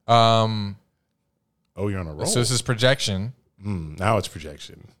 Oh, you're on a roll. So this is projection. Now it's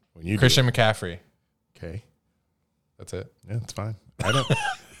projection. When you Christian McCaffrey. Okay, that's it. Yeah, that's fine.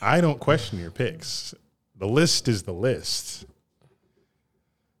 I don't question your picks. The list is the list.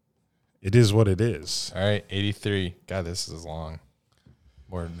 It is what it is. All right, 83. God, this is long.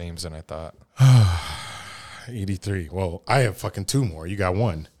 More names than I thought. 83. Well, I have fucking 2 more. You got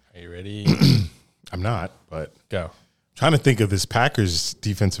 1. Are you ready? I'm not, but go. I'm trying to think of this Packers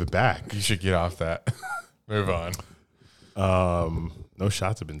defensive back. You should get off that. Move on. No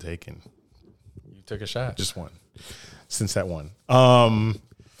shots have been taken. You took a shot. Just one. Since that one. Oh,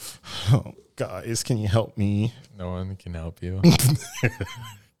 guys, can you help me? No one can help you.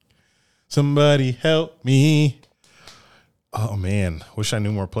 Somebody help me. Oh, man. Wish I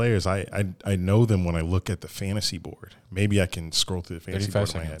knew more players. I know them when I look at the fantasy board. Maybe I can scroll through the fantasy board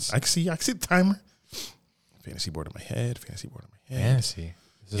in my head. I can see the timer. Fantasy board in my head. Fantasy board in my head. Fantasy.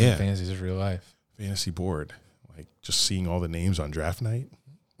 This isn't fantasy. This is real life. Fantasy board. Like just seeing all the names on draft night.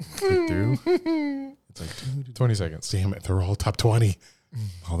 Click through. It's like 20 seconds. Damn it. They're all top 20.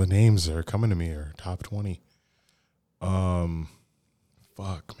 All the names that are coming to me are top 20. Fuck,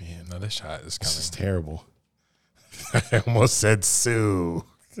 man. Another shot is coming. This is terrible. I almost said Sue.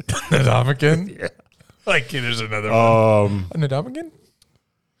 Ndamukong? Yeah. Like, there's another one. Ndamukong?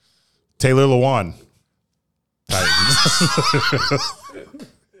 Taylor Lewan. Titans.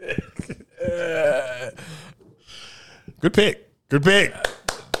 Good pick. Good pick.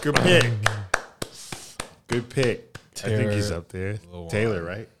 Good pick. Good pick. I think he's up there. Taylor,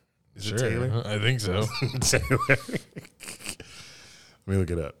 right? Is it Taylor? I think so. Taylor. Let me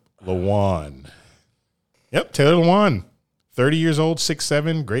look it up. Lewan. Yep, Taylor Lewan. 30 years old,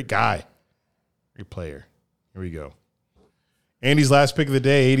 6'7", great guy. Great player. Here we go. Andy's last pick of the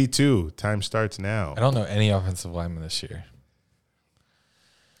day, 82. Time starts now. I don't know any offensive linemen this year.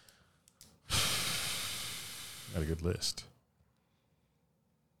 Got a good list.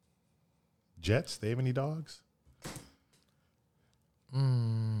 Jets, they have any dogs?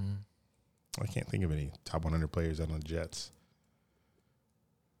 I can't think of any top 100 players out on the Jets.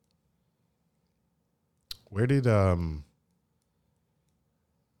 Where did Earl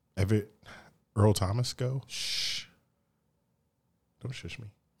Thomas go? Shh. Don't shush me.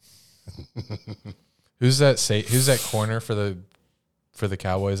 Who's that corner for the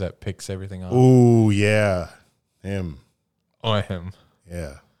Cowboys that picks everything off? Oh, yeah. Him. Oh, him.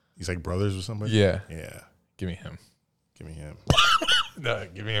 Yeah. He's like brothers or somebody? Yeah. Yeah. Give me him. Give me him. No,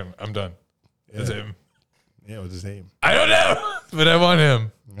 give me him. I'm done. It's him. Yeah, what's his name? I don't know, but I want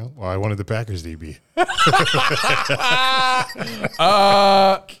him. No, well, I wanted the Packers DB.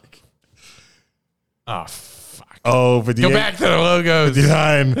 Oh, fuck. Oh, but Go back to the logos.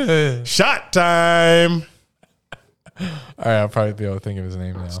 59. Shot time. All right, I'll probably be able to think of his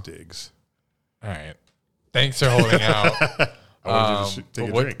name now. Diggs. All right. Thanks for holding out. I wanted you to take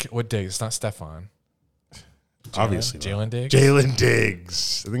a drink. What Diggs? It's not Stephon. Obviously. Jalen Diggs? Jalen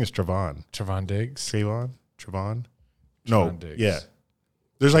Diggs. I think it's Trevon. Trevon Diggs? Trevon? No. Trevon Diggs. Yeah.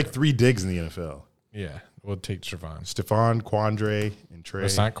 There's like 3 Diggs in the NFL. Yeah. We'll take Trevon. Stephon, Quandre, and Trey.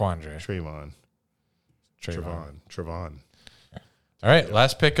 It's not Quandre. Trevon. All right.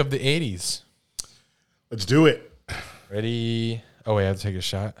 Last pick of the 80s. Let's do it. Ready? Oh, wait. I have to take a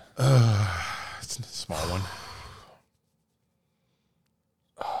shot. It's a small one.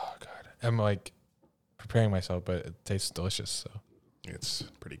 Oh, God. I'm like preparing myself, but it tastes delicious. So it's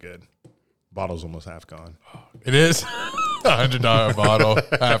pretty good. Bottle's almost half gone. It is. $100 bottle,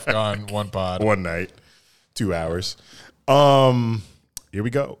 half gone, one pod. One night, 2 hours. Here we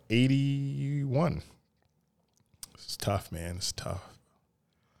go. 81. This is tough, man. It's tough.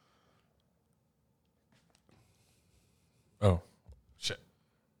 Oh, shit.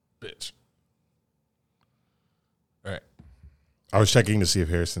 Bitch. All right. I was checking to see if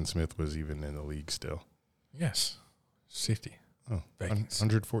Harrison Smith was even in the league still. Yes. Safety. Oh,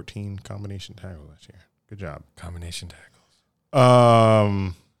 114 combination tackles last year. Good job. Combination tackles.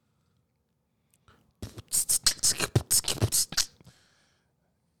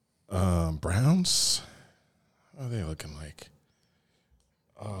 Browns. What are they looking like?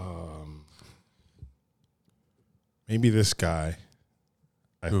 Maybe this guy.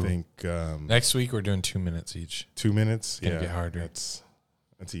 I think next week we're doing 2 minutes each. 2 minutes. It's gonna get harder. That's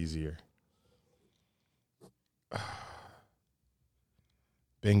easier.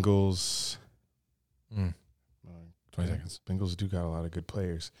 Bengals. 20 seconds. Bengals do got a lot of good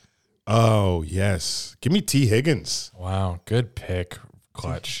players. Oh, yes. Give me T. Higgins. Wow. Good pick.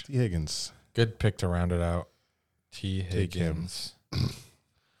 Clutch. T. Higgins. Good pick to round it out. T. Higgins. All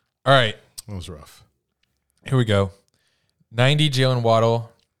right. That was rough. Here we go. 90 Jalen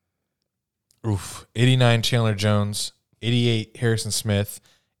Waddle. 89 Chandler Jones. 88 Harrison Smith.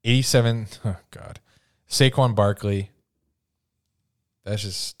 87. Oh, God. Saquon Barkley. That's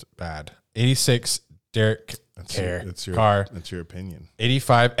just bad. 86 Derek Carr. That's your opinion.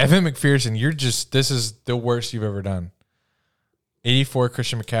 85 Evan McPherson. This is the worst you've ever done. 84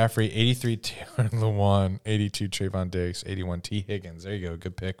 Christian McCaffrey. 83 Taylor Lewan. 82 Trayvon Diggs. 81 T. Higgins. There you go.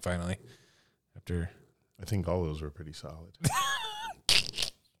 Good pick finally. I think all those were pretty solid.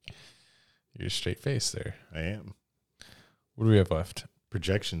 You're straight face there. I am. What do we have left?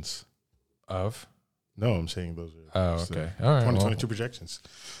 Projections. Of? No, I'm saying those are. Oh, okay. All right. 2022 projections.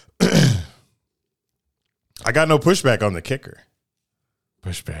 I got no pushback on the kicker.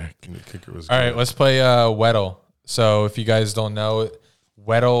 Pushback. The kicker was all good. right, let's play Weddle. So if you guys don't know,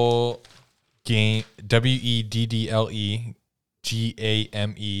 Weddle game,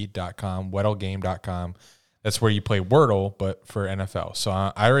 WEDDLEGAME.com, WeddleGame.com. That's where you play Wordle, but for NFL. So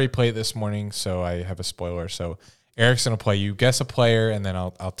I already played this morning, so I have a spoiler. So Eric's going to play. You guess a player, and then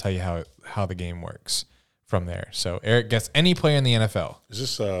I'll tell you how the game works from there. So Eric guess any player in the NFL. Is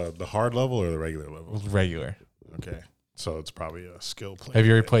this the hard level or the regular level? Regular. Okay. So it's probably a skill play. Have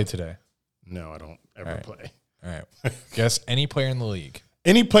you already played today? No, I don't ever play. All right. Guess any player in the league.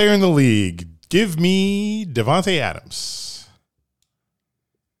 Any player in the league. Give me Devontae Adams.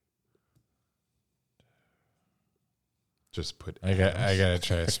 Just put Adams. I gotta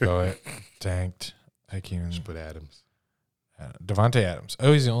try to spell it. Danked. I can't even. Just put Adams. Devontae Adams.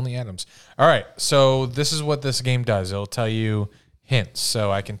 Oh, he's the only Adams. All right. So this is what this game does. It'll tell you hints.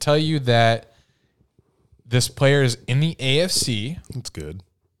 So I can tell you that this player is in the AFC. That's good.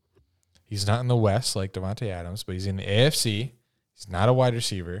 He's not in the West like Devontae Adams, but he's in the AFC. He's not a wide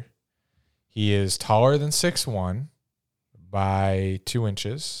receiver. He is taller than 6'1" by 2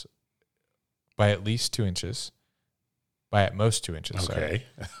 inches, by at least 2 inches, by at most 2 inches. Okay.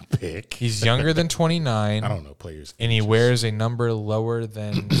 Pick. He's younger than 29. I don't know players. And he wears a number lower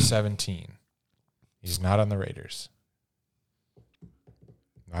than 17. He's not on the Raiders.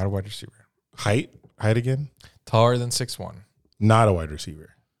 Not a wide receiver. Height again? Taller than 6'1". Not a wide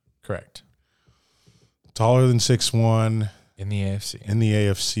receiver. Correct. Taller than 6'1". In the AFC. In the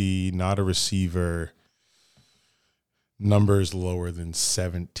AFC, not a receiver. Numbers lower than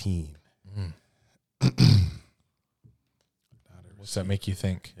 17. What's that make you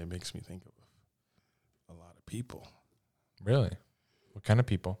think? It makes me think of a lot of people. Really? What kind of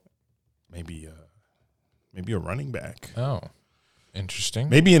people? Maybe Maybe a running back. Oh, interesting.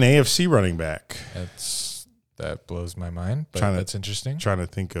 Maybe an AFC running back. That blows my mind, but that's interesting. Trying to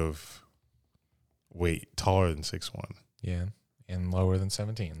think of weight taller than 6'1". Yeah, and lower than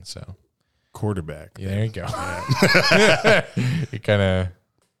 17. So quarterback. Yeah, there you go. Yeah. You kind of.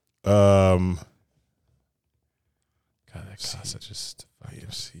 God, that Casa just.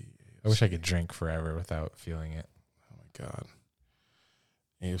 AFC. I wish I could drink forever without feeling it. Oh my God.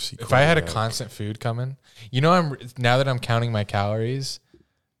 AFC. If I had a constant food coming, now that I'm counting my calories,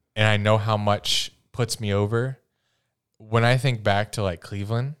 and I know how much puts me over. When I think back to like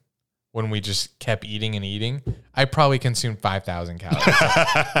Cleveland, when we just kept eating and eating, I probably consumed 5,000 calories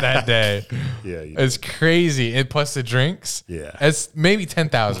that day. Yeah, it's crazy. And plus the drinks, it's maybe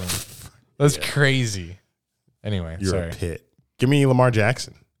 10,000. That's crazy. Anyway, You're a pit. Give me Lamar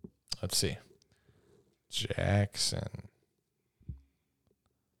Jackson. Let's see. Jackson.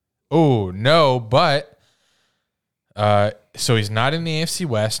 Oh, no, but so he's not in the AFC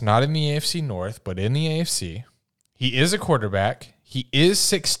West, not in the AFC North, but in the AFC. He is a quarterback. He is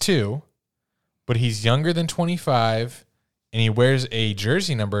 6'2", but he's younger than 25, and he wears a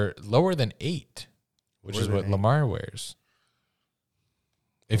jersey number lower than 8, which is what Lamar wears.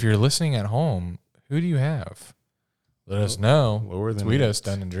 If you're listening at home, who do you have? Let us know. Lower than Tweet 8. us,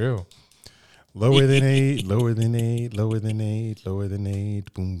 Dunn and Drew. Lower than 8, lower than 8, lower than 8, lower than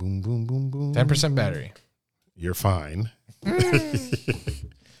 8. Boom, boom, boom, boom, boom. 10% battery. You're fine.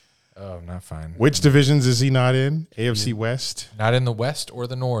 Oh, not fine. Which divisions is he not in? AFC West? Not in the West or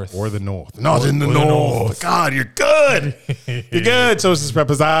the North. Or the North. Not in the North. God, you're good. You're good. So is this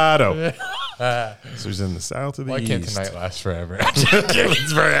Reposado. So he's in the South or the East. Why can't tonight last forever?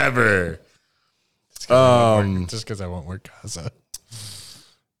 It's forever. Just because I won't work Casa.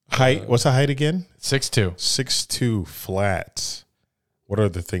 Height. What's the height again? 6'2". 6'2", flat. What are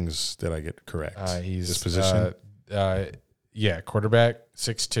the things that I get correct? He's this position. Quarterback,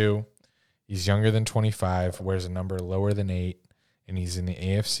 6'2". He's younger than 25. Wears a number lower than 8, and he's in the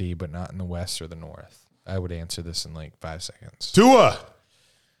AFC, but not in the West or the North. I would answer this in like 5 seconds. Tua.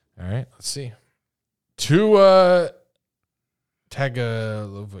 All right, let's see. Tua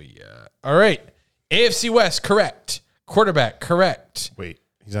Tagovailoa. All right, AFC West, correct. Quarterback, correct. Wait,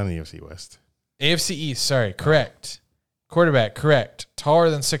 he's on the AFC West. AFC East, sorry, correct. Quarterback, correct. Taller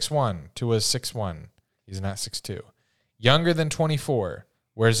than 6'1". Tua's 6'1". He's not 6'2". Younger than 24.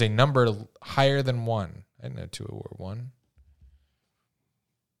 Wears a number higher than 1. I didn't know Tua wore 1.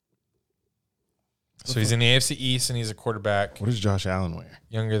 So he's in the AFC East, and he's a quarterback. What does Josh Allen wear?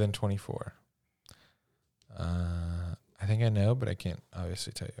 Younger than 24. I think I know, but I can't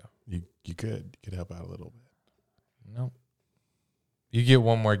obviously tell you. You could help out a little bit. Nope. You get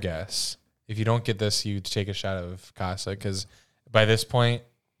one more guess. If you don't get this, you take a shot of Casa, because by this point,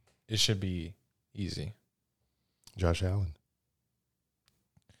 it should be easy. Josh Allen.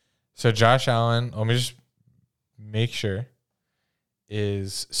 So Josh Allen, let me just make sure,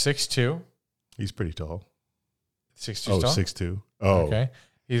 is 6'2". He's pretty tall. 6'2" tall? 6'2". Oh. Okay.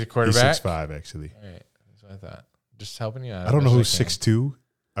 He's a quarterback. He's 6'5", actually. All right. That's what I thought. Just helping you out. I don't know who's 6'2".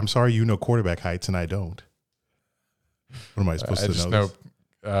 I'm sorry you know quarterback heights and I don't. What am I supposed to know? I just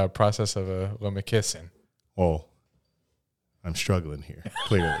know process of a limit kissing. Well, I'm struggling here,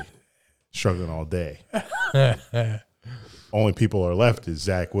 clearly. Struggling all day. Only people are left is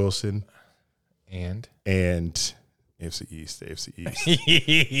Zach Wilson and AFC East.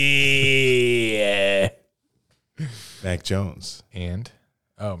 Yeah. Mac Jones. And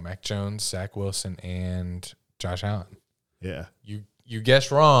Mac Jones, Zach Wilson, and Josh Allen. Yeah. You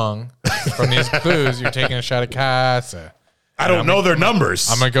guessed wrong from these clues. You're taking a shot at Casa. I don't know their numbers.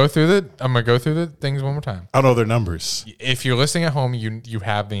 I'm gonna go through the things one more time. I don't know their numbers. If you're listening at home, you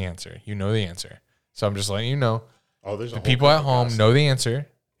have the answer. You know the answer. So I'm just letting you know. Oh, there's the people at home know the answer.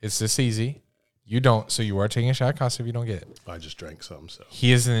 It's this easy. You don't, so you are taking a shot at Casa if you don't get it. I just drank some. So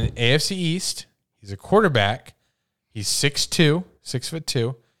he is in the AFC East. He's a quarterback. He's 6'2",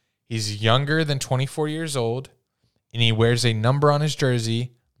 6'2". He's younger than 24 years old, and he wears a number on his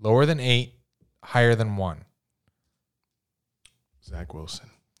jersey lower than 8, higher than 1. Zach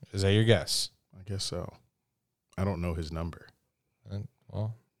Wilson. Is that your guess? I guess so. I don't know his number.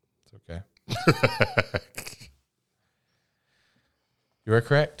 Well, it's okay. You are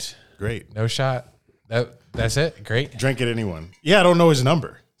correct. Great. No shot. That's it. Great. Drink it, anyone. Yeah, I don't know his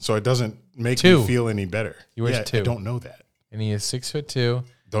number, so it doesn't make me feel any better. He wears 2. I don't know that. And he is 6'2".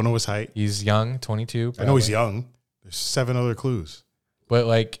 Don't know his height. He's young, 22. Probably. I know he's young. There's 7 other clues. But,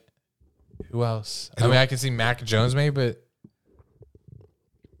 like, who else? I mean, I can see Mac Jones maybe, but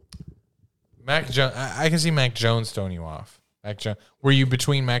Mac Jones. I can see Mac Jones throwing you off. Mac Jones. Were you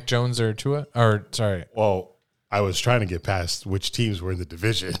between Mac Jones or Tua? Or sorry. Well, I was trying to get past which teams were in the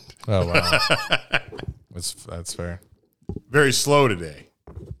division. Oh wow, that's fair. Very slow today.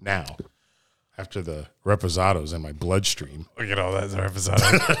 Now, after the Reposados in my bloodstream. Look at all that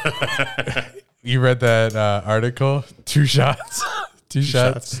Reposado. You read that article? 2 shots. 2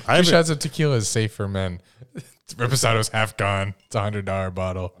 shots. 2 shots of tequila is safe for men. Reposado's half gone. It's $100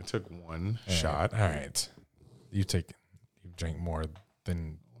 bottle. I took 1 shot. All right. You drink more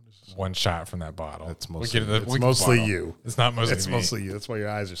than 1 shot from that bottle. That's mostly, it's mostly you. It's not mostly It's me. mostly you. That's why your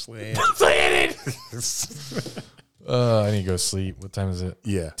eyes are slanted. I need to go sleep. What time is it?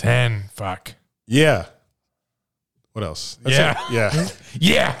 Yeah. 10. Fuck. Yeah. What else? That's it.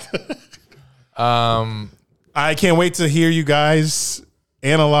 Yeah. I can't wait to hear you guys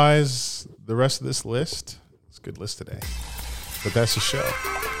analyze the rest of this list. It's a good list today. But that's the show.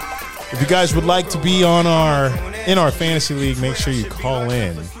 If you guys would like to be on in our fantasy league, make sure you call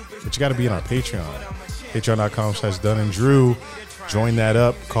in. But you got to be in our Patreon. Patreon.com/Dunn&Drew. Join that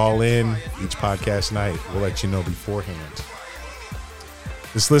up. Call in each podcast night. We'll let you know beforehand.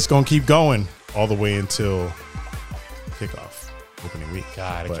 This list going to keep going all the way until kickoff, opening week.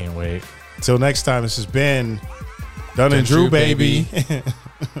 God, I can't wait. Until next time, this has been Dunn&Drew, baby.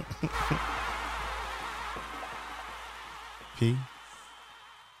 P.